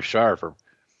for Roy Shire for,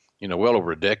 well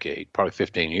over a decade, probably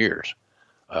 15 years.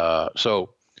 But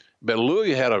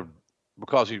Louie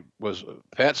because he was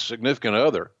Pat's significant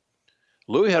other,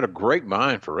 Louie had a great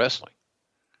mind for wrestling.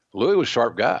 Louie was a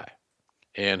sharp guy,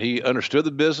 and he understood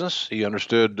the business. He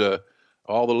understood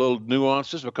all the little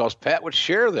nuances because Pat would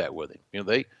share that with him.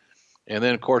 And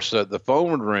then of course the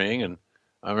phone would ring, and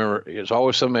I remember it's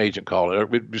always some agent calling.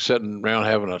 We'd be sitting around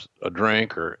having a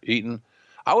drink or eating.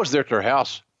 I was there at their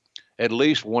house at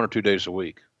least 1 or 2 days a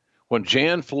week. When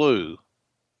Jan flew,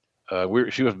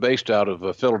 she was based out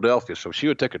of Philadelphia, so she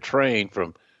would take a train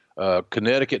from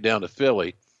Connecticut down to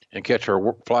Philly and catch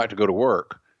her flight to go to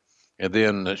work. And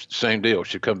then the same deal.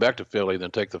 She'd come back to Philly,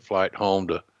 then take the flight home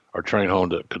or train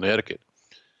home to Connecticut.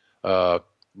 But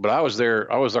I was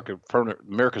there. I was like a permanent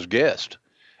America's guest.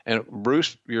 And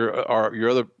Bruce, our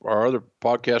other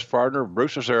podcast partner,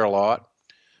 Bruce was there a lot.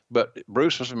 But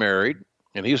Bruce was married,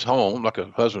 and he's home like a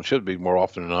husband should be more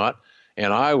often than not.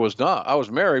 And I was not. I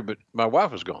was married, but my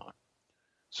wife was gone.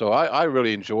 So I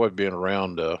really enjoyed being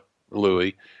around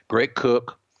Louis. Great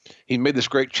cook. He made this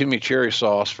great chimichurri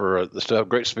sauce for the stuff,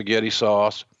 great spaghetti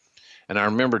sauce. And I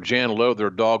remember Jan loved their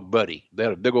dog, Buddy. They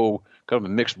had a big old kind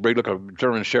of a mixed breed, like a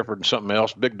German Shepherd and something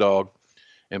else, big dog.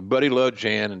 And Buddy loved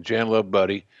Jan, and Jan loved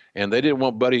Buddy. And they didn't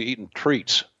want Buddy eating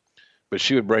treats. But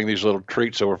she would bring these little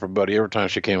treats over for Buddy every time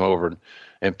she came over.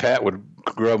 And Pat would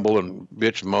grumble and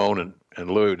bitch and moan, and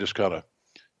Louis would just kind of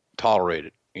tolerate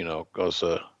it, because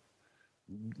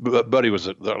Buddy was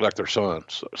like their son.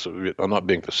 So I'm not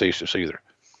being facetious either.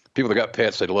 People that got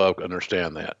pets they love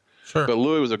understand that. Sure. But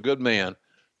Louis was a good man.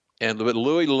 But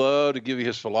Louis loved to give you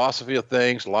his philosophy of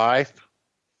things, life,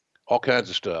 all kinds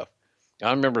of stuff. I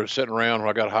remember sitting around when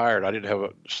I got hired. I didn't have a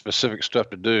specific stuff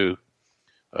to do.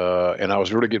 And I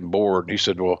was really getting bored. And he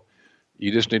said, well,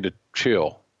 you just need to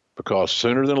chill, because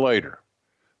sooner than later,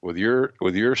 with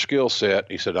your skill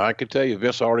set, he said, I can tell you,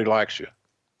 Vince already likes you.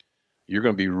 You're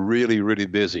going to be really, really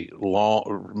busy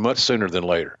much sooner than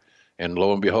later. And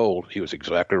lo and behold, he was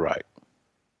exactly right.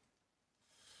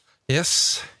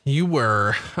 Yes, you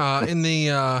were. In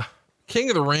the King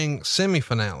of the Ring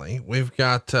semifinale, we've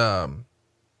got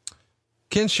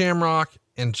Ken Shamrock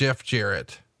and Jeff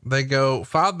Jarrett. They go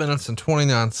 5 minutes and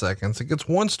 29 seconds. It gets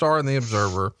 1 star in the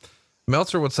Observer.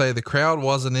 Meltzer would say the crowd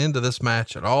wasn't into this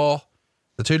match at all.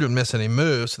 The two didn't miss any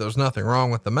moves, so there was nothing wrong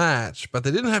with the match, but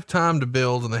they didn't have time to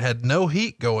build, and they had no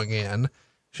heat going in.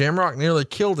 Shamrock nearly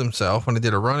killed himself when he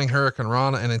did a running Hurricane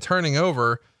Rana, and in turning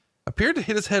over, appeared to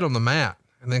hit his head on the mat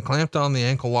and then clamped on the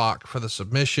ankle lock for the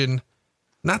submission.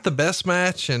 Not the best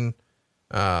match. And,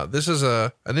 this is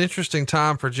an interesting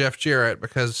time for Jeff Jarrett,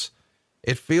 because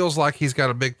it feels like he's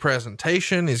got a big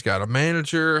presentation. He's got a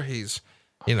manager. He's,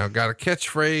 got a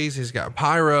catchphrase. He's got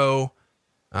pyro.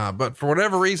 But for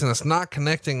whatever reason, it's not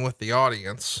connecting with the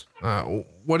audience.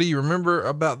 What do you remember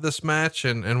about this match,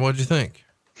 and what'd you think?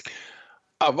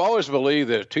 I've always believed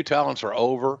that if two talents are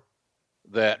over,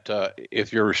 that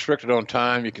if you're restricted on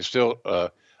time, you can still, I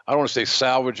don't want to say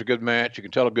salvage a good match. You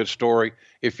can tell a good story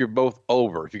if you're both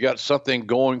over. If you got something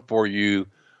going for you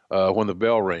when the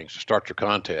bell rings to start your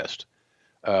contest.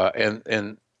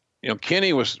 And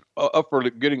Kenny was up for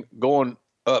going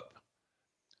up,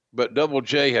 but Double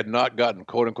J had not gotten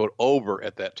quote unquote over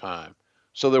at that time.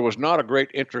 So there was not a great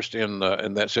interest in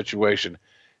that situation.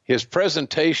 His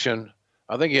presentation,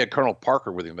 I think he had Colonel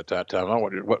Parker with him at that time. I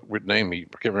don't know what name I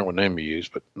can't remember what name he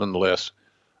used, but nonetheless,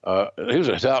 he was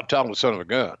a talented son of a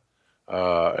gun,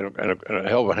 and a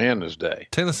hell of a hand in his day.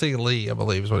 Tennessee Lee, I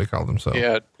believe, is what he called himself.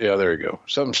 Yeah, there you go.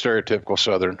 Some stereotypical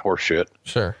Southern horseshit.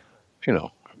 Sure.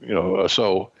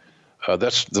 So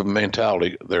that's the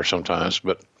mentality there sometimes,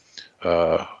 but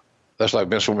that's like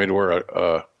Vince wanted me to wear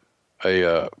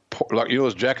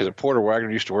those jackets that Porter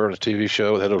Wagner used to wear on his TV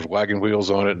show that had those wagon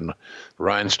wheels on it and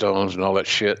rhinestones and all that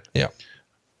shit. Yeah.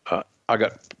 That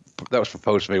was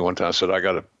proposed to me one time. I said,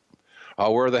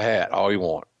 I'll wear the hat all you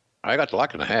want. I got to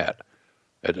liking the hat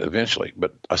eventually,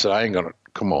 but I said, I ain't going to,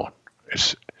 come on.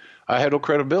 I had no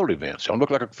credibility, Vince. I look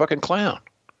like a fucking clown.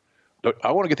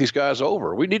 I want to get these guys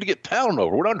over. We need to get Talon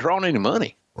over. We're not drawing any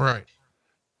money. Right.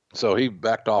 So he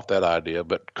backed off that idea,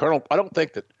 but I don't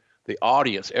think that the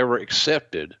audience ever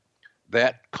accepted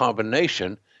that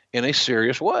combination in a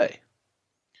serious way.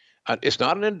 It's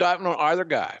not an indictment on either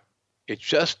guy. It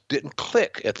just didn't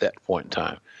click at that point in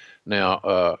time.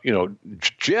 Now,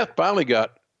 Jeff finally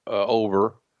got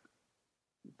over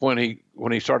when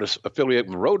he started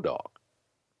affiliating with Road Dogg,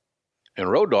 and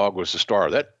Road Dogg was the star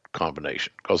of that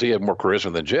combination because he had more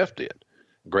charisma than Jeff did.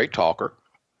 Great talker,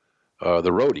 the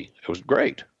roadie. It was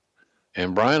great.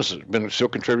 And Brian's been still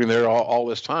contributing there all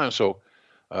this time. So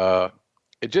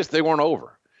they weren't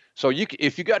over. So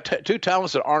if you got two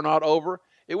talents that are not over,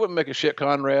 it wouldn't make a shit,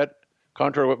 Conrad,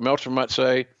 contrary to what Meltzer might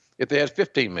say, if they had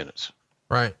 15 minutes.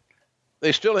 Right.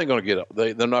 They still ain't going to get up.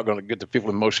 They're not going to get the people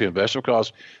emotionally invested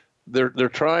because they're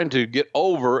trying to get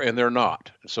over and they're not.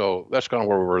 So that's kind of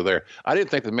where we were there. I didn't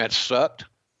think the match sucked.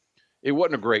 It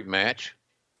wasn't a great match.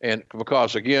 And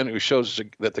because, again, it shows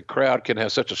that the crowd can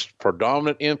have such a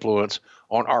predominant influence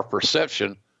on our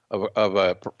perception of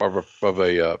a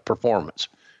performance.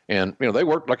 And, they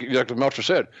worked, like Meltzer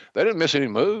said, they didn't miss any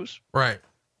moves. Right.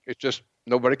 It's just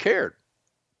nobody cared.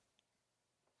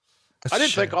 I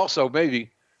didn't think also maybe,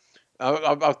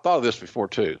 I've thought of this before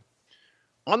too.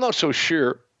 I'm not so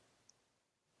sure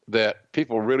that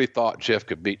people really thought Jeff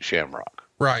could beat Shamrock.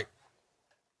 Right.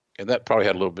 And that probably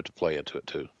had a little bit to play into it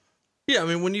too. Yeah. I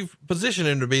mean, when you've positioned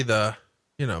him to be the,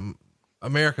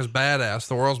 America's badass,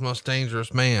 the world's most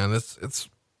dangerous man, it's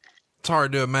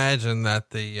hard to imagine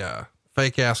that the,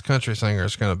 fake ass country singer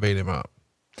is going to beat him up.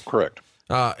 Correct.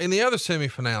 In the other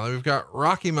semifinale, we've got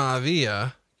Rocky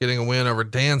Maivia getting a win over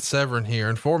Dan Severn here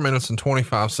in 4 minutes and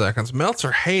 25 seconds.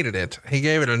 Meltzer hated it. He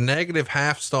gave it a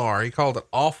 -0.5 star. He called it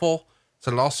awful.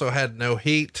 Said it also had no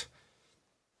heat.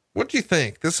 What do you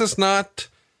think? This is not,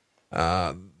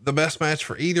 the best match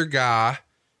for either guy,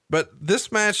 but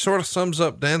this match sort of sums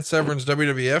up Dan Severn's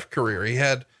WWF career. He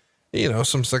had,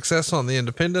 some success on the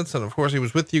independents. And of course he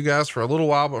was with you guys for a little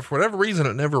while, but for whatever reason,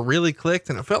 it never really clicked.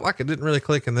 And it felt like it didn't really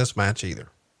click in this match either.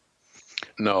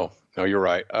 No, you're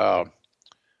right.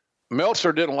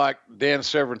 Meltzer didn't like Dan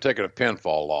Severn taking a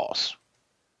pinfall loss,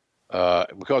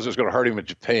 because it was going to hurt him in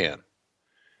Japan.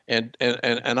 And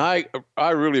I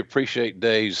really appreciate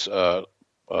Dave's,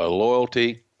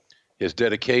 loyalty, his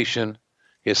dedication,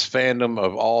 his fandom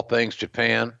of all things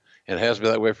Japan, and has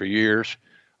been that way for years.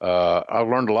 I've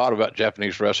learned a lot about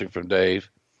Japanese wrestling from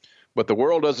Dave, but the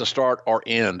world doesn't start or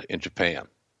end in Japan.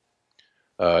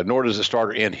 Nor does it start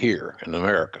or end here in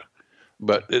America.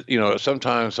 But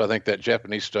sometimes I think that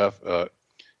Japanese stuff,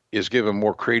 is given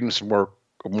more credence, more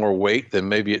weight than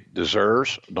maybe it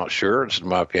deserves. Not sure. It's in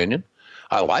my opinion.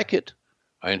 I like it.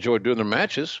 I enjoy doing their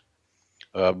matches.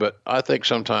 But I think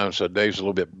sometimes Dave's a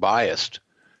little bit biased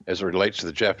as it relates to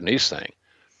the Japanese thing.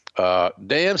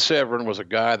 Dan Severn was a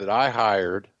guy that I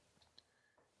hired,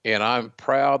 and I'm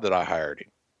proud that I hired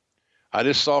him. I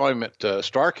just saw him at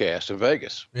StarCast in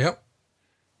Vegas. Yep.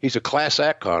 He's a class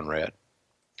act, Conrad.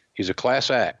 He's a class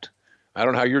act. I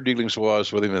don't know how your dealings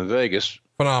was with him in Vegas.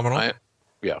 Phenomenal.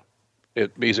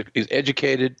 He's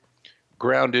educated,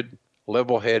 grounded,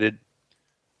 level-headed,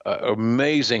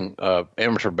 amazing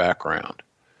amateur background.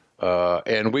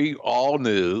 And we all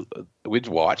knew, we'd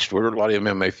watched, we were a lot of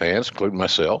MMA fans, including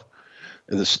myself,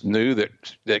 and knew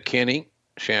that Kenny,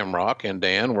 Shamrock, and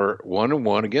Dan were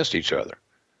 1-1 against each other.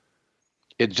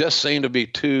 It just seemed to be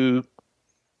too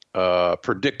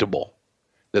predictable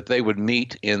that they would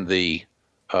meet in the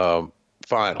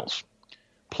finals.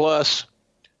 Plus,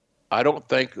 I don't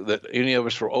think that any of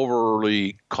us were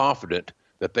overly confident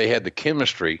that they had the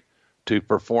chemistry to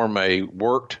perform a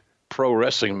worked pro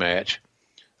wrestling match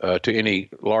to any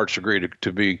large degree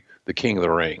to be the king of the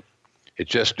ring. It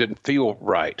just didn't feel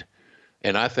right.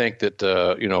 And I think that,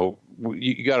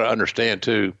 you got to understand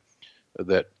too,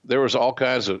 that there was all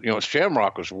kinds of,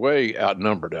 Shamrock was way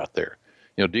outnumbered out there.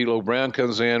 D'Lo Brown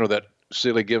comes in with that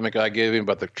silly gimmick I gave him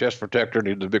about the chest protector and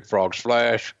he did the Big Frog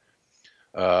Splash.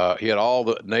 He had all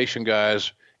the Nation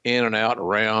guys in and out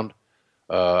around.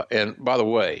 And by the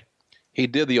way, he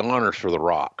did the honors for The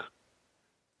Rock.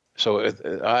 So,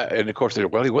 and of course, he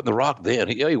wasn't The Rock then.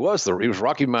 He was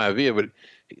Rocky Maivia, but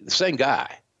the same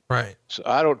guy. Right. So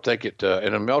I don't think it,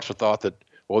 and then Meltzer thought that,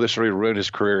 this really ruined his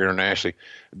career internationally.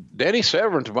 Danny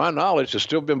Severn, to my knowledge, has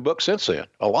still been booked since then.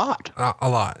 A lot. A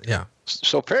lot, yeah.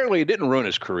 So apparently it didn't ruin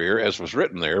his career as was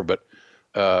written there, but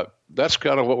that's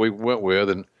kind of what we went with.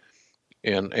 And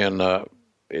we knew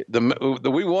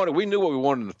what we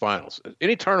wanted in the finals.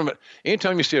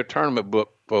 Anytime you see a tournament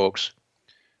book, folks,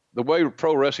 the way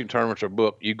pro wrestling tournaments are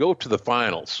booked, you go to the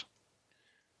finals,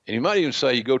 and you might even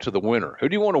say you go to the winner. Who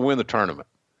do you want to win the tournament?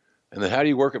 And then how do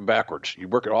you work it backwards? You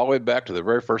work it all the way back to the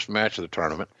very first match of the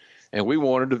tournament. And we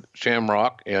wanted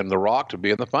Shamrock and The Rock to be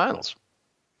in the finals.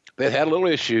 They had a little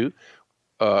issue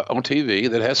on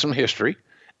TV that has some history,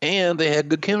 and they had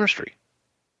good chemistry.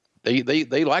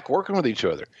 They like working with each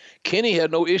other. Kenny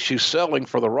had no issue selling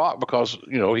for The Rock because,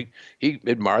 he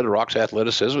admired The Rock's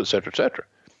athleticism, et cetera, et cetera.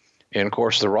 And of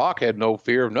course, The Rock had no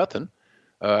fear of nothing.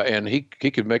 And he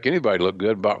could make anybody look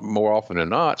good more often than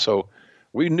not. So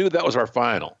we knew that was our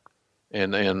final.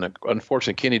 And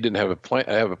unfortunately, Kenny didn't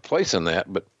have a place in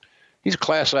that, but he's a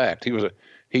class act.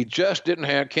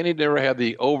 Kenny never had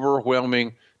the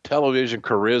overwhelming television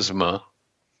charisma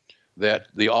that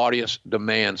the audience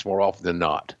demands more often than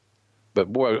not.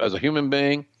 But boy, as a human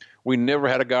being, we never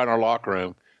had a guy in our locker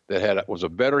room that was a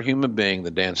better human being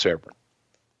than Dan Severn.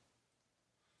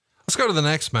 Let's go to the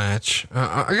next match.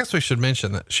 I guess we should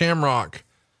mention that Shamrock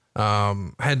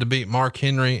had to beat Mark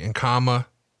Henry and Kama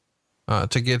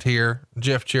to get here.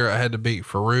 Jeff Jarrett had to beat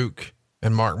Farouk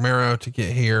and Mark Mero to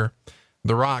get here.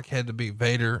 The Rock had to beat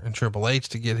Vader and Triple H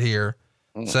to get here.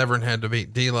 Severn had to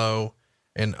beat D'Lo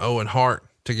and Owen Hart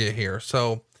to get here.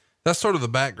 So that's sort of the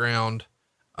background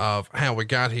of how we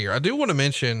got here. I do want to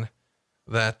mention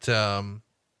that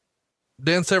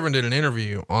Dan Severn did an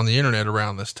interview on the internet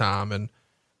around this time, and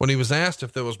when he was asked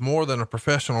if there was more than a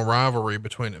professional rivalry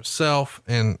between himself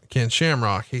and Ken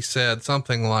Shamrock, he said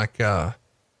something like,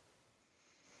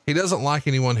 he doesn't like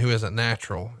anyone who isn't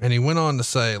natural. And he went on to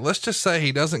say, let's just say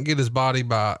he doesn't get his body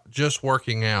by just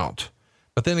working out.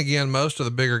 But then again, most of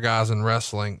the bigger guys in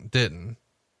wrestling didn't.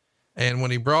 And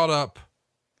when he brought up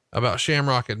about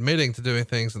Shamrock admitting to doing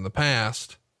things in the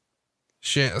past,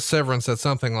 Severin said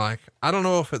something like, I don't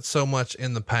know if it's so much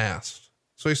in the past.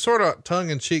 So he's sort of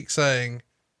tongue in cheek saying,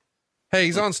 hey,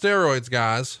 he's on steroids,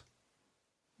 guys.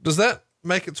 Does that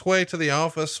make its way to the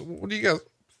office? What do you guys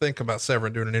think about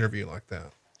Severin doing an interview like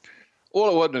that? Well,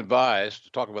 it wasn't advised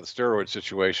to talk about the steroid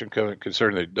situation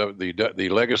concerning the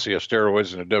legacy of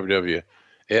steroids in the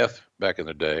WWF back in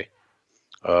the day.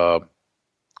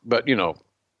 But you know,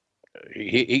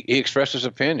 he expressed his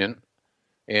opinion,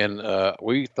 and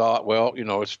we thought, well, you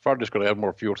know, it's probably just going to add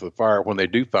more fuel to the fire when they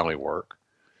do finally work,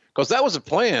 because that was the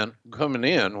plan coming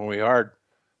in when we hired.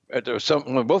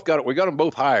 When we got them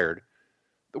both hired.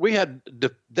 We had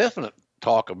definite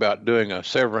talk about doing a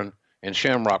Severin and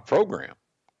Shamrock program,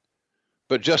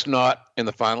 but just not in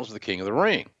the finals of the King of the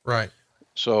Ring. Right.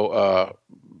 So,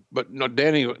 but no,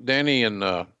 Danny's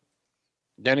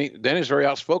very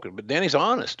outspoken, but Danny's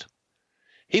honest.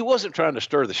 He wasn't trying to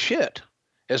stir the shit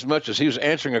as much as he was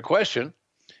answering a question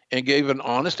and gave an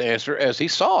honest answer as he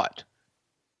saw it.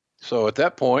 So at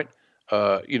that point,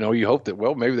 you know, you hope that,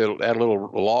 well, maybe they'll add a little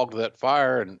log to that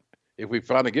fire. And if we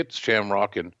finally get to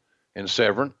Shamrock and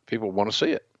Severin, people want to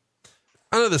see it.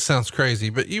 I know this sounds crazy,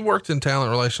 but you worked in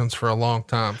talent relations for a long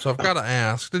time. So I've got to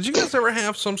ask, did you guys ever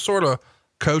have some sort of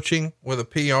coaching with a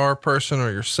PR person or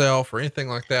yourself or anything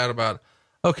like that about,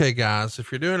 okay, guys,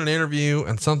 if you're doing an interview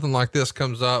and something like this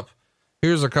comes up,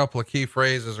 here's a couple of key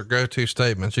phrases or go-to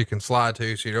statements you can slide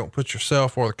to so you don't put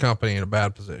yourself or the company in a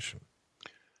bad position?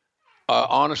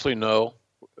 Honestly, no.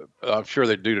 I'm sure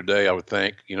they do today, I would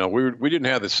think. You know, we didn't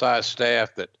have the size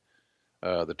staff that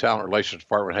the talent relations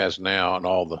department has now, and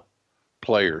all the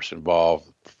players involved,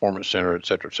 performance center, et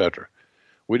cetera, et cetera.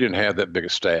 We didn't have that big a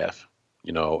staff,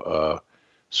 you know,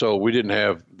 so we didn't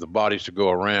have the bodies to go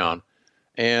around.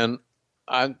 And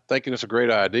I'm thinking it's a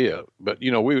great idea, but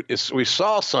you know, we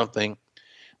saw something.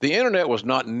 The internet was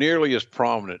not nearly as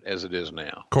prominent as it is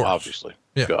now, obviously.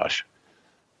 Yeah. Gosh.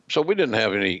 So we didn't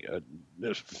have any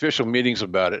official meetings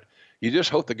about it. You just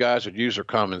hope the guys would use their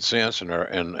common sense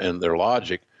and their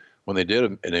logic when they did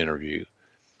an interview.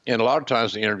 And a lot of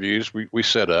times the interviews we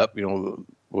set up, you know,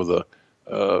 with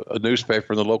a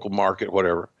newspaper in the local market,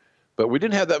 whatever. But we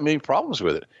didn't have that many problems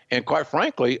with it. And quite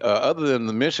frankly, other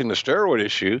than mentioning the steroid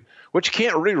issue, which you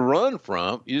can't really run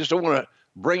from, you just don't want to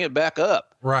bring it back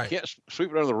up. Right. You can't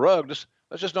sweep it under the rug. Let's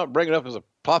just not bring it up as a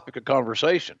topic of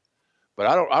conversation. But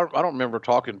I don't remember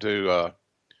talking to.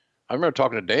 I remember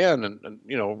talking to Dan, and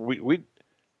you know,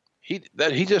 he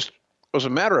just was a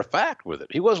matter of fact with it.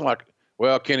 He wasn't like,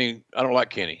 well, Kenny, I don't like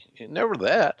Kenny. Never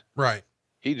that. Right.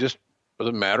 He just was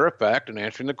a matter of fact and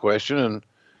answering the question, and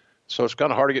so it's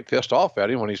kind of hard to get pissed off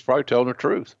at him when he's probably telling the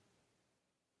truth.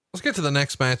 Let's get to the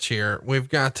next match here. We've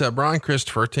got Brian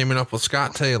Christopher teaming up with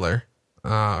Scott Taylor.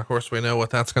 Of course, we know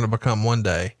what that's going to become one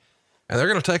day, and they're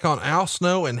going to take on Al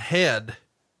Snow and Head.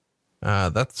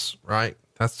 That's right.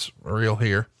 That's real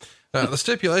here. The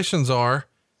stipulations are,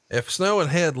 if Snow and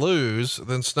Head lose,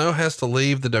 then Snow has to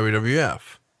leave the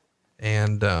WWF.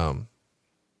 And,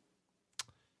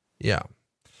 yeah,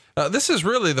 this is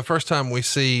really the first time we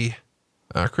see,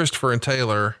 Christopher and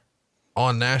Taylor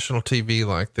on national TV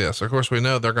like this. Of course, we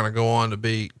know they're going to go on to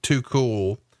be Too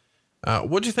Cool.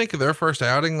 What'd you think of their first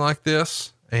outing like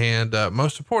this? And,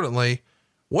 most importantly,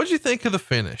 what'd you think of the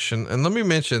finish? And let me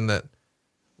mention that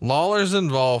Lawler's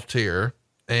involved here,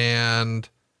 and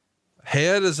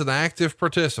Head is an active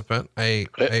participant. The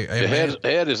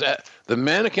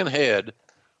mannequin Head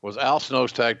was Al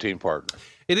Snow's tag team partner.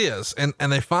 It is. And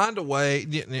they find a way.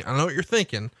 I know what you're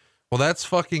thinking. Well, that's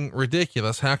fucking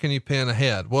ridiculous. How can you pin a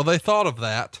Head? Well, they thought of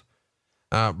that.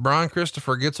 Brian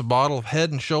Christopher gets a bottle of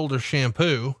Head and Shoulders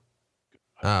shampoo.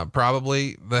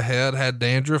 Probably the Head had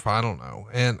dandruff. I don't know.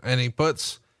 And he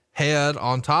puts Head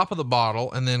on top of the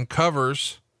bottle and then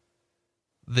covers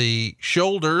the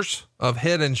shoulders of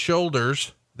Head and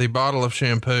Shoulders, the bottle of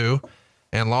shampoo,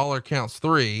 and Lawler counts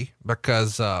 3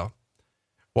 because,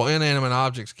 inanimate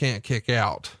objects can't kick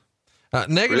out.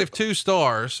 Negative 2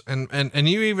 stars. And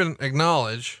you even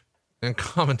acknowledge in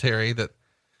commentary that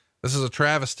this is a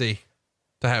travesty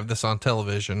to have this on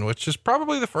television, which is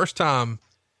probably the first time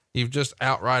you've just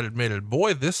outright admitted,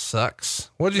 boy, this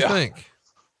sucks. What do you think?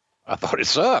 I thought it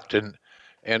sucked. And,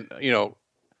 you know,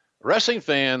 wrestling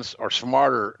fans are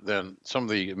smarter than some of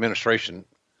the administration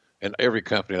and every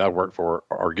company that I work for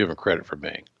are given credit for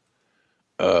being.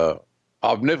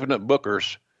 omnipotent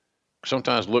bookers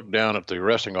sometimes look down at the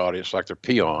wrestling audience like they're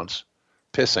peons,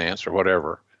 pissants, or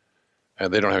whatever,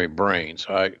 and they don't have any brains.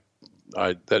 That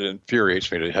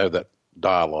infuriates me to have that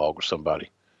dialogue with somebody.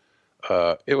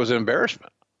 It was an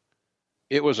embarrassment.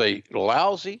 It was a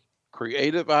lousy,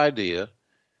 creative idea,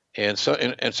 and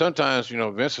sometimes,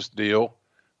 Vince's deal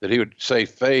that he would save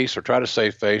face or try to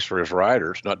save face for his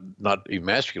writers, not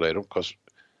emasculate them, because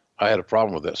I had a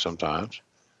problem with that sometimes.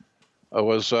 It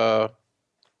was, it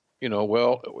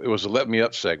was a let me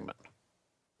up segment.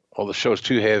 Oh, the show's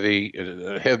too heavy.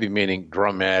 Heavy meaning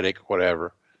dramatic,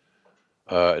 whatever.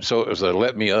 So it was a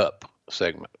let me up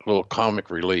segment, a little comic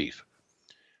relief.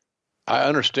 I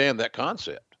understand that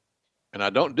concept, and I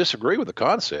don't disagree with the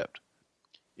concept.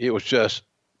 It was just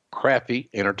crappy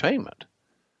entertainment,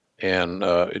 and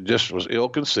it just was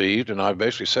ill-conceived, and I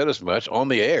basically said as much on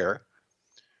the air,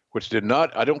 which did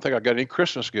not, I don't think I got any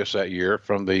Christmas gifts that year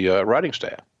from the writing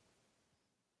staff.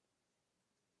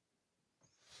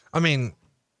 I mean,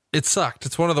 it sucked.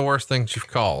 It's one of the worst things you've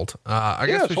called. I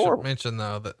guess we should mention,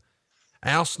 though, that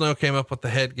Al Snow came up with the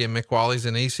head gimmick while he's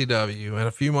in ECW, and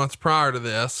a few months prior to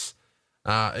this,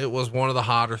 it was one of the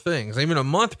hotter things. Even a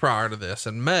month prior to this,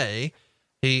 in May,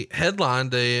 he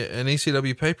headlined an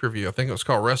ECW pay-per-view. I think it was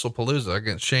called WrestlePalooza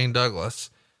against Shane Douglas.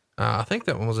 I think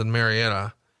that one was in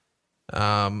Marietta.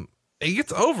 He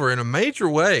gets over in a major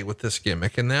way with this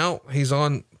gimmick, and now he's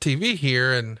on TV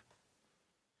here, and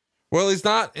well, he's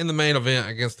not in the main event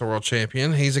against the world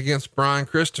champion. He's against Brian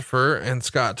Christopher and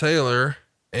Scott Taylor,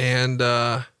 and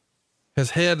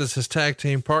his head is his tag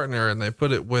team partner, and they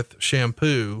put it with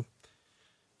Shampoo.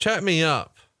 Chat me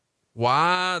up.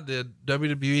 Why did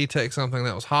WWE take something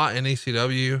that was hot in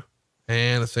ECW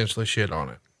and essentially shit on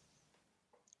it?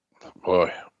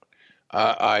 Boy,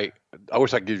 I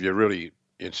wish I could give you a really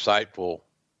insightful,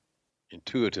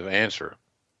 intuitive answer.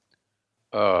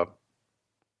 The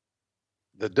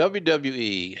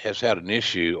WWE has had an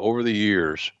issue over the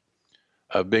years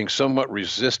of being somewhat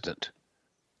resistant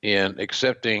in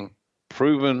accepting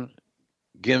proven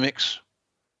gimmicks,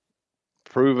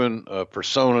 proven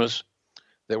personas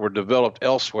that were developed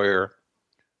elsewhere,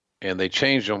 and they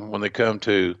change them when they come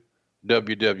to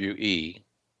WWE.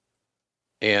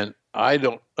 And I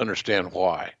don't understand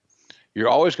why. You're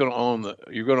always going to own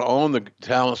the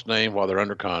talent's name while they're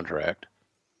under contract.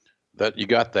 That you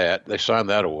got that, they signed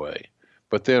that away.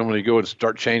 But then when you go and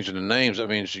start changing the names, that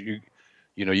means you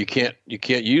can't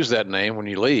use that name when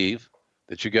you leave,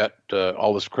 that you got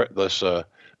all this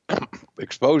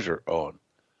exposure on.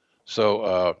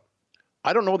 So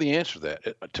I don't know the answer to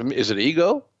that. To me, is it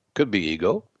ego? Could be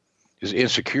ego. Is it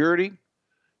insecurity?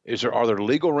 Are there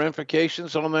legal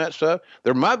ramifications on that stuff?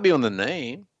 There might be on the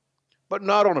name, but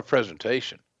not on a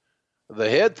presentation. The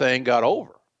head thing got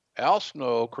over. Al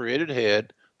Snow created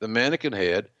head, the mannequin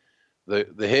head, the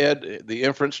head, the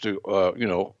inference to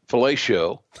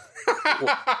fellatio.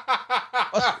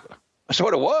 That's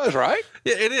what it was, right?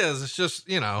 Yeah, it is. It's just,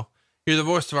 you're the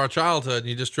voice of our childhood and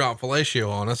you just dropped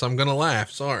fellatio on us. I'm going to laugh.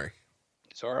 Sorry.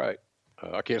 It's all right.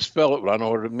 I can't spell it, but I know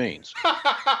what it means.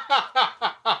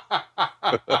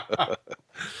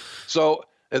 So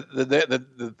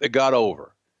it got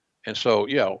over. And so,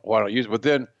 why don't use it? But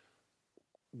then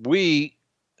we,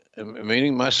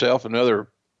 meaning myself and other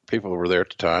people that were there at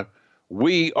the time,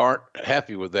 we aren't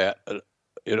happy with that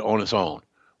on its own.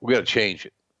 We got to change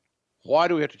it. Why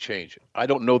do we have to change it? I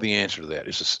don't know the answer to that.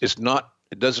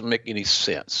 It doesn't make any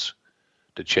sense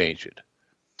to change it.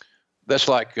 That's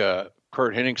like Kurt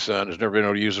Hennig's son has never been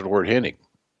able to use the word Hennig.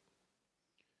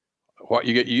 What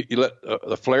you let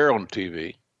the Flair on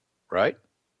TV, right?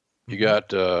 You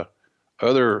got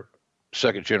other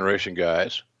second generation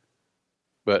guys,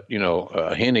 but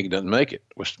Hennig doesn't make it,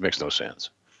 which makes no sense.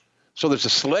 So there's a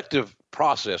selective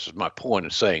process, is my point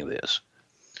in saying this.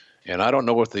 And I don't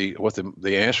know what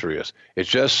the answer is. It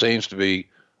just seems to be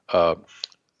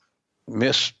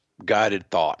misguided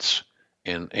thoughts,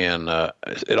 and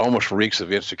it almost reeks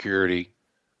of insecurity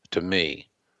to me.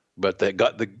 But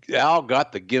Al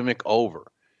got the gimmick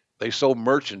over. They sold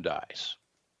merchandise,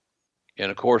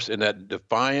 and of course, in that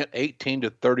defiant 18 to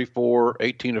 34,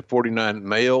 18 to 49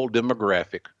 male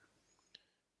demographic,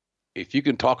 if you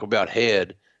can talk about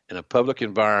head in a public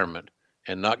environment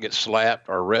and not get slapped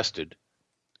or arrested,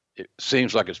 it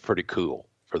seems like it's pretty cool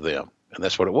for them. And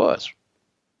that's what it was.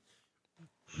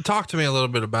 Talk to me a little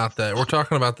bit about that. We're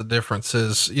talking about the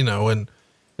differences, and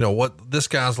what this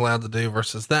guy's allowed to do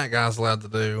versus that guy's allowed to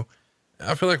do.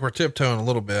 I feel like we're tiptoeing a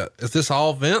little bit. Is this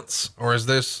all Vince or is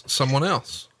this someone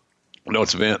else? No,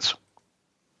 it's Vince.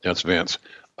 That's Vince.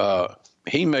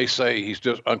 He may say he's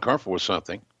just uncomfortable with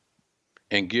something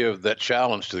and give that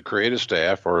challenge to the creative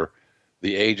staff or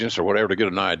the agents or whatever to get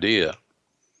an idea.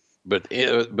 But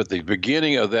the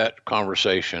beginning of that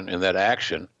conversation and that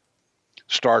action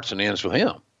starts and ends with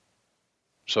him.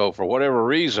 So for whatever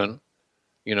reason,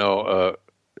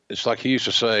 it's like he used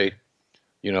to say,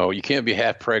 you can't be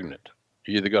half pregnant.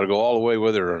 You either got to go all the way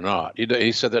with it or not.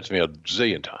 He said that to me a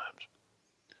zillion times,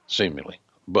 seemingly,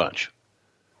 a bunch.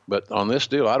 But on this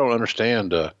deal, I don't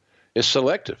understand. It's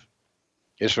selective.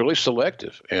 It's really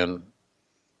selective. And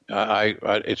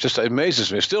it just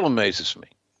amazes me. It still amazes me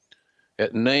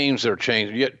at names that are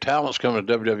changed. Yet talent's coming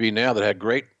to WWE now that had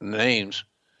great names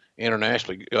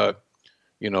internationally.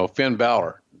 Finn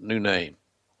Balor, new name.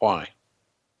 Why?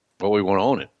 Well, we want to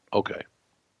own it. Okay.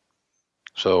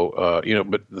 So,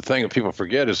 but the thing that people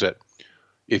forget is that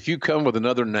if you come with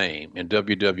another name in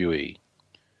WWE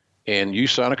and you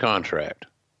sign a contract,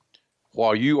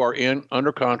 while you are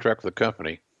under contract with the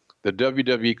company, the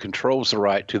WWE controls the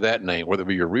right to that name, whether it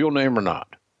be your real name or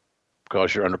not,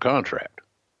 because you're under contract.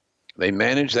 They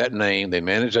manage that name. They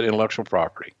manage that intellectual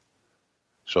property.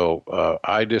 So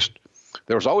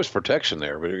there was always protection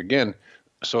there. But again,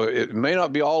 so it may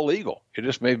not be all legal. It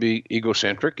just may be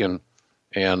egocentric and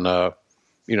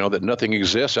that nothing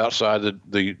exists outside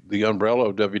the umbrella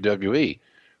of WWE,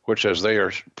 which, as they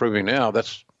are proving now,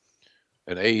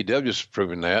 and AEW is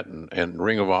proving that, and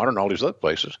Ring of Honor and all these other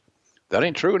places, that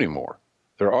ain't true anymore.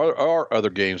 There are other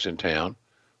games in town,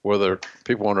 whether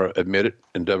people want to admit it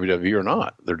in WWE or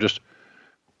not.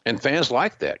 And fans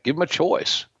like that. Give them a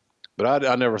choice. But I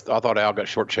thought Al got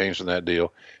shortchanged in that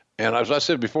deal. And as I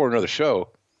said before in another show,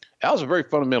 Al's a very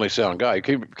fundamentally sound guy.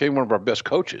 He became one of our best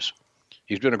coaches.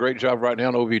 He's doing a great job right now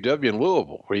in OVW in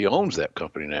Louisville, where he owns that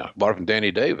company now. He bought it from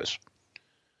Danny Davis.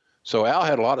 So Al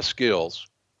had a lot of skills,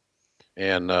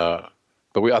 but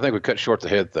I think we cut short the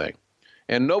head thing.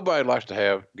 And nobody likes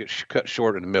to get cut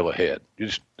short in the middle of the head.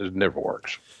 It never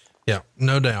works. Yeah,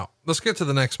 no doubt. Let's get to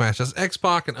the next match. That's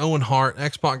X-Pac and Owen Hart.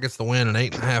 X-Pac gets the win in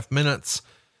 8.5 minutes.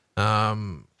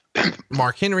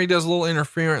 Mark Henry does a little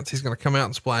interference. He's going to come out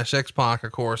and splash X-Pac.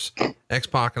 Of course,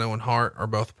 X-Pac and Owen Hart are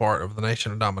both part of the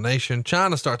Nation of Domination.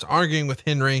 China starts arguing with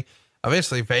Henry.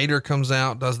 Eventually Vader comes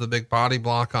out, does the big body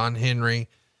block on Henry.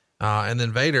 And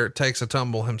then Vader takes a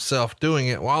tumble himself doing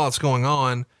it. While it's going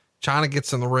on, China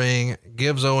gets in the ring,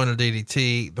 gives Owen a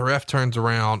DDT. The ref turns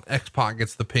around. X-Pac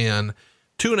gets the pin.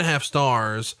 2.5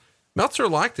 stars. Meltzer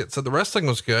liked it, said the wrestling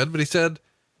was good, but he said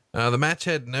the match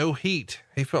had no heat.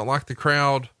 He felt like the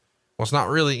crowd was not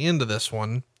really into this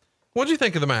one. What'd you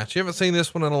think of the match? You haven't seen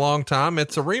this one in a long time.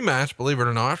 It's a rematch, believe it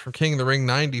or not, from King of the Ring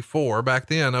 94. Back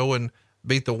then, Owen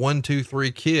beat the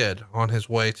 1-2-3 Kid on his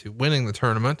way to winning the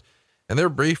tournament, and their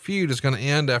brief feud is going to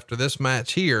end after this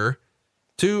match here.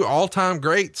 Two all-time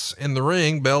greats in the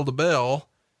ring, bell to bell.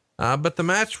 But the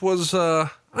match was, I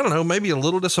don't know, maybe a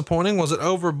little disappointing. Was it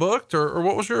overbooked or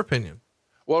what was your opinion?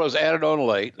 Well, it was added on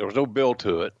late. There was no build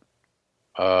to it.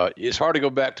 It's hard to go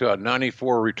back to a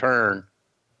 94 return,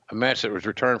 a match that was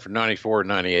returned for 94 and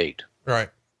 98. Right.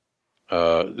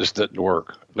 This didn't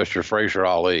work unless you're Fraser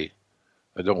Ali.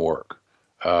 It don't work.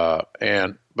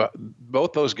 But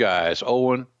both those guys,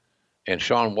 Owen and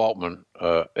Sean Waltman,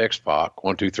 X-Pac,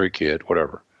 1-2-3 Kid,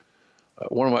 whatever.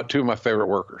 Two of my favorite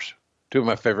workers, two of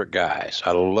my favorite guys.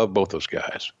 I love both those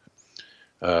guys.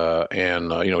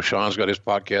 Sean's got his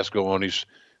podcast going. He's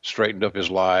straightened up his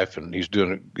life and he's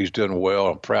doing well.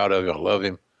 I'm proud of him. I love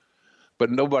him, but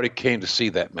nobody came to see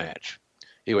that match.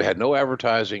 He had no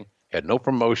advertising, had no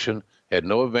promotion, had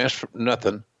no advance,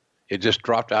 nothing. It just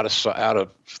dropped out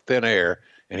of thin air.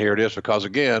 And here it is, because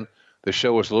again, the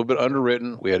show was a little bit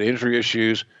underwritten. We had injury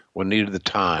issues. We needed the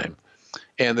time.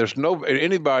 And there's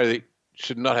anybody that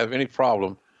should not have any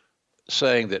problem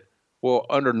saying that, well,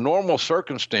 under normal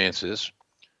circumstances,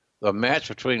 the match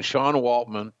between Sean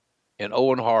Waltman and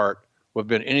Owen Hart would have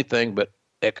been anything but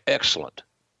excellent,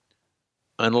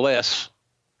 unless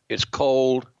it's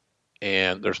cold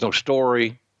and there's no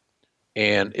story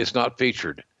and it's not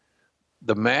featured.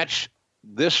 The match,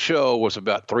 this show was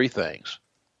about three things.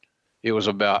 It was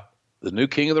about the new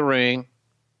King of the Ring.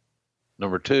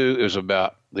 Number two, it was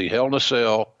about the Hell in a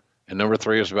Cell. And number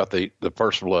three is about the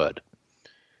First Blood.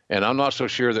 And I'm not so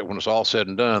sure that when it's all said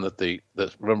and done that the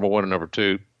number one and number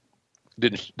two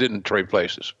didn't trade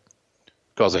places,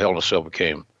 because the Hell in a Cell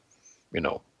became,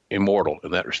 immortal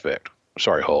in that respect.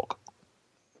 Sorry, Hulk.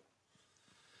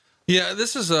 Yeah,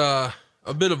 this is a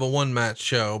bit of a one-match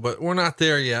show, but we're not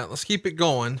there yet. Let's keep it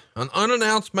going. An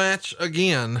unannounced match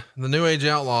again. The New Age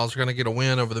Outlaws are going to get a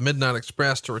win over the Midnight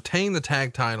Express to retain the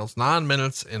tag titles, 9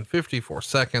 minutes and 54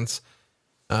 seconds.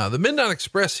 The Midnight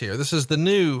Express here, this is the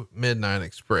new Midnight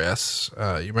Express.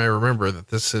 You may remember that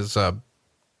this is,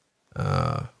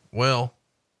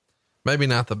 Maybe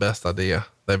not the best idea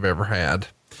they've ever had.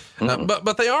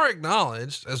 But they are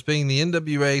acknowledged as being the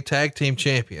NWA tag team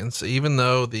champions, even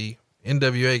though the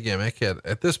NWA gimmick had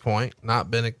at this point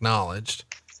not been acknowledged.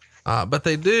 But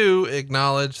they do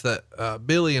acknowledge that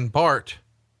Billy and Bart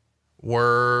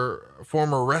were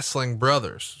former wrestling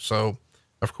brothers. So,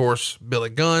 of course, Billy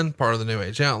Gunn, part of the New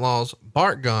Age Outlaws,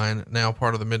 Bart Gunn, now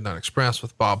part of the Midnight Express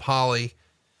with Bob Holly.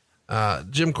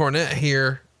 Jim Cornette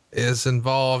here is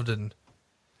involved, and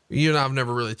you and I have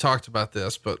never really talked about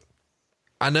this, but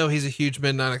I know he's a huge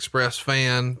Midnight Express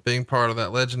fan, being part of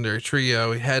that legendary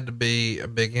trio. He had to be a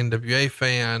big NWA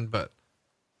fan, but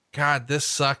God, this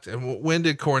sucked. And when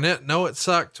did Cornette know it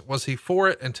sucked? Was he for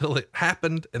it until it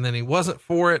happened and then he wasn't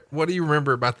for it? What do you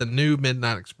remember about the new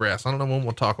Midnight Express? I don't know when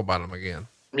we'll talk about him again.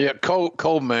 Yeah.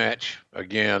 Cold match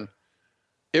again.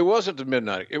 It wasn't the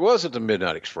Midnight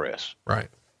Express. Right.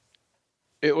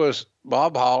 It was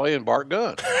Bob Holly and Bart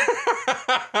Gunn.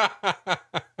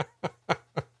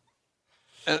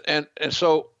 And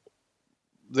so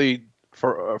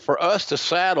for us to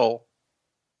saddle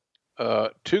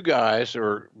two guys who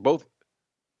are both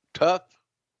tough,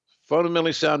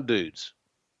 fundamentally sound dudes.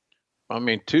 I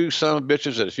mean, two son of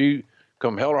bitches that if you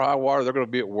come hell or high water, they're going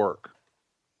to be at work.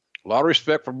 A lot of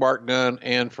respect for Bart Gunn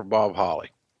and for Bob Holly.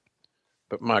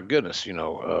 But my goodness,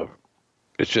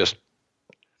 it's just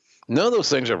none of those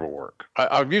things ever work.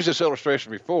 I've used this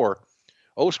illustration before.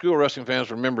 Old school wrestling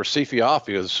fans remember Sifi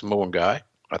Afi as a Samoan guy.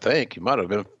 I think it might have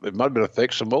been a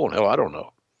fake Samoan. Hell, I don't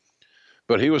know.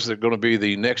 But he was going to be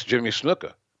the next Jimmy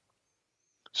Snuka.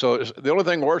 So the only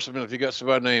thing worse than if you got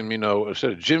somebody named,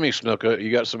 instead of Jimmy Snuka,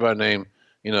 you got somebody named,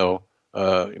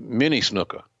 Mini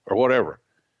Snuka or whatever.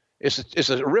 It's a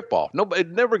ripoff. It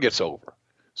never gets over.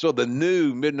 So the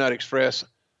new Midnight Express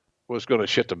was going to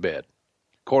shit the bed.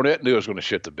 Cornette knew it was going to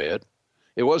shit the bed.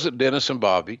 It wasn't Dennis and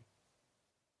Bobby.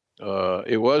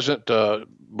 It wasn't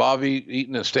Bobby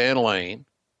Eaton and Stan Lane.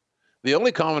 The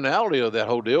only commonality of that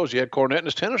whole deal is you had Cornette and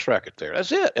his tennis racket there.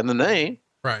 That's it. And the name.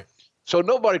 Right. So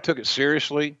nobody took it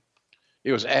seriously.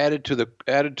 It was added to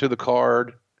the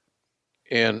card,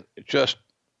 and the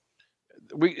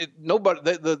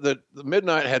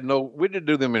Midnight we didn't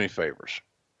do them any favors.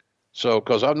 So,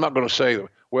 cause I'm not going to say,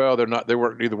 well, they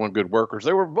weren't either one good workers.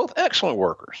 They were both excellent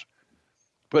workers.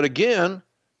 But again,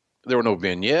 there were no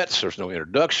vignettes. There's no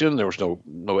introduction. There was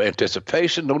no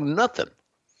anticipation, no nothing.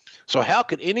 So how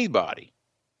could anybody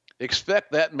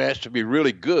expect that match to be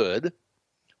really good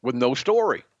with no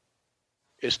story?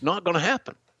 It's not going to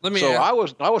happen. I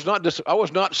was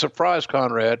not surprised,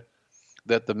 Conrad,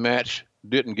 that the match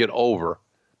didn't get over,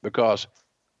 because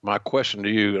my question to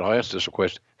you, and I'll ask this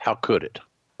question: how could it?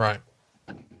 Right.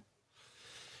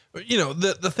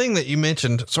 The thing that you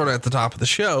mentioned sort of at the top of the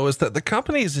show is that the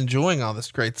company is enjoying all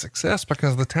this great success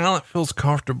because the talent feels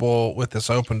comfortable with this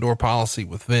open door policy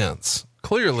with Vince.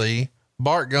 Clearly,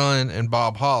 Bart Gunn and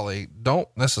Bob Holly don't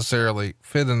necessarily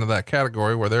fit into that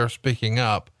category where they're speaking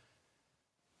up,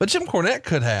 but Jim Cornette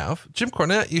could have. Jim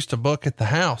Cornette used to book at the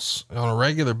house on a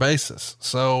regular basis.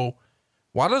 So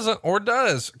why does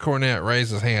Cornette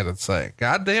raise his hand and say,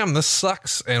 God damn, this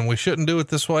sucks and we shouldn't do it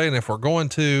this way. And if we're going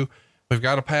to, we've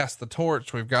got to pass the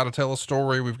torch. We've got to tell a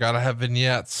story. We've got to have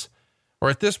vignettes. Or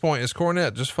at this point, is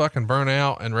Cornette just fucking burnt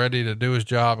out and ready to do his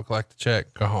job and collect the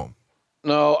check, go home?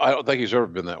 No, I don't think he's ever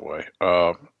been that way.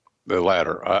 The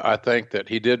latter. I think that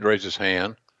he did raise his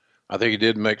hand. I think he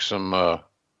did make some,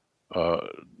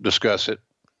 discuss it,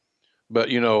 but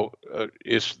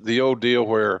it's the old deal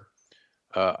where,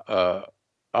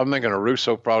 I'm thinking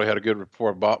Russo probably had a good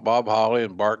rapport. Bob Holly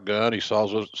and Bart Gunn. He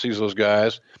sees those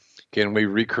guys. Can we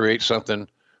recreate something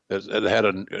that had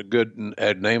a good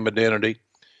name identity?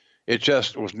 It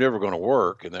just was never going to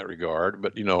work in that regard.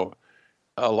 But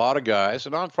a lot of guys,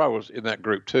 and I probably was in that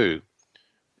group too,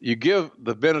 you give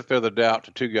the benefit of the doubt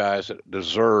to two guys that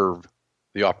deserve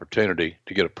the opportunity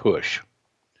to get a push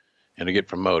and to get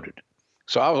promoted.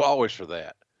 So I was always for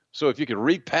that. So if you could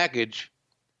repackage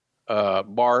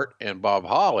Bart and Bob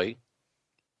Holly,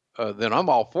 then I'm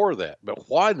all for that. But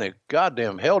why in the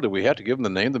goddamn hell did we have to give them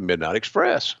the name the Midnight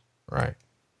Express? Right.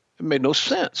 It made no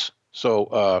sense.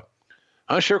 So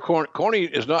I'm sure Corny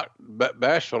is not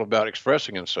bashful about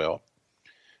expressing himself.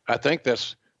 I think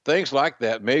things like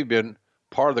that may have been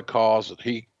part of the cause that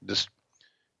he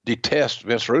detests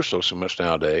Vince Russo so much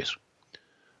nowadays.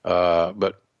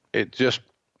 But it just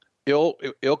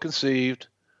ill-conceived,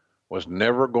 was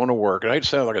never going to work. And I hate to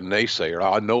sound like a naysayer.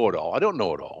 I know it all. I don't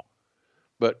know it all.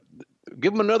 But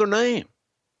give them another name.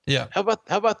 Yeah. How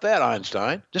about that,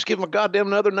 Einstein? Just give them a goddamn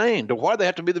another name. Why do they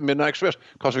have to be the Midnight Express?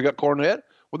 Because we got Cornette?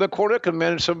 Well, then Cornette can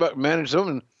manage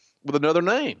them with another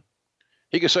name.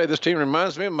 He could say this team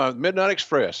reminds me of my Midnight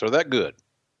Express. They're that good.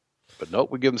 But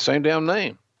nope, we give them the same damn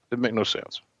name. Didn't make no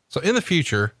sense. So in the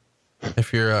future,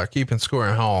 if you're keeping score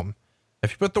at home,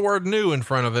 if you put the word new in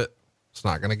front of it, it's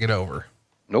not going to get over.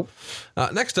 Nope.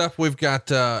 Next up, we've got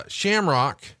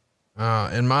Shamrock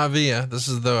in Maivia. This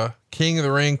is the King of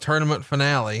the Ring tournament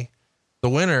finale. The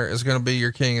winner is going to be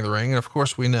your King of the Ring. And of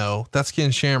course we know that's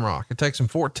Ken Shamrock. It takes him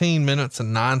 14 minutes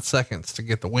and 9 seconds to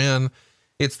get the win.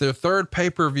 It's their third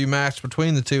pay-per-view match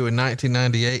between the two in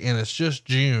 1998. And it's just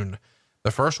June. The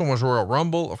first one was Royal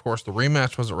Rumble. Of course, the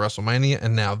rematch was at WrestleMania,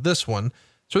 and now this one.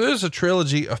 So there's a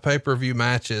trilogy of pay-per-view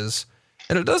matches,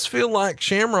 and it does feel like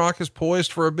Shamrock is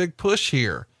poised for a big push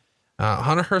here.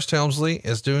 Hunter Hearst Helmsley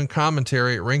is doing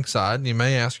commentary at ringside, and you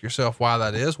may ask yourself why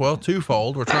that is. Well,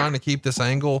 twofold. We're trying to keep this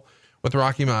angle with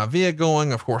Rocky Maivia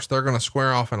going. Of course, they're going to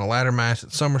square off in a ladder match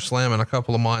at SummerSlam in a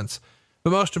couple of months.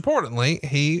 But most importantly,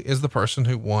 he is the person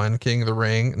who won King of the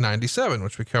Ring 97,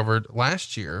 which we covered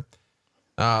last year.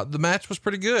 The match was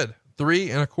pretty good.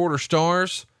 3.25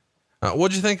 stars.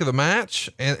 What'd you think of the match?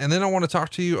 And then I want to talk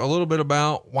to you a little bit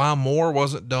about why more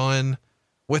wasn't done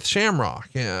with Shamrock.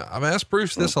 Yeah, I've asked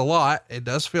Bruce this a lot. It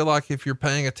does feel like if you're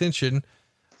paying attention,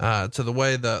 to the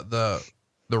way the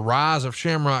rise of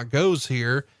Shamrock goes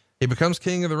here, he becomes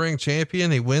King of the Ring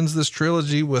champion. He wins this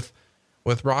trilogy with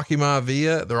Rocky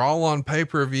Maivia. They're all on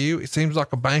pay-per-view. He seems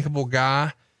like a bankable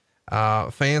guy.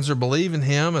 Fans are believing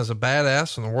him as a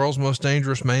badass and the world's most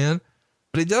dangerous man,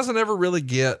 but he doesn't ever really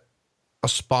get a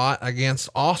spot against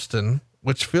Austin,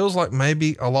 which feels like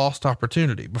maybe a lost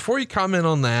opportunity. Before you comment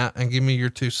on that and give me your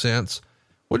 2 cents,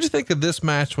 what'd you think of this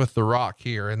match with The Rock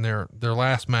here in their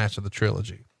last match of the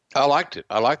trilogy? I liked it.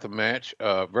 I liked the match.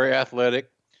 Very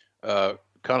athletic, kind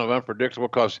of unpredictable,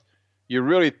 because you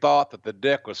really thought that the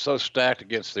deck was so stacked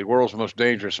against the world's most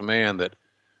dangerous man that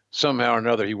somehow or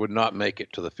another he would not make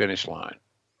it to the finish line,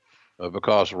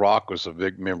 because Rock was a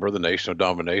big member of the Nation of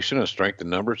Domination and strength in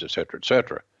numbers, et cetera, et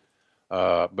cetera.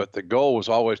 But the goal was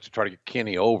always to try to get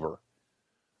Kenny over,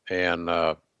 and,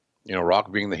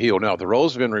 Rock being the heel. Now, if the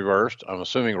roles have been reversed, I'm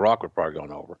assuming Rock would probably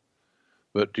gone over,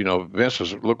 but, Vince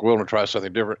was willing to try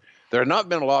something different. There have not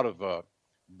been a lot of,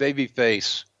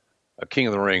 babyface King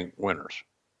of the Ring winners.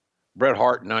 Bret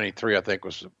Hart in 93, I think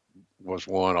was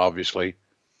one, obviously.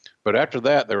 But after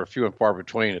that, there were few and far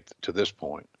between to this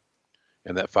point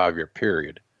in that 5-year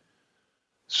period.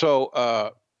 So,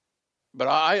 but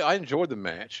I enjoyed the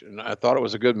match, and I thought it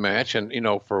was a good match. And,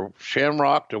 for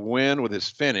Shamrock to win with his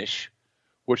finish,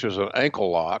 which was an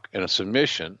ankle lock and a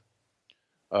submission,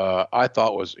 I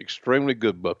thought was extremely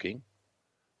good booking,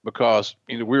 because,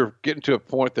 we were getting to a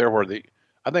point there where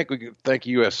I think we could thank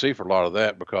USC for a lot of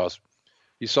that, because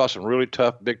you saw some really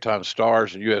tough, big time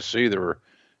stars in USC that were,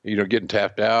 getting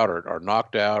tapped out or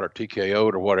knocked out or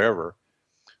TKO'd or whatever.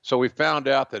 So we found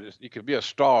out that you could be a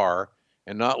star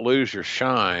and not lose your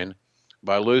shine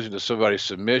by losing to somebody's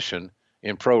submission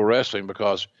in pro wrestling,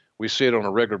 because we see it on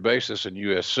a regular basis in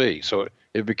USC. So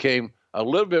it became a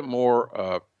little bit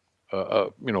more,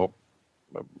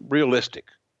 realistic.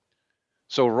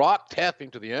 So Rock tapping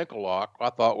to the ankle lock,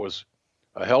 I thought was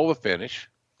a hell of a finish.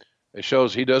 It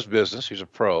shows he does business. He's a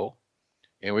pro,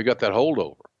 and we got that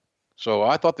holdover. So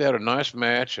I thought they had a nice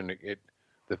match, and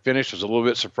the finish was a little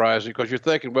bit surprising, because you're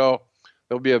thinking, well,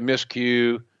 there'll be a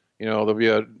miscue, there'll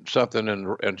be something,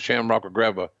 and Shamrock will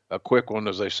grab a quick one,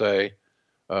 as they say,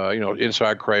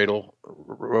 inside cradle,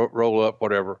 roll up,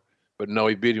 whatever. But no,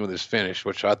 he beat him with his finish,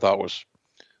 which I thought was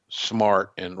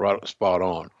smart and right spot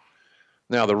on.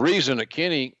 Now, the reason that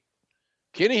Kenny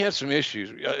had some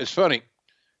issues, it's funny,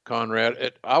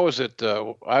 Conrad. I was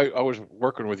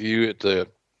working with you at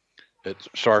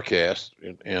StarCast,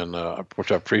 and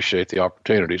which I appreciate the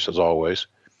opportunities as always.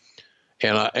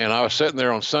 And I was sitting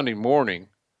there on Sunday morning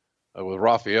with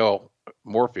Raphael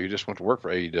Morphy, who just went to work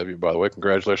for AEW, by the way.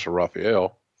 Congratulations to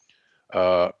Raphael.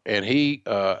 And he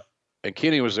and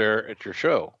Kenny was there at your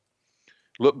show.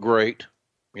 Looked great.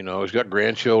 He's got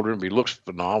grandchildren, but he looks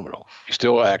phenomenal. He's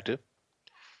still active.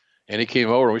 And he came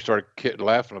over and we started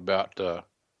laughing about the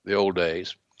old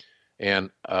days. And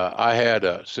I had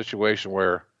a situation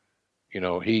where,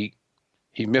 he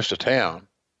missed a town,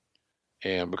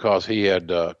 and because he had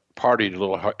partied a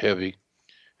little heavy,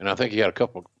 and I think he had a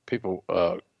couple of people,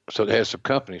 so they had some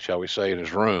company, shall we say, in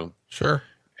his room. Sure.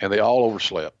 And they all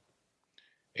overslept.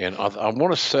 And I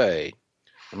want to say,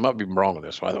 I might be wrong on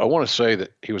this one, I want to say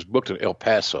that he was booked in El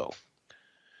Paso.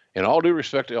 And all due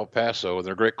respect to El Paso and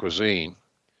their great cuisine,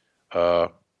 there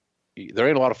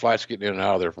ain't a lot of flights getting in and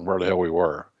out of there from where the hell we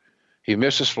were. He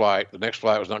missed his flight. The next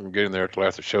flight was not going to get in there until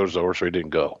after the show's over, so he didn't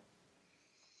go.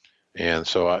 And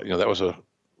so, that was a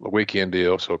weekend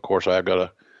deal. So, of course, I got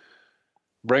to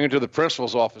bring it to the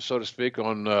principal's office, so to speak,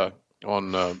 on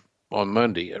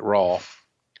Monday at Raw.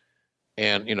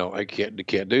 And, I can't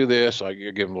do this. I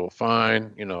give him a little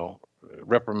fine,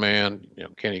 reprimand,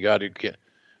 Kenny got it.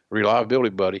 Reliability,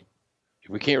 buddy. If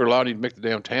we can't rely on you to make the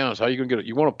damn towns, how are you going to get it?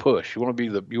 You want to push. You want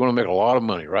to make a lot of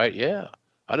money, right? Yeah,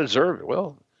 I deserve it.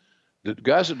 Well, the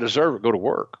guys that deserve it go to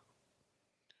work.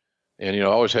 And, I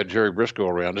always had Jerry Briscoe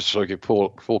around just so he could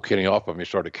pull Kenny off of me,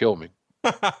 started to kill me.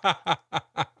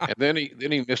 And then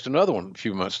he missed another one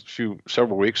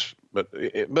several weeks, but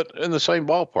in the same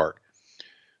ballpark.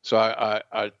 So I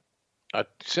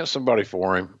sent somebody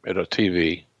for him at a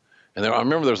TV, and I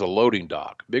remember there's a loading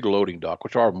dock, big loading dock,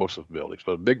 which are most of the buildings,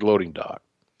 but a big loading dock.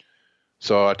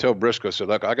 So I tell Briscoe, I said,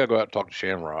 look, I got to go out and talk to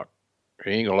Shamrock.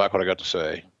 He ain't going to like what I got to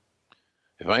say.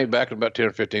 If I ain't back in about 10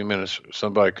 or 15 minutes,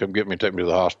 somebody come get me and take me to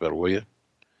the hospital, will you?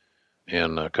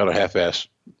 And kind of half-assed,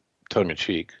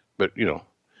 tongue-in-cheek. But,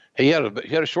 he had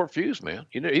a short fuse, man.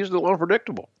 He's a little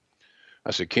unpredictable.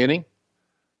 I said, Kenny,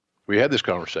 we had this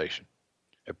conversation.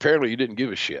 Apparently you didn't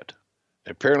give a shit.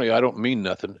 Apparently I don't mean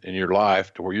nothing in your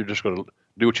life to where you're just going to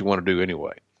do what you want to do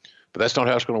anyway. But that's not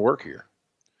how it's going to work here.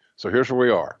 So here's where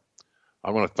we are.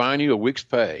 I'm going to fine you a week's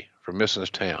pay for missing this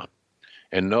town.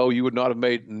 And no, you would not have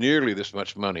made nearly this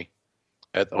much money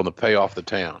on the payoff of the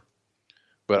town.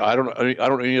 But I don't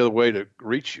know any other way to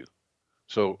reach you.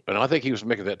 So, and I think he was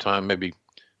making at that time maybe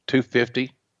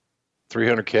 $250,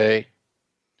 $300K.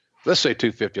 Let's say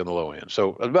 $250 on the low end.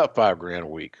 So about $5,000 a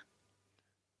week.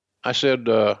 I said,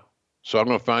 so I'm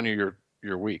going to fine you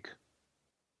your week.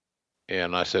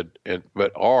 And I said,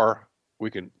 or we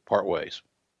can part ways.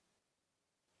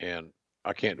 And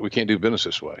we can't do business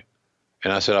this way.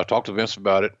 And I said, I talked to Vince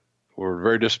about it. We're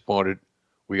very disappointed.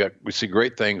 We see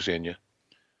great things in you.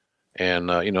 And,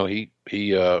 he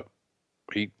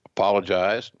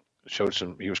apologized,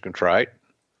 he was contrite,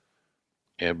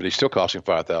 but he still cost him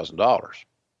 $5,000.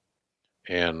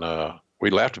 And, we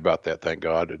laughed about that, thank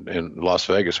God. In Las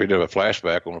Vegas, we did a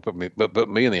flashback when we put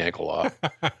me in the ankle lock.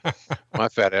 My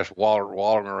fat ass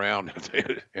wallowing around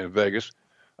in Vegas.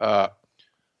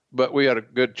 But we had a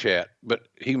good chat. But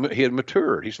he had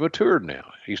matured. He's matured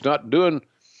now. He's not doing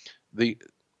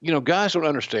guys don't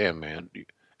understand, man.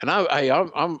 And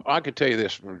I can tell you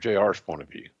this from JR's point of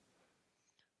view.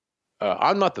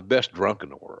 I'm not the best drunk in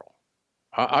the world.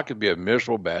 I could be a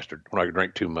miserable bastard when I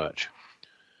drink too much.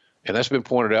 And that's been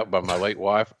pointed out by my late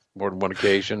wife more than one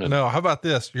occasion. No, how about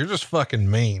this? You're just fucking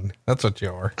mean. That's what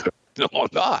you are. No, I'm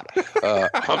not.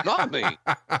 I'm not mean.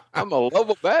 I'm a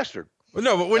lovable bastard. Well,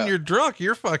 no, but when you're drunk,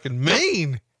 you're fucking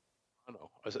mean. I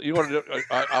know. You want to?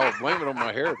 I was blaming it on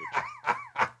my heritage.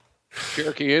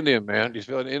 Cherokee Indian, man. You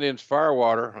feel an Indian's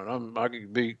firewater, and I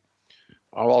could be.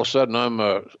 All of a sudden,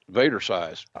 I'm Vader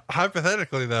size.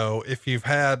 Hypothetically, though, if you've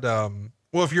had,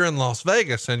 if you're in Las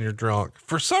Vegas and you're drunk,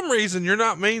 for some reason, you're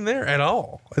not mean there at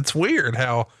all. It's weird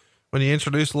how when you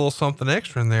introduce a little something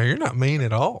extra in there, you're not mean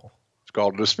at all. It's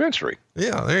called a dispensary.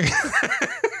 Yeah, there you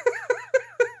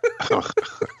go.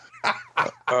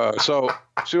 So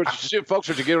folks,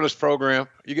 what you get on this program,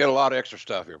 you get a lot of extra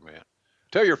stuff here, man.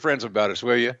 Tell your friends about us,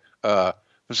 will you?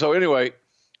 So anyway,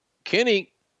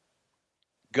 Kenny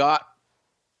got,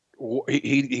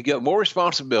 he got more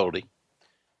responsibility.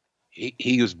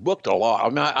 He was booked a lot. I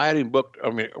mean, I had him booked.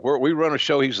 I mean, where we run a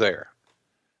show, he's there.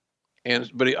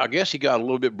 But I guess he got a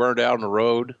little bit burned out on the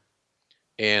road,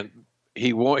 and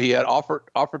he had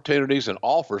opportunities and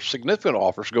significant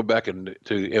offers to go back to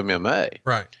MMA.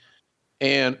 Right.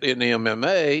 And in the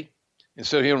MMA,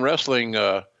 instead of him wrestling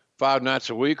 5 nights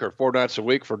a week or 4 nights a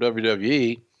week for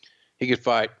WWE, he could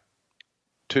fight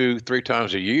 2-3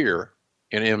 times a year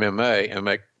in MMA and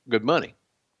make good money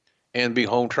and be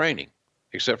home training,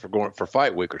 except for going for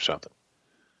fight week or something.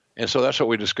 And so that's what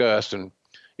we discussed. And,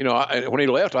 when he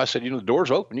left, I said, the door's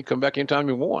open. You come back anytime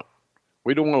you want.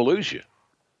 We don't want to lose you,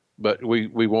 but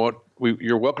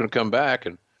you're welcome to come back.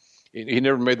 And he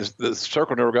never made the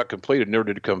circle never got completed, never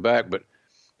did come back, but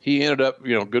he ended up,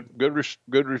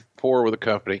 good rapport with the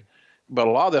company. But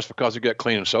a lot of that's because he got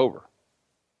clean and sober,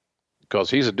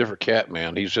 because he's a different cat,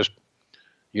 man. He's just,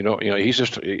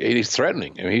 he's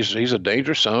threatening. I mean, he's a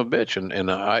dangerous son of a bitch.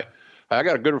 And I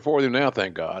got a good rapport with him now,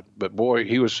 thank God. But boy,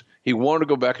 he wanted to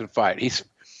go back and fight.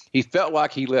 He felt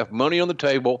like he left money on the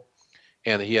table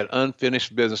and he had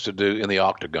unfinished business to do in the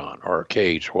octagon or a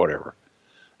cage or whatever.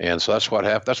 And so that's what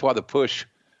happened. That's why the push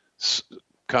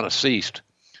kind of ceased.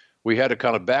 We had to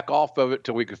kind of back off of it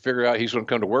till we could figure out he's going to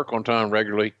come to work on time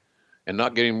regularly and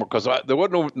not getting more, because there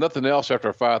wasn't nothing else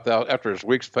after after his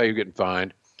week's pay getting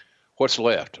fined. What's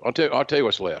left? I'll tell you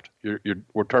what's left.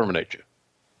 We'll terminate you.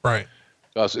 Right.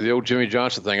 The old Jimmy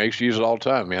Johnson thing, I used to use it all the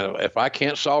time, man. If I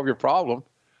can't solve your problem,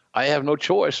 I have no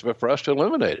choice but for us to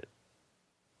eliminate it.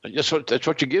 That's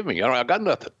what you give me. I got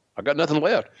nothing. I got nothing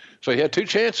left. So he had 2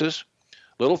 chances,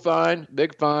 little fine,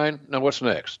 big fine. Now what's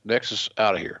next? Next is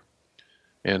out of here.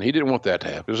 And he didn't want that to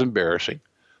happen. It was embarrassing.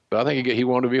 But I think he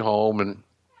wanted to be home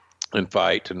and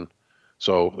fight. And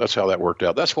so that's how that worked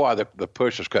out. That's why the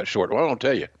push was cut short. Well, I don't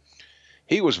tell you.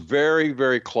 He was very,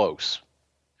 very close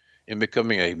in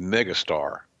becoming a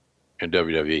megastar in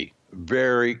WWE.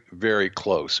 Very, very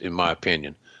close, in my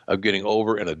opinion, of getting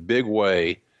over in a big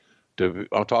way.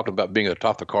 I'm talking about being at the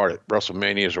top of the card at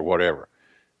WrestleManias or whatever.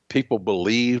 People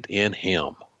believed in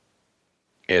him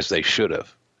as they should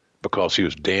have because he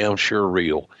was damn sure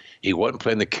real. He wasn't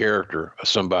playing the character of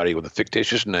somebody with a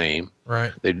fictitious name.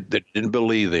 Right. They didn't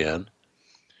believe in.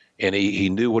 And he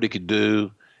knew what he could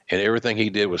do, and everything he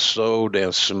did was so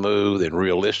damn smooth and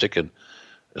realistic. And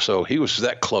so he was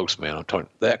that close, man. I'm talking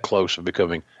that close to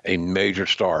becoming a major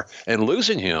star. And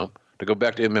losing him to go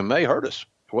back to MMA hurt us.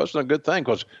 It wasn't a good thing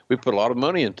because we put a lot of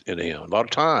money into him, a lot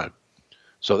of time.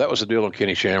 So that was the deal on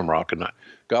Kenny Shamrock. And I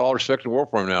got all respect in the world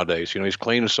for him nowadays. You know, he's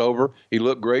clean and sober. He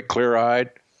looked great, clear-eyed.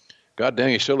 God dang,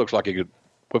 he still looks like he could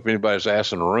whip anybody's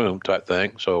ass in the room type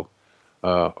thing. So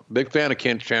big fan of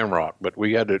Ken Shamrock, but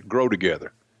we had to grow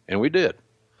together, and we did.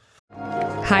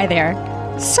 Hi there.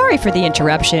 Sorry for the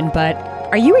interruption, but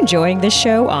are you enjoying this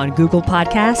show on Google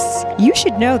Podcasts? You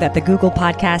should know that the Google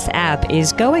Podcasts app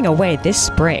is going away this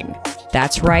spring.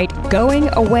 That's right, going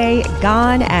away,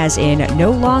 gone as in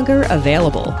no longer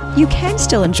available. You can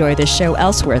still enjoy this show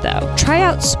elsewhere though. Try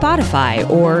out Spotify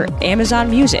or Amazon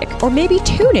Music, or maybe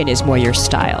TuneIn is more your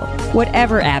style.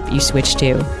 Whatever app you switch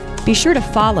to, be sure to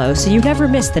follow so you never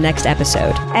miss the next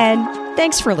episode. And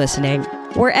thanks for listening,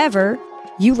 wherever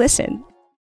you listen.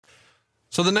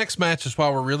 So the next match is why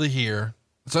we're really here.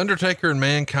 It's Undertaker and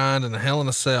Mankind in a Hell in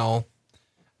a Cell.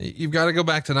 You've got to go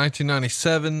back to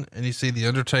 1997 and you see the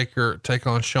Undertaker take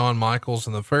on Shawn Michaels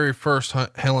in the very first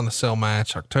Hell in a Cell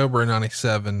match, October of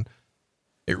 97.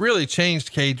 It really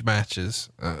changed cage matches.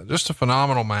 Just a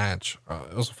phenomenal match.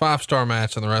 It was a 5-star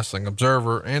match in the Wrestling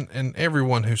Observer, and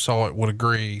everyone who saw it would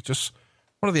agree. Just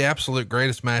one of the absolute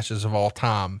greatest matches of all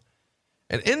time.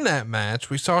 And in that match,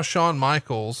 we saw Shawn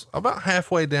Michaels about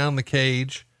halfway down the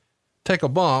cage take a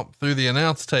bump through the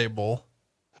announce table.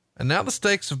 And now the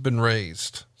stakes have been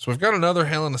raised. So we've got another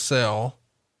Hell in a Cell,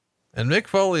 and Mick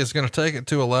Foley is going to take it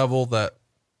to a level that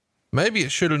maybe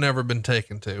it should have never been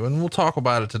taken to. And we'll talk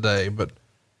about it today, but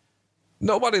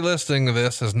nobody listening to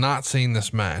this has not seen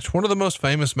this match. One of the most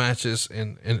famous matches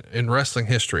in wrestling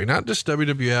history, not just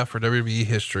WWF or WWE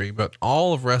history, but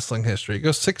all of wrestling history. It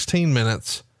goes 16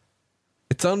 minutes.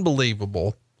 It's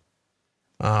unbelievable.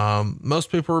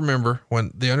 Most people remember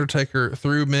when the Undertaker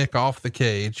threw Mick off the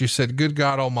cage. You said, good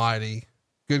God Almighty,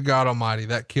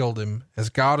 that killed him. As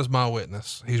God is my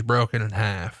witness, he's broken in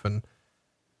half. And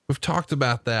we've talked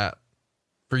about that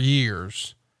for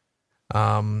years.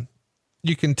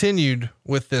 You continued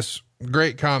with this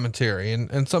great commentary,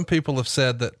 and some people have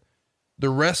said that the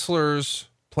wrestlers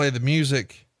play the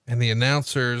music and the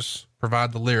announcers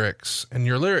provide the lyrics, and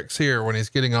your lyrics here when he's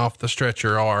getting off the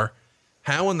stretcher are,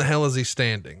 how in the hell is he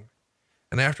standing?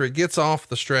 And after he gets off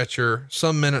the stretcher,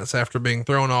 some minutes after being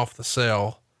thrown off the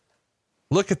cell,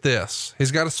 look at this.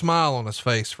 He's got a smile on his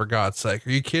face, for God's sake.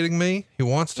 Are you kidding me? He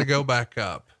wants to go back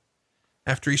up.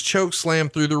 After he's choke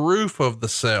slammed through the roof of the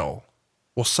cell,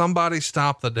 will somebody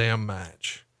stop the damn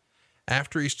match?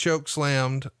 After he's choke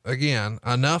slammed again,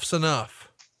 enough's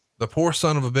enough. The poor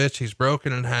son of a bitch, he's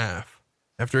broken in half.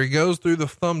 After he goes through the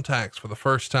thumbtacks for the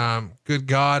first time, good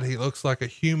God, he looks like a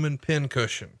human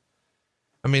pincushion.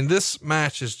 I mean, this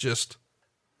match is just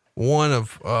one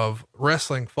of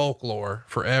wrestling folklore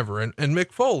forever. And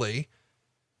Mick Foley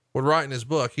would write in his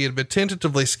book, he had been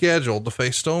tentatively scheduled to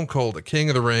face Stone Cold at King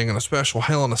of the Ring in a special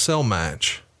Hell in a Cell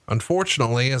match.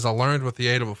 Unfortunately, as I learned with the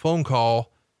aid of a phone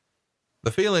call,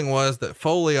 the feeling was that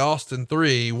Foley Austin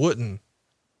 3 wouldn't.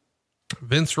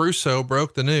 Vince Russo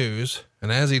broke the news,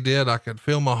 and as he did, I could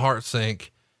feel my heart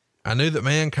sink. I knew that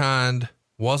Mankind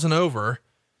wasn't over,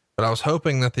 but I was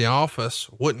hoping that the office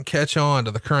wouldn't catch on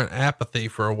to the current apathy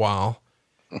for a while.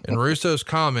 And Russo's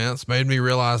comments made me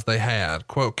realize they had.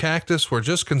 Quote, Cactus, we're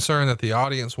just concerned that the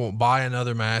audience won't buy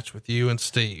another match with you and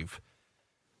Steve.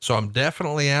 So I'm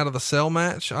definitely out of the cell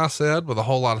match, I said, with a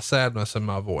whole lot of sadness in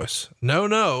my voice.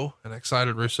 No, an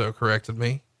excited Russo corrected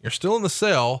me. You're still in the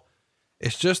cell.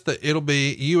 It's just that it'll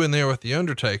be you in there with the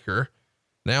Undertaker.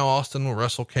 Now Austin will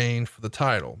wrestle Kane for the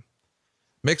title.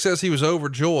 Mick says he was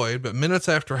overjoyed, but minutes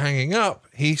after hanging up,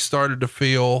 he started to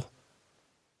feel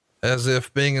as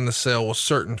if being in the cell was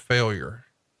certain failure.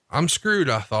 I'm screwed,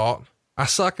 I thought. I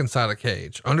suck inside a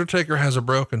cage. Undertaker has a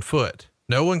broken foot.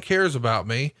 No one cares about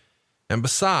me. And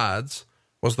besides,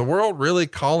 was the world really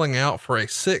calling out for a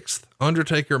 6th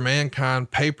Undertaker Mankind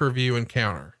pay-per-view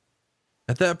encounter?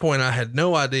 At that point, I had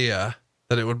no idea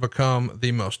that it would become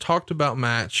the most talked about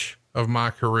match of my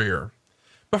career.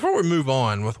 Before we move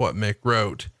on with what Mick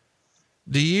wrote,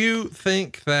 do you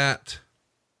think that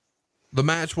the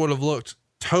match would have looked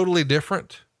totally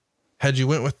different had you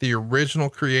went with the original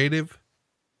creative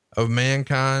of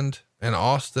Mankind and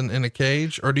Austin in a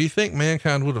cage? Or do you think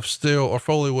Mankind would have still, or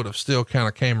Foley would have still kind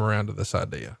of came around to this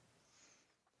idea?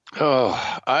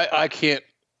 Oh, I can't,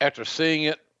 after seeing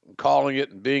it, calling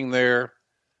it and being there,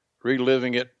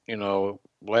 reliving it,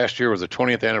 last year was the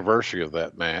 20th anniversary of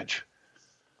that match.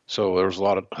 So there was a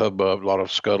lot of hubbub, a lot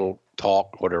of scuttle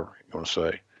talk, whatever you want to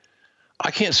say. I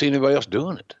can't see anybody else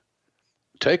doing it.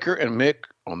 Taker and Mick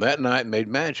on that night made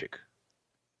magic.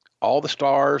 All the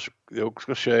stars,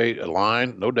 cliche,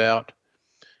 aligned, no doubt.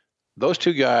 Those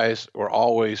two guys were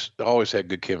always had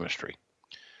good chemistry.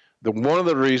 One of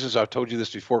the reasons, I've told you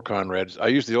this before, Conrad, I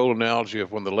use the old analogy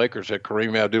of when the Lakers had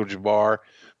Kareem Abdul-Jabbar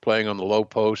playing on the low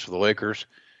post for the Lakers.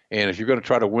 And if you're going to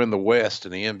try to win the West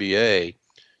in the NBA,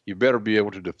 you better be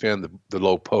able to defend the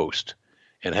low post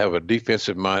and have a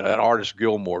defensive mind, an Artis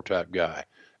Gilmore type guy,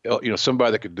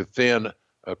 somebody that could defend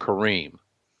Kareem.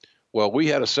 Well, we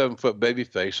had a 7-foot baby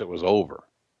face that was over,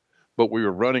 but we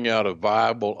were running out of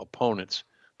viable opponents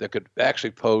that could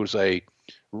actually pose a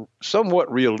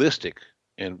somewhat realistic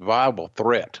and viable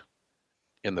threat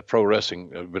in the pro wrestling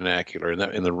vernacular,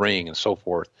 in the ring and so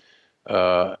forth.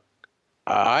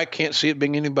 I can't see it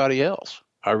being anybody else.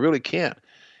 I really can't.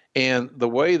 And the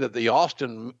way that the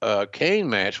Austin Kane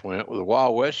match went with the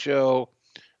Wild West show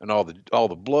and all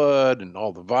the blood and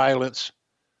all the violence,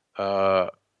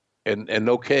 and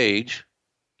no cage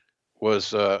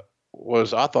was I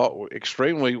thought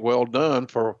extremely well done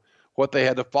for what they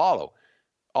had to follow.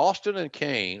 Austin and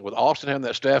Kane, with Austin having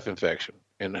that staph infection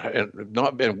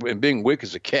and being weak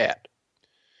as a cat,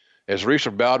 as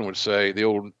Richard Bowden would say, the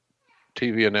old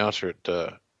TV announcer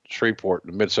at Shreveport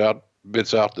in the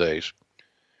Mid-South days,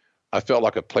 I felt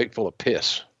like a plate full of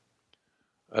piss.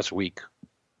 That's weak.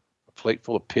 A plate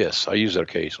full of piss. I use that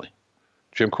occasionally.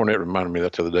 Jim Cornette reminded me of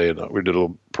that the other day, and we did a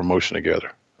little promotion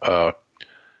together.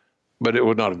 But it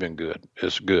would not have been good.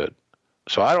 It's good.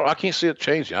 So I can't see it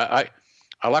changing. I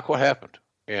like what happened,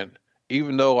 and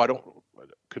even though I don't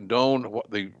condone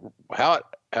how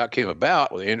it came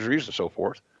about with the injuries and so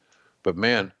forth, but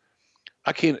man,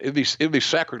 I can't. It'd be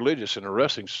sacrilegious in a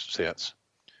wrestling sense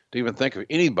to even think of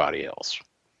anybody else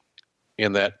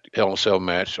in that Hell in a Cell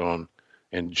match in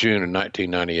June of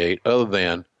 1998, other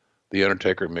than The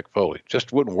Undertaker and Mick Foley.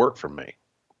 Just wouldn't work for me.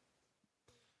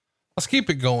 Let's keep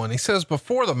it going. He says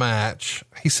before the match,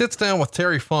 he sits down with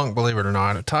Terry Funk, believe it or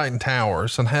not, at Titan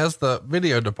Towers, and has the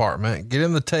video department get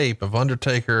him the tape of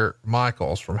Undertaker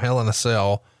Michaels from Hell in a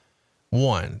Cell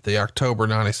 1, the October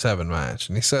 97 match.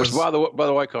 And he says, which, by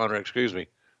the way, Conrad, excuse me,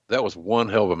 that was one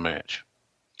hell of a match.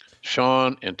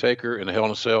 Shawn and Taker in the Hell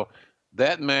in a Cell.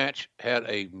 That match had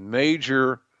a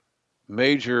major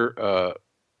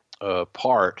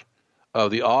part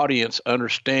of the audience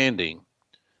understanding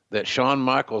that Shawn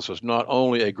Michaels was not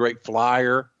only a great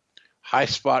flyer, high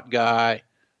spot guy,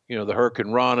 the Hurricane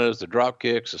Ranas, the drop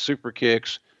kicks, the super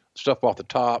kicks, stuff off the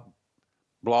top,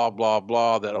 blah, blah,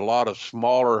 blah, that a lot of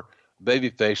smaller baby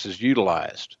faces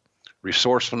utilized,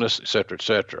 resourcefulness, et cetera, et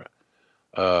cetera.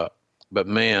 But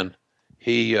man,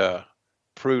 he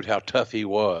proved how tough he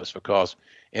was, because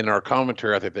in our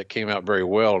commentary, I think that came out very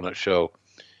well in that show.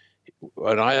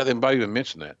 And I didn't even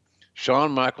mention that.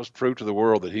 Shawn Michaels proved to the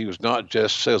world that he was not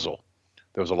just sizzle.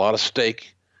 There was a lot of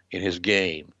stake in his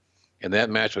game. And that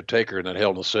match with Taker in that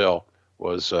Hell in a Cell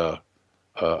was a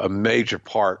major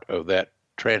part of that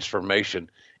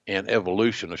transformation and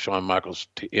evolution of Shawn Michaels'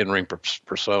 in-ring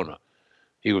persona.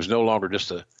 He was no longer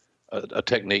just a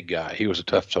technique guy. He was a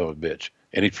tough son of a bitch.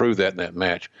 And he proved that in that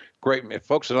match. Great. If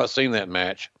folks have not seen that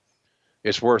match,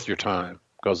 it's worth your time,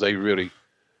 because they really,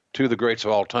 two of the greats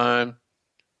of all time,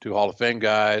 two Hall of Fame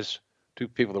guys, two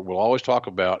people that we'll always talk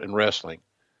about in wrestling.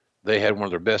 They had one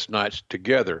of their best nights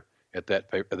together at that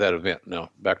event. Now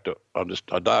back to,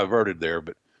 I diverted there,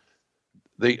 but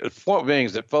the point being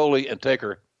is that Foley and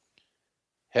Taker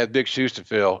had big shoes to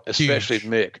fill, especially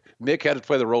Mick. Mick had to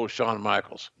play the role of Shawn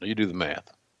Michaels. Now you do the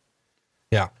math.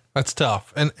 Yeah, that's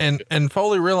tough. And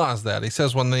Foley realized that. He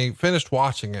says when they finished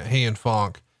watching it, he and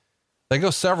Funk, they go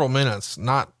several minutes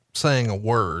not saying a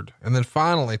word. And then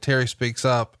finally Terry speaks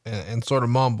up and sort of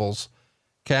mumbles,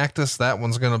 "Cactus, that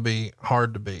one's going to be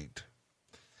hard to beat."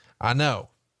 I know.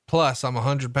 Plus I'm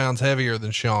 100 pounds heavier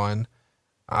than Shawn.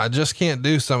 I just can't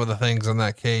do some of the things in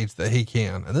that cage that he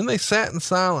can. And then they sat in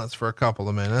silence for a couple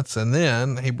of minutes, and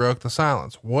then he broke the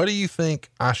silence. What do you think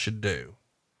I should do?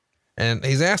 And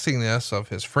he's asking this of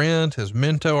his friend, his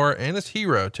mentor, and his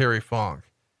hero, Terry Funk.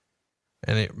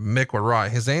 And Mick would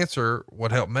write, his answer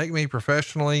would help make me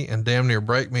professionally and damn near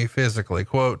break me physically.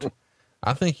 Quote,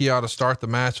 I think you ought to start the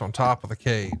match on top of the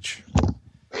cage.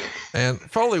 And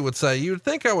Foley would say, you would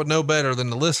think I would know better than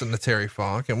to listen to Terry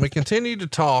Funk. And we continued to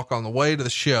talk on the way to the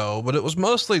show, but it was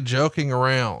mostly joking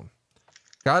around.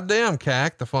 Goddamn,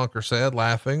 Cack, the Funker said,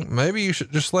 laughing. Maybe you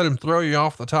should just let him throw you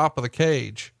off the top of the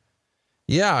cage.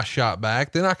 Yeah, I shot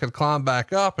back. Then I could climb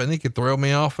back up and he could throw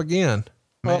me off again.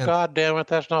 Man. Well, God damn it.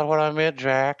 That's not what I meant,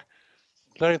 Jack.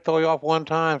 Let him throw you off one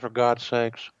time, for God's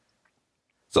sakes.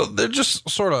 So they're just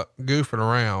sort of goofing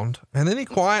around. And then he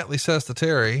quietly says to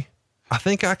Terry, I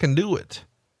think I can do it.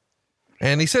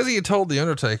 And he says he had told The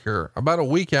Undertaker about a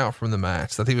week out from the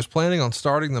match that he was planning on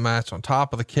starting the match on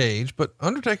top of the cage, but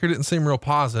Undertaker didn't seem real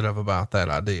positive about that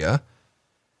idea.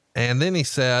 And then he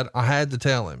said, I had to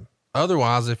tell him.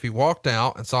 Otherwise, if he walked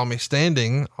out and saw me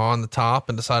standing on the top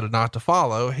and decided not to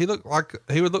follow, he would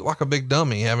look like a big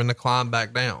dummy having to climb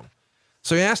back down.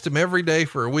 So he asked him every day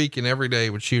for a week, and every day he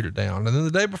would shoot it down. And then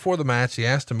the day before the match, he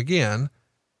asked him again,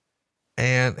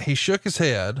 and he shook his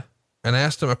head and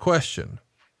asked him a question,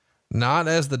 not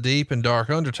as the deep and dark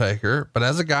Undertaker, but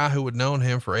as a guy who had known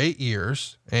him for 8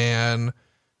 years and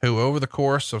who over the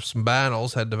course of some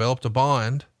battles had developed a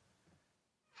bond.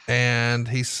 And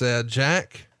he said,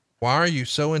 Jack, why are you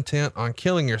so intent on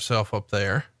killing yourself up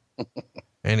there?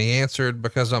 And he answered,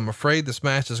 because I'm afraid this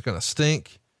match is going to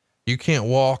stink. You can't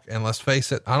walk, and let's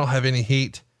face it, I don't have any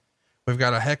heat. We've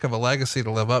got a heck of a legacy to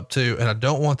live up to, and I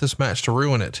don't want this match to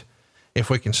ruin it.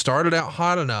 If we can start it out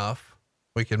hot enough,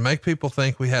 we can make people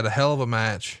think we had a hell of a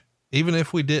match, even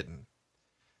if we didn't.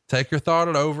 Take your thought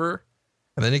it over.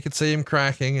 And then he could see him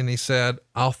cracking, and he said,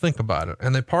 I'll think about it.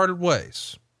 And they parted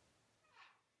ways.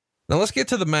 Now let's get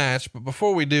to the match. But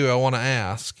before we do, I want to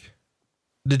ask,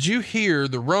 did you hear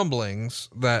the rumblings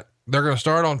that they're going to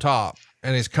start on top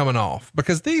and he's coming off?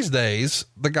 Because these days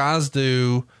the guys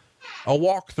do a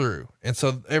walkthrough. And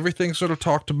so everything's sort of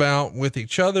talked about with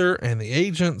each other and the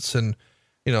agents. And,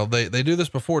 you know, they do this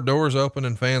before doors open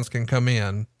and fans can come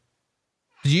in.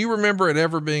 Do you remember it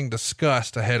ever being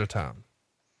discussed ahead of time?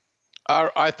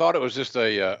 I thought it was just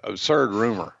a absurd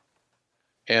rumor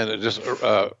and it just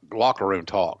locker room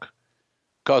talk,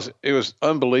 because it was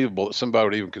unbelievable that somebody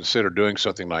would even consider doing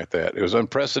something like that. It was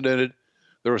unprecedented.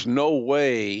 There was no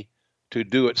way to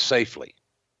do it safely.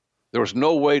 There was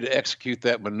no way to execute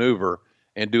that maneuver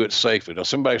and do it safely. Now,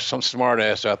 some smart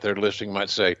ass out there listening might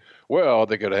say, well,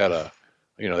 they could have had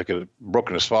they could have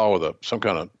broken his fall with some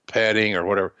kind of padding or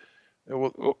whatever.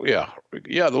 Well, yeah.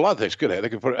 A lot of things could have. They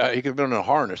could he could have been in a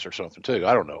harness or something too.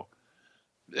 I don't know.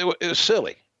 It was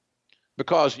silly,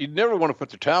 because you never want to put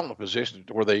the talent in a position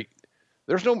where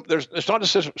it's not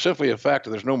just simply a fact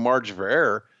that there's no margin for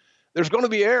error. There's going to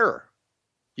be error.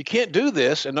 You can't do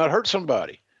this and not hurt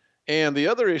somebody. And the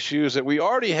other issue is that we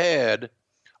already had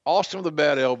Austin with a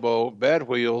bad elbow, bad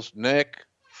wheels, neck.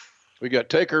 We got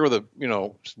Taker with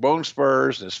bone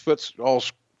spurs, and his foot's all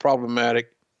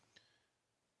problematic.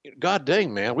 God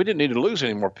dang, man, we didn't need to lose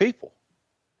any more people.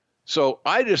 So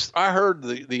I heard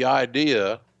the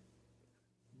idea,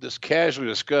 this casually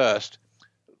discussed,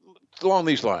 along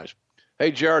these lines.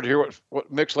 Hey, Jared, hear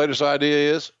what Mick's latest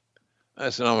idea is? I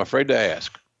said, I'm afraid to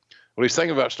ask. Well, he's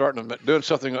thinking about doing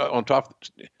something on top,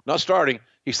 not starting.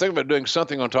 He's thinking about doing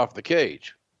something on top of the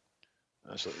cage.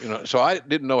 I said, so I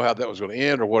didn't know how that was going to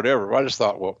end or whatever. I just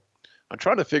thought, well, I'm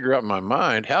trying to figure out in my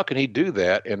mind, how can he do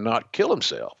that and not kill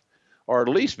himself, or at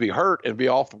least be hurt and be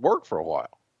off work for a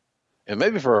while, and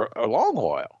maybe for a long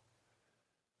while.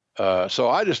 So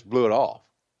I just blew it off.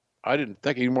 I didn't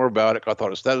think any more about it. I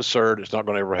thought it's that absurd. It's not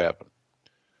going to ever happen.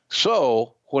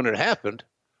 So when it happened,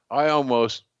 I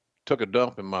almost took a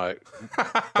dump in my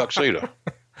tuxedo.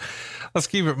 Let's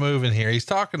keep it moving here. He's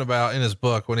talking about in his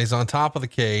book, when he's on top of the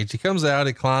cage, he comes out,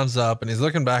 he climbs up, and he's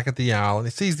looking back at the aisle, and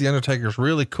he sees the Undertaker's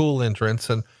really cool entrance.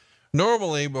 And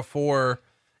normally before,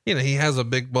 he has a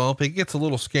big bump, he gets a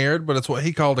little scared, but it's what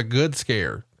he called a good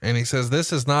scare. And he says,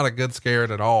 this is not a good scare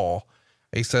at all.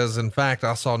 He says, in fact,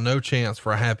 I saw no chance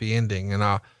for a happy ending. And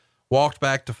I walked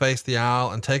back to face the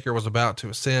aisle, and Taker was about to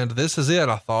ascend. This is it,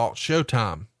 I thought,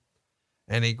 showtime.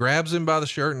 And he grabs him by the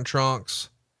shirt and trunks,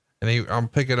 and I'm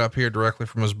picking it up here directly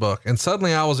from his book. And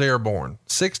suddenly I was airborne,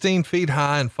 16 feet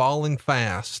high and falling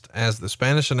fast as the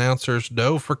Spanish announcers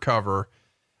dove for cover.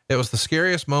 It was the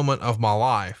scariest moment of my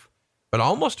life, but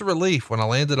almost a relief when I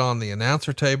landed on the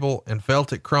announcer table and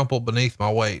felt it crumple beneath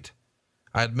my weight.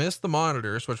 I had missed the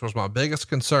monitors, which was my biggest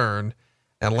concern,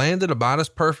 and landed about as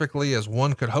perfectly as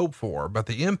one could hope for, but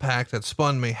the impact had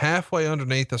spun me halfway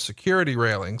underneath the security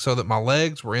railing so that my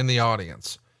legs were in the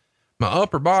audience. My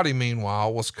upper body,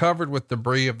 meanwhile, was covered with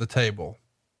debris of the table.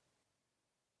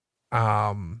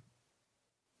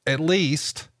 At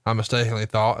least, I mistakenly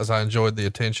thought as I enjoyed the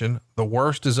attention, the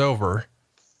worst is over.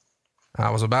 I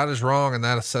was about as wrong in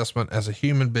that assessment as a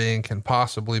human being can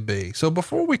possibly be. So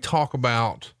before we talk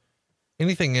about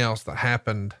anything else that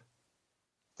happened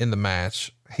in the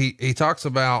match, he talks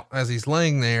about as he's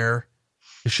laying there,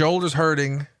 his shoulder's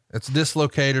hurting. It's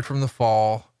dislocated from the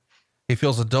fall. He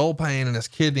feels a dull pain in his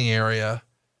kidney area,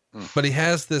 but he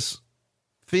has this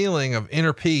feeling of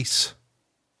inner peace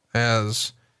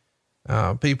as,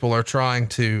 people are trying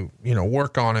to,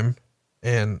 work on him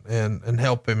and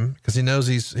help him because he knows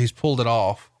he's pulled it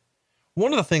off.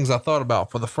 One of the things I thought about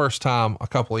for the first time a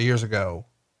couple of years ago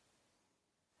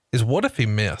is what if he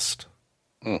missed?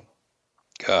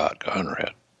 God,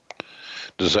 Conrad,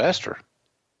 disaster.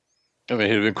 I mean,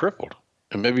 he'd have been crippled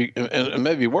and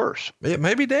maybe worse. It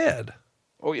may be dead.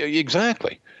 Oh yeah,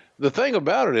 exactly. The thing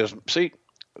about it is, see,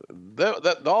 we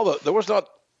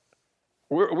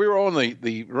were on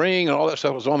the ring and all that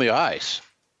stuff was on the ice.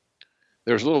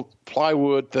 There's a little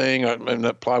plywood thing, and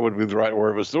that plywood would be the right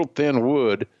word. It was a little thin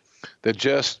wood that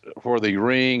just for the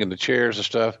ring and the chairs and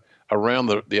stuff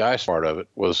around the ice part of it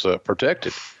was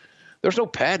protected. There's no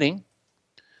padding.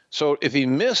 So if he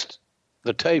missed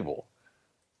the table,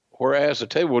 whereas the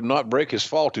table would not break his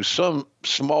fall to some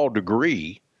small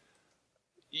degree,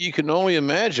 you can only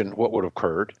imagine what would have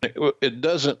occurred. It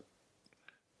doesn't,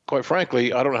 quite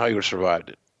frankly, I don't know how you would have survived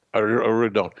it. I really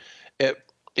don't.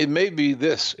 It may be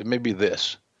this. It may be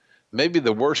this. Maybe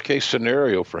the worst case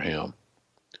scenario for him,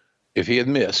 if he had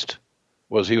missed,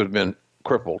 was he would have been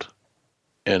crippled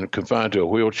and confined to a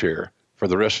wheelchair for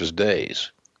the rest of his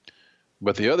days.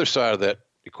 But the other side of that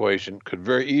equation could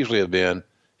very easily have been,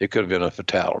 it could have been a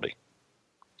fatality.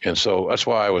 And so that's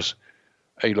why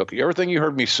hey, look, everything you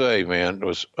heard me say, man,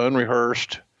 was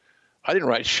unrehearsed. I didn't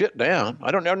write shit down.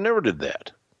 I never did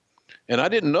that. And I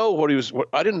didn't know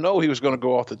I didn't know he was going to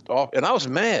go off, and I was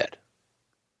mad.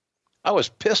 I was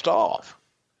pissed off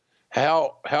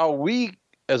how we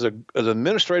as an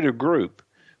administrative group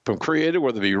from creative,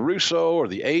 whether it be Russo or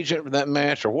the agent for that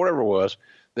match or whatever it was,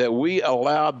 that we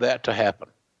allowed that to happen.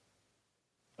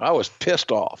 I was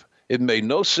pissed off. It made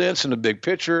no sense in the big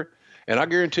picture. And I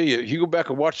guarantee you, if you go back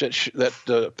and watch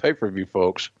that pay-per-view,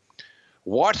 folks,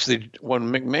 watch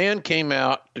when McMahon came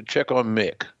out to check on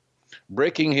Mick,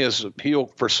 breaking his heel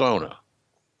persona,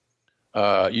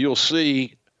 you'll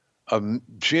see a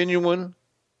genuine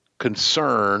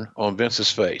concern on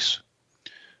Vince's face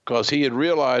because he had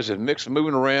realized that Mick's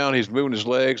moving around, he's moving his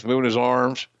legs, moving his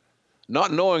arms,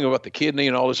 not knowing about the kidney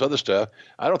and all this other stuff.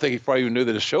 I don't think he probably even knew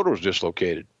that his shoulder was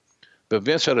dislocated. But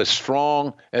Vince had as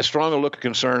strong a look of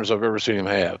concern as I've ever seen him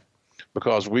have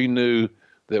because we knew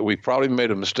that we probably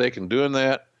made a mistake in doing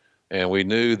that, and we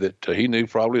knew that he knew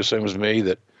probably the same as me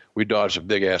that we dodged a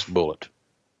big-ass bullet.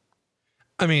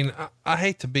 I mean, I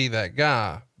hate to be that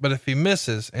guy, but if he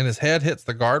misses and his head hits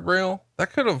the guardrail,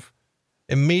 that could have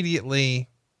immediately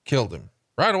killed him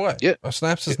right away. Yeah.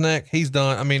 Snaps his neck. He's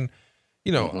done. I mean,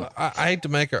 I hate to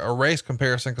make a race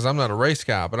comparison because I'm not a race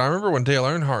guy, but I remember when Dale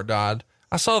Earnhardt died,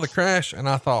 I saw the crash and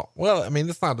I thought, well, I mean,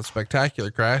 it's not a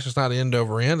spectacular crash. It's not end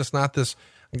over end. It's not this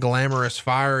glamorous,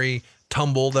 fiery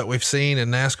tumble that we've seen in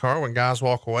NASCAR when guys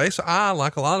walk away. So I,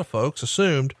 like a lot of folks,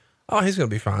 assumed, oh, he's going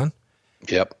to be fine.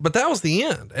 Yep. But that was the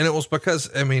end. And it was because,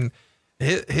 I mean,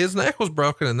 his neck was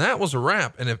broken and that was a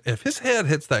wrap. And if his head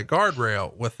hits that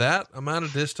guardrail with that amount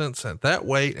of distance at that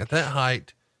weight, at that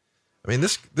height, I mean,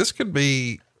 this could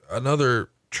be another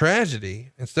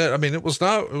tragedy instead. I mean, it was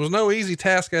no easy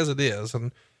task as it is.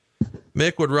 And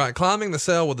Mick would write, climbing the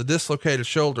cell with a dislocated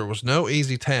shoulder was no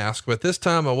easy task, but this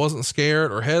time I wasn't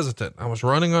scared or hesitant. I was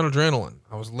running on adrenaline.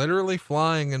 I was literally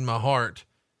flying in my heart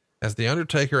as the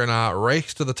Undertaker and I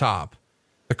raced to the top.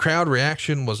 The crowd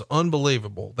reaction was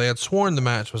unbelievable. They had sworn the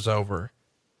match was over,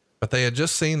 but they had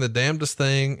just seen the damnedest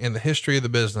thing in the history of the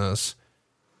business.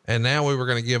 And now we were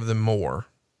going to give them more.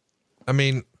 I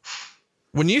mean,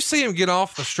 when you see him get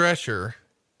off the stretcher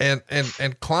and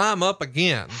climb up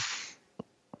again,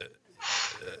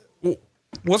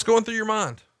 what's going through your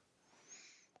mind?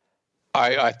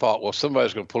 I thought, well,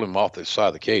 somebody's going to pull him off the side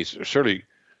of the cage. Surely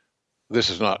this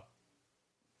is not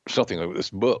something that's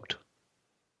booked.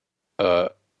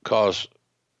 Cause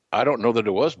I don't know that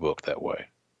it was booked that way.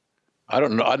 I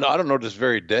don't know this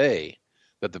very day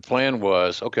that the plan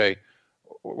was, okay,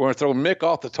 we're going to throw Mick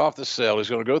off the top of the cell. He's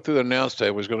going to go through the announce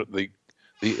table. He's going to,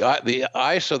 the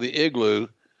ice of the igloo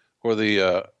where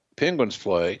the Penguins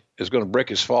play is going to break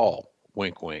his fall.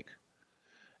 Wink, wink.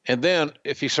 And then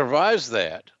if he survives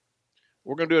that,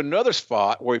 we're going to do another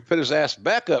spot where he put his ass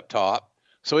back up top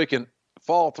so he can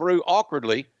fall through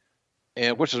awkwardly,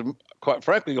 and which is, quite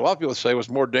frankly, a lot of people say was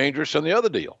more dangerous than the other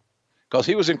deal, because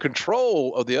he was in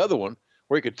control of the other one,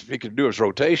 where he could do his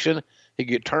rotation, he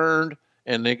could get turned,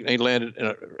 and he landed,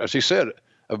 as he said,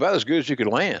 about as good as you could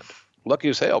land. Lucky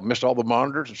as hell, missed all the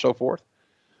monitors and so forth.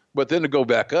 But then to go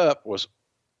back up was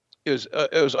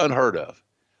unheard of.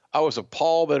 I was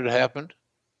appalled that it happened.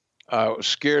 I was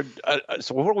scared.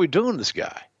 So what are we doing to this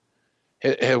guy?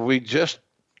 Have we just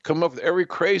come up with every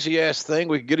crazy ass thing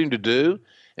we could get him to do?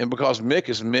 And because Mick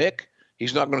is Mick,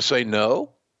 he's not going to say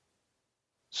no.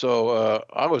 So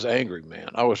I was angry, man.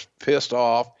 I was pissed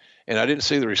off, and I didn't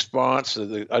see the response. I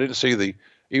didn't see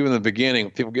even the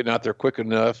beginning, people getting out there quick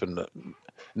enough. And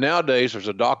nowadays there's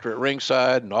a doctor at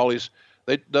ringside and all these.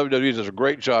 WWE does a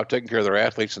great job taking care of their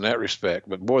athletes in that respect.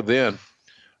 But boy, then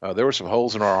there were some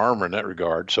holes in our armor in that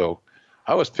regard. So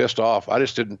I was pissed off. I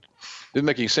just didn't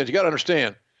make any sense. You got to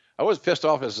understand, I was pissed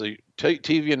off as the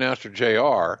TV announcer,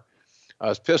 JR. I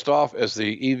was pissed off as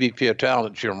the EVP of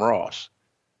talent, Jim Ross.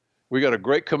 We got a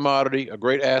great commodity, a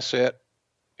great asset,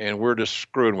 and we're just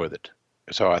screwing with it.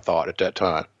 That's how I thought at that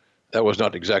time. That was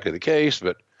not exactly the case,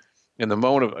 but in the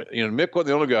moment of, Mick wasn't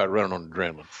the only guy running on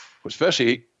adrenaline,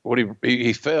 especially when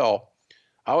he fell.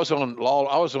 I was on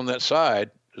that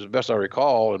side, as best I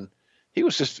recall, and he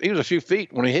was a few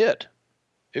feet when he hit.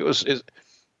 It was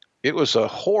a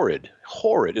horrid.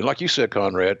 And like you said,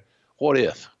 Conrad, what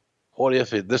if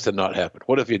this did not happen?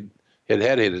 What if he had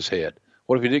hit his head?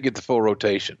 What if he did get the full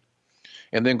rotation?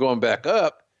 And then going back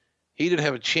up, he didn't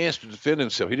have a chance to defend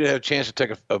himself. He didn't have a chance to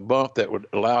take a bump that would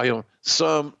allow him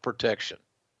some protection.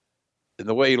 And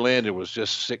the way he landed was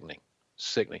just sickening.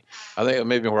 I think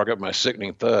maybe where I got my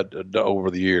sickening thud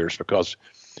over the years, because,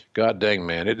 God dang,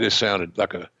 man, it just sounded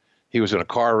like he was in a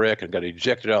car wreck and got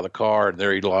ejected out of the car, and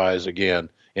there he lies again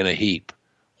in a heap.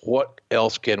 What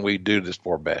else can we do to this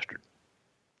poor bastard?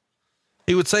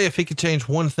 He would say if he could change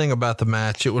one thing about the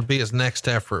match, it would be his next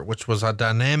effort, which was a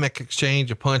dynamic exchange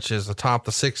of punches atop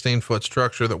the 16-foot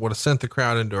structure that would have sent the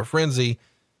crowd into a frenzy.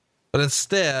 But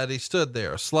instead, he stood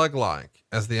there, slug-like,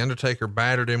 as The Undertaker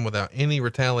battered him without any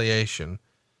retaliation.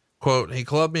 Quote, he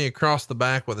clubbed me across the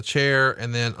back with a chair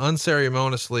and then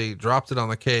unceremoniously dropped it on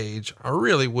the cage. I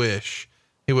really wish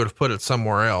he would have put it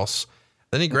somewhere else.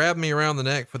 Then he grabbed me around the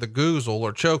neck for the goozle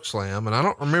or choke slam, and I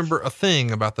don't remember a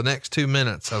thing about the next 2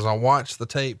 minutes as I watched the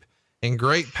tape in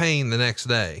great pain the next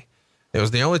day. It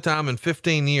was the only time in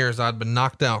 15 years I'd been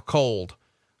knocked out cold.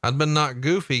 I'd been knocked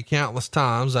goofy countless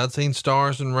times. I'd seen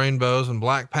stars and rainbows and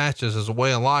black patches as a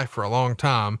way of life for a long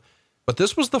time, but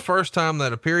this was the first time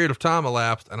that a period of time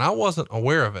elapsed and I wasn't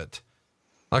aware of it.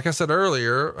 Like I said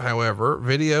earlier, however,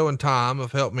 video and time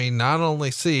have helped me not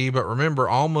only see, but remember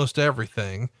almost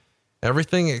everything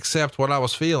except what I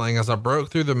was feeling as I broke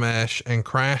through the mesh and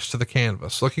crashed to the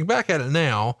canvas. Looking back at it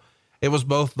now, it was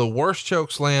both the worst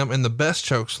choke slam and the best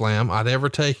choke slam I'd ever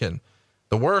taken.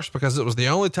 The worst because it was the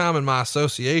only time in my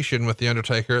association with The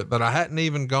Undertaker that I hadn't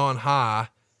even gone high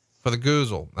for the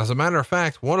goozle. As a matter of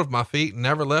fact, one of my feet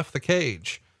never left the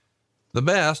cage. The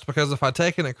best because if I'd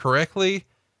taken it correctly,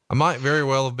 I might very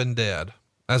well have been dead.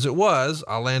 As it was,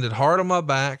 I landed hard on my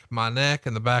back, my neck,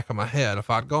 and the back of my head. If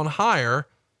I'd gone higher,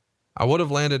 I would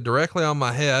have landed directly on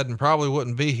my head and probably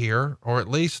wouldn't be here, or at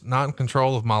least not in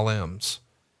control of my limbs.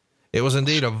 It was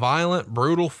indeed a violent,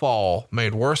 brutal fall,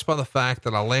 made worse by the fact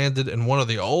that I landed in one of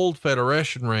the old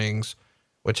Federation rings,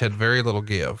 which had very little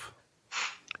give.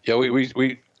 Yeah,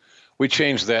 we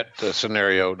changed that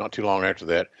scenario not too long after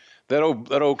that.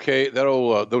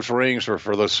 Those rings were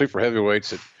for those super heavyweights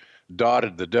that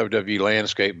dotted the WWE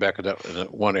landscape back in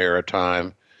that one era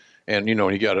time. And,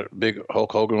 you got a big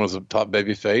Hulk Hogan was the top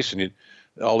baby face, and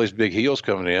all these big heels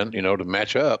coming in, to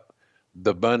match up,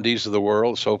 the Bundys of the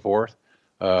world, so forth.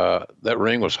 That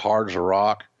ring was hard as a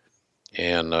rock,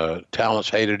 and talents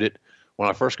hated it. When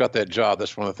I first got that job,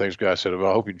 that's one of the things guys said,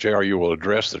 well, I hope you will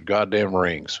address the goddamn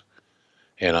rings.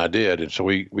 And I did. And so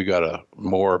we got a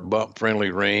more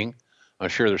bump-friendly ring. I'm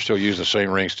sure they're still using the same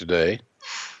rings today,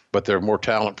 but they're more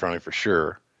talent-friendly for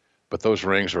sure. But those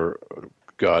rings are...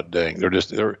 God dang,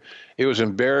 it was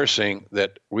embarrassing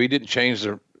that we didn't change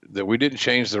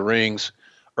the rings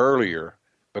earlier,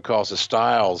 because the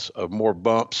styles of more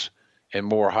bumps and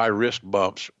more high risk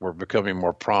bumps were becoming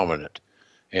more prominent.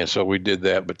 And so we did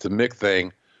that, but the Mick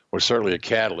thing was certainly a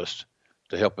catalyst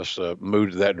to help us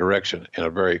move to that direction in a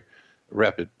very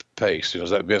rapid pace. As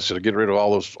that Vince said, get rid of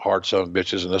all those hard son of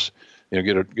bitches and let's,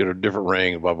 get a different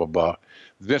ring, blah, blah, blah.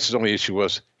 Vince's only issue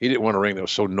was he didn't want a ring that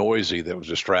was so noisy that was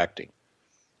distracting.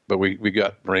 But we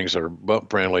got rings that are bump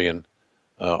friendly and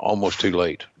almost too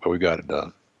late, but we got it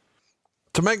done.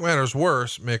 To make matters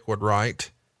worse, Mick would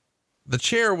write, the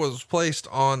chair was placed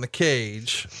on the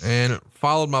cage and it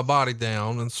followed my body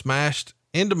down and smashed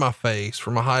into my face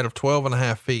from a height of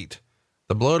 12.5 feet.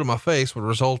 The blow to my face would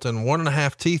result in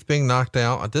 1.5 teeth being knocked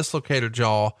out, a dislocated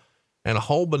jaw, and a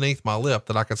hole beneath my lip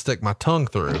that I could stick my tongue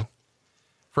through.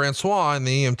 Francois and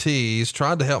the EMTs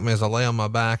tried to help me as I lay on my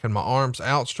back and my arms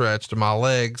outstretched and my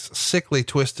legs sickly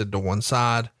twisted to one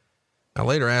side. I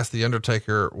later asked the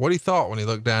Undertaker what he thought when he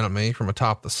looked down at me from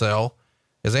atop the cell.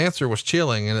 His answer was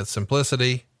chilling in its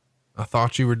simplicity. I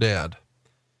thought you were dead.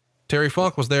 Terry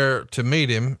Funk was there to meet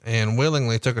him and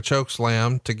willingly took a choke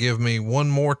slam to give me one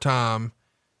more time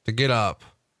to get up.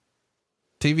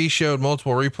 TV showed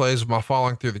multiple replays of my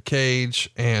falling through the cage,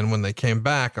 and when they came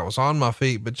back, I was on my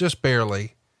feet, but just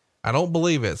barely. I don't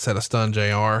believe it, said a stunned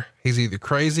JR. He's either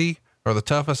crazy or the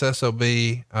toughest SOB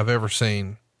I've ever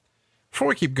seen. Before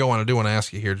we keep going, I do want to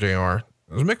ask you here, JR,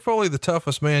 was Mick Foley the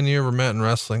toughest man you ever met in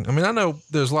wrestling? I mean, I know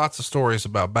there's lots of stories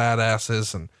about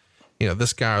badasses and, you know,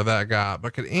 this guy or that guy,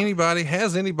 but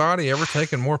has anybody ever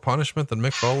taken more punishment than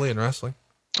Mick Foley in wrestling?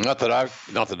 Not that I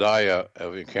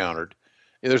have encountered.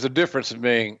 There's a difference in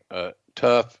being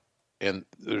tough, and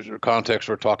there's a context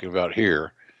we're talking about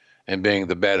here, and being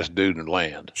the baddest dude in the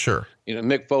land. Sure. You know,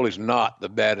 Mick Foley's not the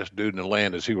baddest dude in the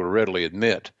land, as he will readily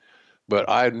admit, but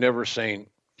I've never seen,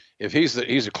 if he's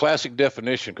a classic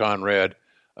definition, Conrad,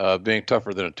 being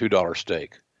tougher than a $2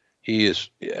 steak. He is,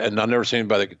 and I've never seen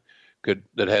anybody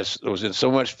that was in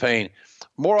so much pain.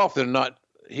 More often than not,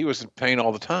 he was in pain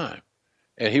all the time,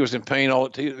 and he was in pain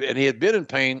and he had been in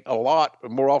pain a lot,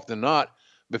 more often than not,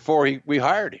 before we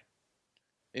hired him.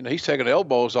 You know, he's taking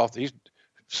elbows off. He's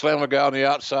slamming a guy on the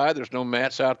outside. There's no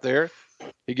mats out there.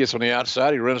 He gets on the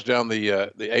outside. He runs down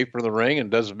the apron of the ring and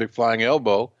does a big flying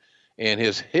elbow, and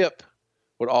his hip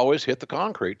would always hit the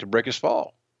concrete to break his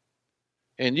fall.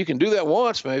 And you can do that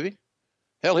once, maybe.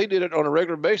 Hell, he did it on a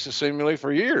regular basis, seemingly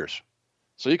for years.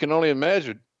 So you can only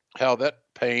imagine how that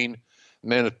pain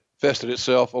manifested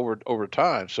itself over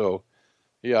time. So,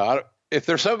 yeah, if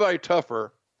there's somebody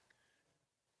tougher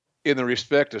in the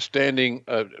respect of being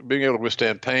able to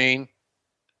withstand pain,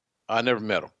 I never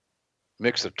met him.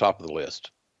 Mick's at the top of the list.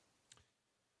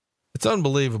 It's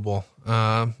unbelievable.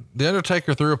 The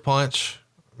Undertaker threw a punch.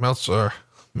 Meltzer,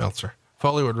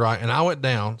 Foley would write, and I went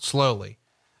down slowly.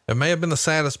 It may have been the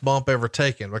saddest bump ever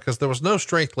taken because there was no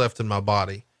strength left in my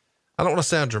body. I don't want to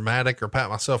sound dramatic or pat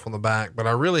myself on the back, but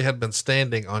I really had been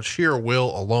standing on sheer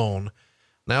will alone.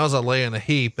 Now, as I lay in a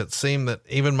heap, it seemed that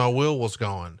even my will was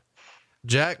gone.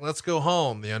 Jack, let's go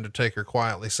home, the Undertaker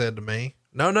quietly said to me.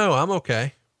 No, I'm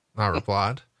okay, I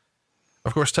replied.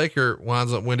 Of course, Taker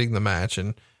winds up winning the match.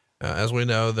 And as we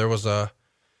know, there was a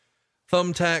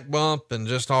thumbtack bump and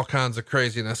just all kinds of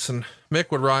craziness. And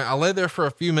Mick would write, I lay there for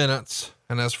a few minutes,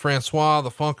 and as Francois, the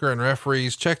Funker, and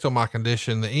referees checked on my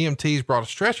condition, the EMTs brought a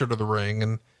stretcher to the ring,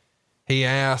 and he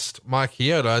asked Mike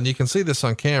Chioda, and you can see this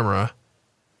on camera,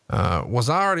 was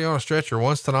I already on a stretcher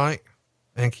once tonight?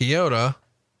 And Chioda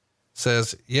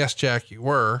says, yes, Jack, you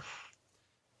were.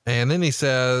 And then he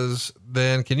says,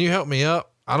 then can you help me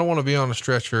up? I don't want to be on a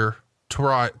stretcher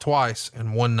twice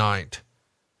in one night.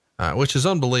 Which is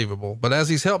unbelievable. But as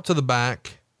he's helped to the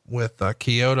back with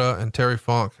Chioda and Terry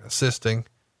Funk assisting,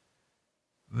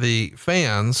 the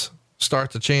fans start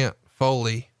to chant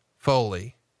Foley,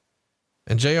 Foley.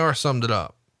 And JR summed it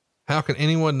up. How can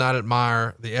anyone not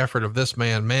admire the effort of this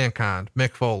man, Mankind,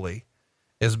 Mick Foley,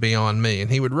 is beyond me. And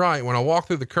he would write, when I walked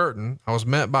through the curtain, I was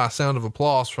met by a sound of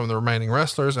applause from the remaining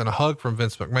wrestlers and a hug from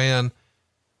Vince McMahon.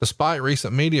 Despite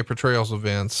recent media portrayals of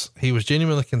Vince, he was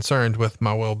genuinely concerned with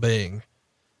my well-being.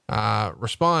 I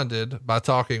responded by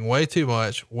talking way too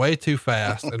much, way too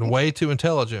fast, and way too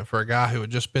intelligent for a guy who had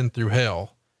just been through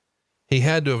hell. He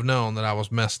had to have known that I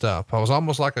was messed up. I was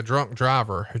almost like a drunk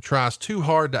driver who tries too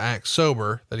hard to act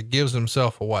sober that he gives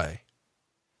himself away.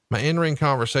 My in-ring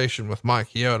conversation with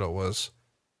Mike Chioda was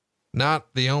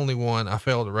not the only one I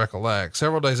failed to recollect.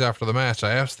 Several days after the match,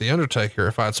 I asked The Undertaker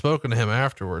if I'd spoken to him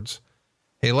afterwards.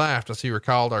 He laughed as he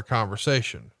recalled our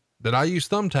conversation. Did I use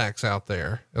thumbtacks out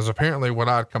there? Is apparently what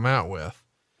I'd come out with.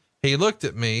 He looked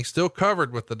at me, still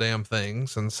covered with the damn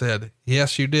things, and said,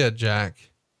 yes, you did,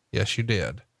 Jack. Yes, you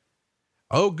did.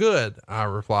 Oh, good, I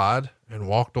replied, and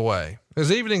walked away.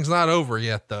 His evening's not over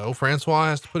yet, though. Francois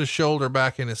has to put his shoulder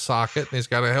back in his socket, and he's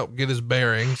got to help get his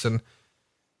bearings. And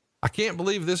I can't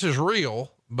believe this is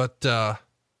real, but,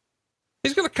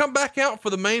 he's going to come back out for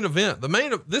the main event.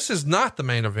 This is not the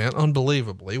main event,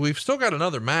 unbelievably. We've still got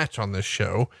another match on this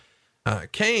show.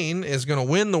 Kane is going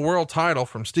to win the world title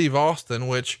from Steve Austin,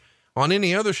 which on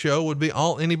any other show would be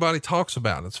all anybody talks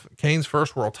about. It's Kane's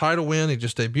first world title win. He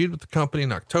just debuted with the company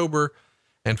in October,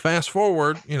 and fast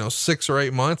forward, 6 or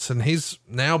 8 months, and he's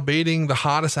now beating the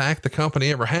hottest act the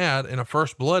company ever had in a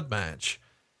first blood match.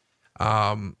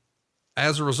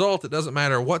 As a result, it doesn't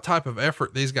matter what type of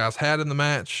effort these guys had in the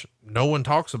match. No one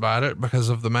talks about it because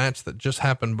of the match that just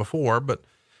happened before, but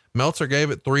Meltzer gave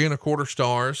it 3.25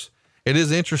 stars. It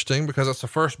is interesting because it's a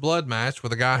first blood match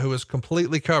with a guy who is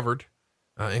completely covered,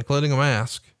 including a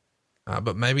mask.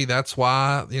 But maybe that's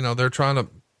why, they're trying to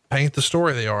paint the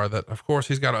story they are, that of course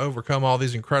he's got to overcome all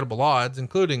these incredible odds,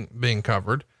 including being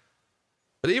covered.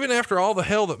 But even after all the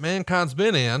hell that Mankind's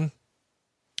been in,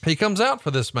 he comes out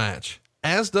for this match,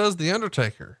 as does The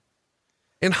Undertaker.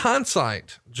 In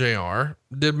hindsight, JR,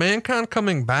 did Mankind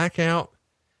coming back out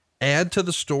add to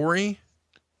the story,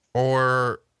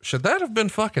 or should that have been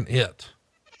fucking it?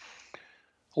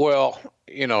 Well,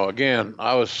 again,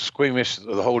 I was squeamish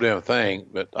of the whole damn thing,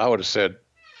 but I would have said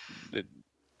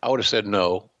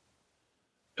no,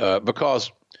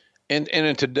 because in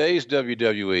today's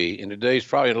WWE, in today's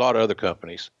probably a lot of other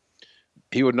companies,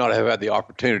 he would not have had the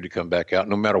opportunity to come back out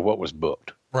no matter what was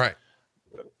booked. Right.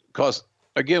 Because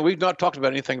again, we've not talked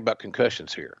about anything about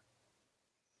concussions here.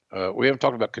 We haven't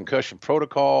talked about concussion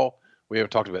protocol. We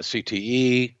haven't talked about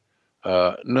CTE,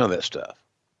 none of that stuff.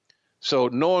 So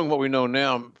knowing what we know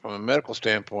now from a medical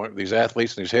standpoint, these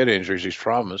athletes and these head injuries, these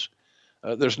traumas,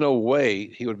 there's no way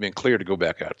he would have been cleared to go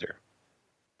back out there.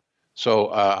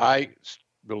 So I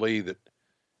believe that,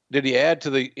 did he add to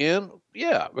the end?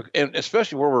 Yeah. And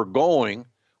especially where we're going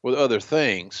with other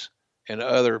things and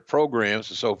other programs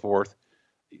and so forth.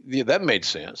 Yeah, that made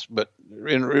sense. But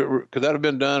could that have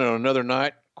been done on another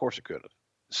night? Of course it could have,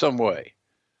 some way.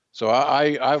 So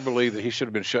I believe that he should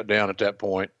have been shut down at that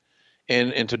point.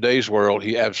 And in today's world,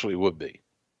 he absolutely would be.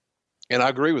 And I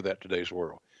agree with that, today's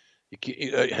world.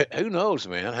 Who knows,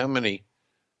 man, how many,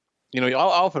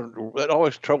 that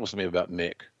always troubles me about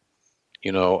Mick,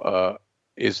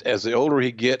 is as the older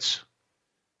he gets,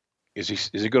 is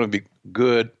he going to be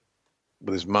good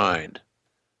with his mind?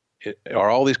 Are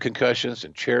all these concussions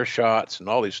and chair shots and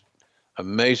all these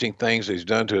amazing things that he's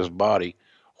done to his body,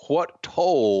 what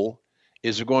toll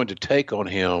is it going to take on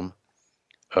him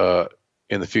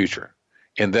in the future?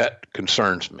 And that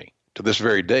concerns me. To this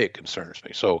very day, it concerns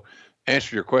me. So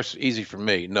answer your question, easy for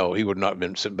me. No, he would not have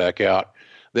been sent back out.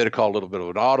 They'd have called a little bit of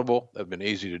an audible. That'd been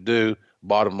easy to do.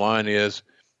 Bottom line is,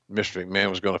 Mr. McMahon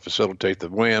was going to facilitate the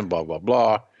win, blah, blah,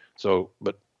 blah. So,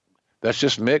 but that's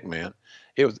just Mick, man.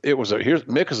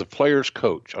 Mick is a player's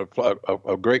coach,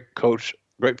 a great coach,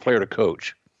 great player to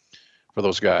coach for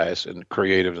those guys and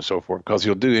creative and so forth, because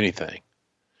he'll do anything.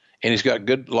 And he's got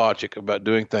good logic about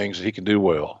doing things that he can do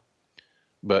well.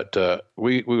 But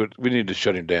we needed to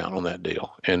shut him down on that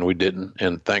deal, and we didn't.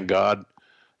 And thank God,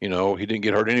 he didn't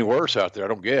get hurt any worse out there, I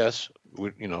don't guess.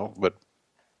 But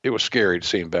it was scary to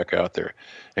see him back out there.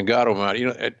 And God Almighty,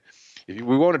 if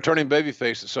we want to turn him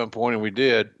babyface at some point, and we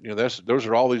did, those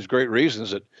are all these great reasons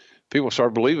that people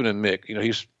start believing in Mick.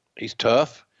 He's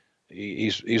tough,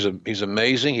 he's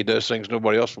amazing. He does things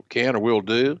nobody else can or will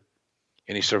do,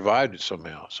 and he survived it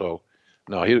somehow. So.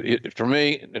 No, for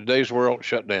me, in today's world,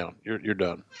 shut down. You're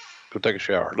done. Go take a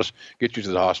shower. Let's get you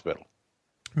to the hospital.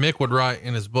 Mick would write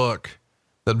in his book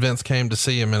that Vince came to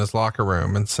see him in his locker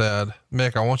room and said,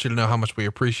 Mick, I want you to know how much we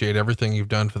appreciate everything you've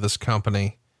done for this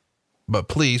company, but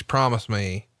please promise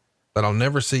me that I'll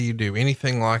never see you do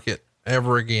anything like it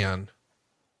ever again.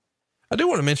 I do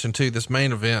want to mention too, this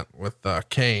main event with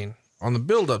Kane. On the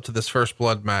build up to this first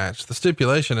blood match, the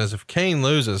stipulation is if Kane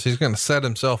loses, he's going to set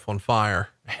himself on fire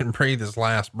and breathe his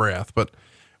last breath. But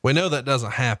we know that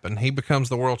doesn't happen. He becomes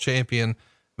the world champion.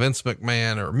 Vince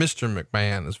McMahon, or Mr.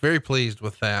 McMahon, is very pleased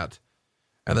with that.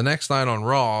 And the next night on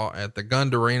Raw at the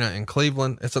Gund Arena in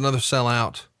Cleveland, it's another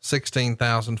sellout,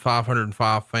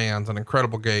 16,505 fans, an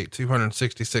incredible gate,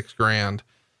 $266,000.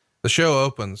 The show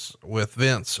opens with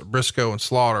Vince, Briscoe, and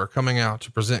Slaughter coming out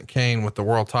to present Kane with the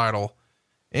world title.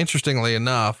 Interestingly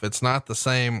enough, it's not the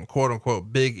same quote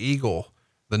unquote Big Eagle,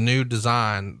 the new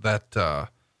design that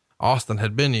Austin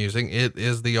had been using. It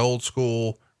is the old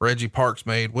school Reggie Parks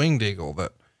made Winged Eagle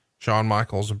that Shawn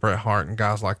Michaels and Bret Hart and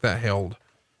guys like that held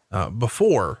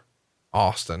before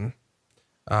Austin.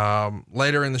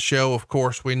 Later in the show, of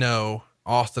course, we know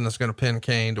Austin is going to pin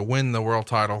Kane to win the world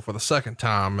title for the second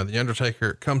time. And the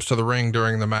Undertaker comes to the ring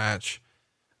during the match.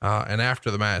 And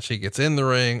after the match, he gets in the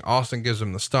ring. Austin gives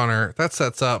him the stunner. That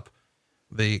sets up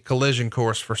the collision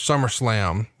course for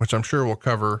SummerSlam, which I'm sure we'll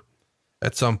cover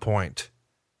at some point.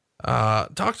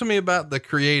 Talk to me about the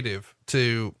creative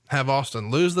to have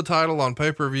Austin lose the title on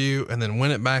pay-per-view and then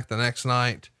win it back the next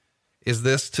night. Is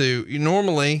this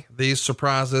normally these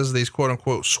surprises, these quote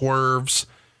unquote swerves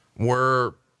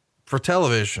were for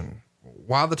television.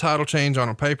 Why the title change on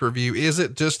a pay-per-view? Is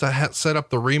it just to set up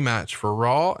the rematch for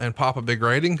Raw and pop a big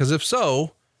rating? Cause if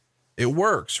so, it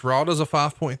works. Raw does a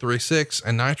 5.36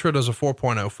 and Nitro does a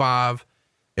 4.05.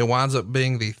 It winds up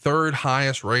being the third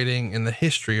highest rating in the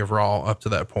history of Raw up to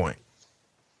that point.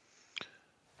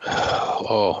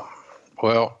 Oh,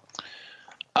 well,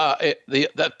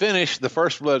 that finish, the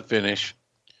First Blood finish,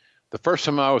 the first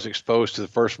time I was exposed to the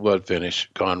First Blood finish,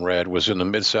 Conrad, was in the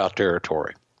Mid-South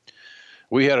territory.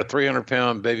 We had a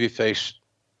 300-pound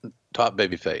top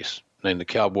babyface named the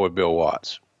Cowboy Bill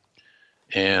Watts.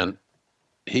 And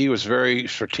he was very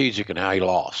strategic in how he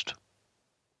lost.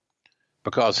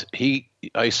 Because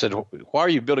I said, why are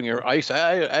you building I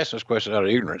asked this question out of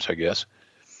ignorance, I guess.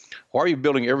 Why are you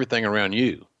building everything around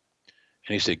you?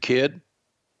 And he said, kid,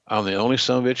 I'm the only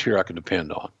son of a bitch here I can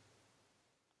depend on.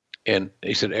 And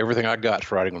he said, everything I got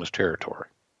is riding on this territory.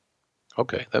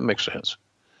 Okay, that makes sense.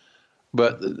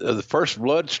 But the First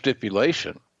Blood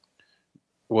stipulation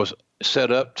was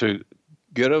set up to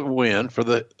get a win for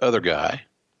the other guy,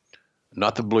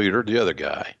 not the bleeder, the other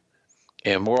guy.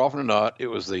 And more often than not, it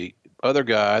was the other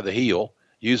guy, the heel,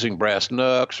 using brass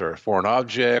knucks or a foreign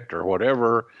object or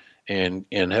whatever, and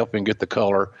helping get the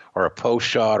color or a post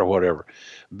shot or whatever.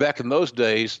 Back in those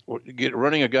days,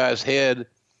 running a guy's head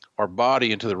or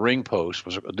body into the ring post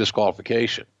was a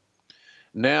disqualification.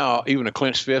 Now, even a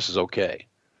clenched fist is okay.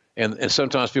 And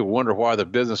sometimes people wonder why the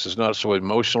business is not so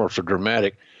emotional or so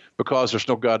dramatic, because there's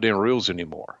no goddamn rules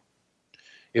anymore.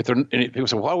 And people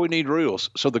say, why do we need rules?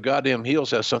 So the goddamn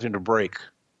heels have something to break.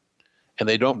 And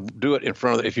they don't do it in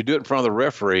front of if you do it in front of the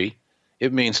referee,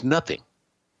 it means nothing.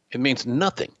 It means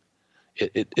nothing.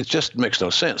 It just makes no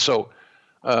sense. So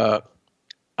the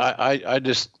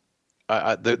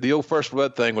old First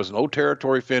Blood thing was an old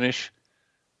territory finish.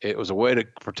 It was a way to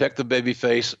protect the baby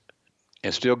face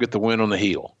and still get the win on the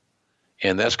heel.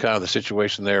 And that's kind of the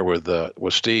situation there with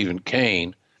Steve and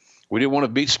Kane. We didn't want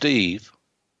to beat Steve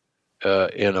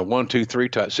in a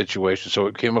 1-2-3 type situation, so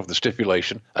it came up with a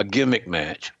stipulation, a gimmick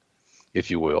match, if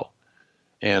you will.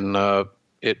 And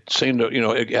it seemed to,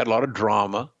 it had a lot of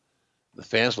drama. The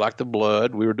fans liked the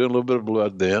blood. We were doing a little bit of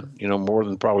blood then, more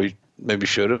than probably maybe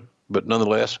should have. But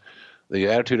nonetheless, the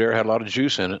Attitude Era had a lot of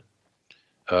juice in it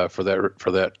for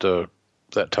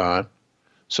that time.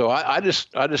 So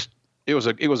it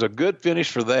was a good finish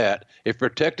for that. It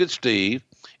protected Steve.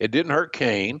 It didn't hurt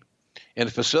Kane, and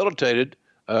it facilitated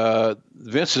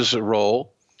Vince's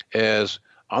role as,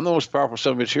 I'm the most powerful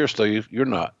son of a bitch here, Steve. You're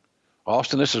not.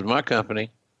 Austin, this is my company.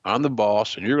 I'm the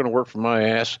boss, and you're going to work for my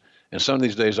ass. And some of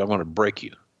these days, I'm going to break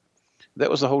you.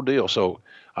 That was the whole deal. So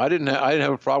I didn't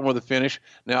have a problem with the finish.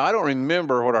 Now, I don't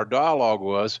remember what our dialogue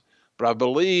was, but I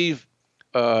believe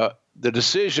the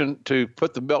decision to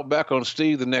put the belt back on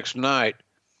Steve the next night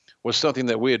was something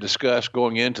that we had discussed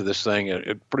going into this thing at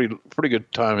a pretty good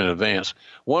time in advance.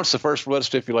 Once the First Blood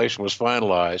stipulation was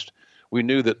finalized, we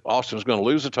knew that Austin was going to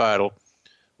lose the title.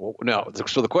 Now,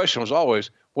 so the question was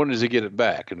always, when does he get it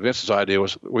back? And Vince's idea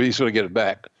was, well, he's going to get it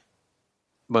back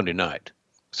Monday night.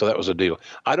 So that was a deal.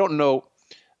 I don't know.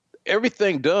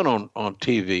 Everything done on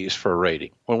TV is for a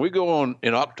rating. When we go on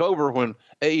in October, when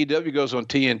AEW goes on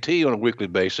TNT on a weekly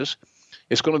basis,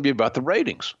 it's going to be about the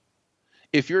ratings.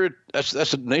 That's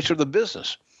the nature of the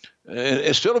business. And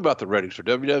it's still about the ratings for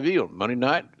WWE on Monday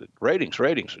night.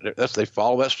 Ratings. They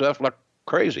follow that stuff like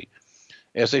crazy,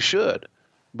 as they should.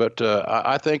 But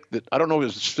I think that, I don't know if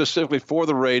it's specifically for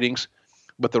the ratings,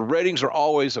 but the ratings are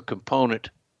always a component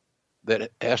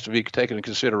that has to be taken into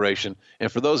consideration.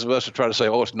 And for those of us who try to say,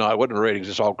 oh, it's not, it wasn't ratings,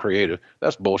 it's all creative,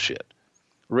 that's bullshit.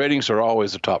 Ratings are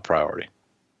always the top priority.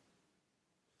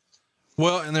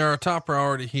 Well, and they're our top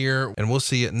priority here, and we'll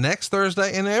see it next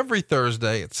Thursday and every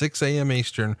Thursday at 6 a.m.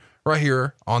 Eastern, right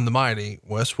here on the mighty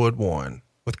Westwood One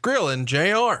with Grillin'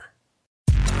 JR.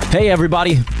 Hey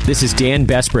everybody, this is Dan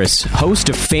Bespris, host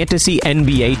of Fantasy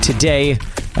NBA Today,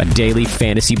 a daily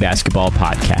fantasy basketball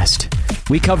podcast.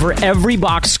 We cover every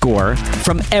box score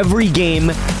from every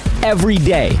game, every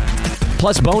day.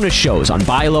 Plus bonus shows on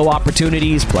buy low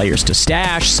opportunities, players to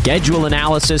stash, schedule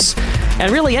analysis,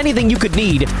 and really anything you could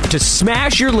need to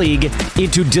smash your league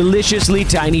into deliciously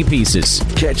tiny pieces.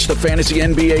 Catch the Fantasy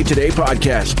NBA Today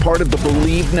podcast, part of the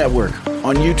Believe Network,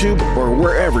 on YouTube or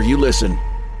wherever you listen.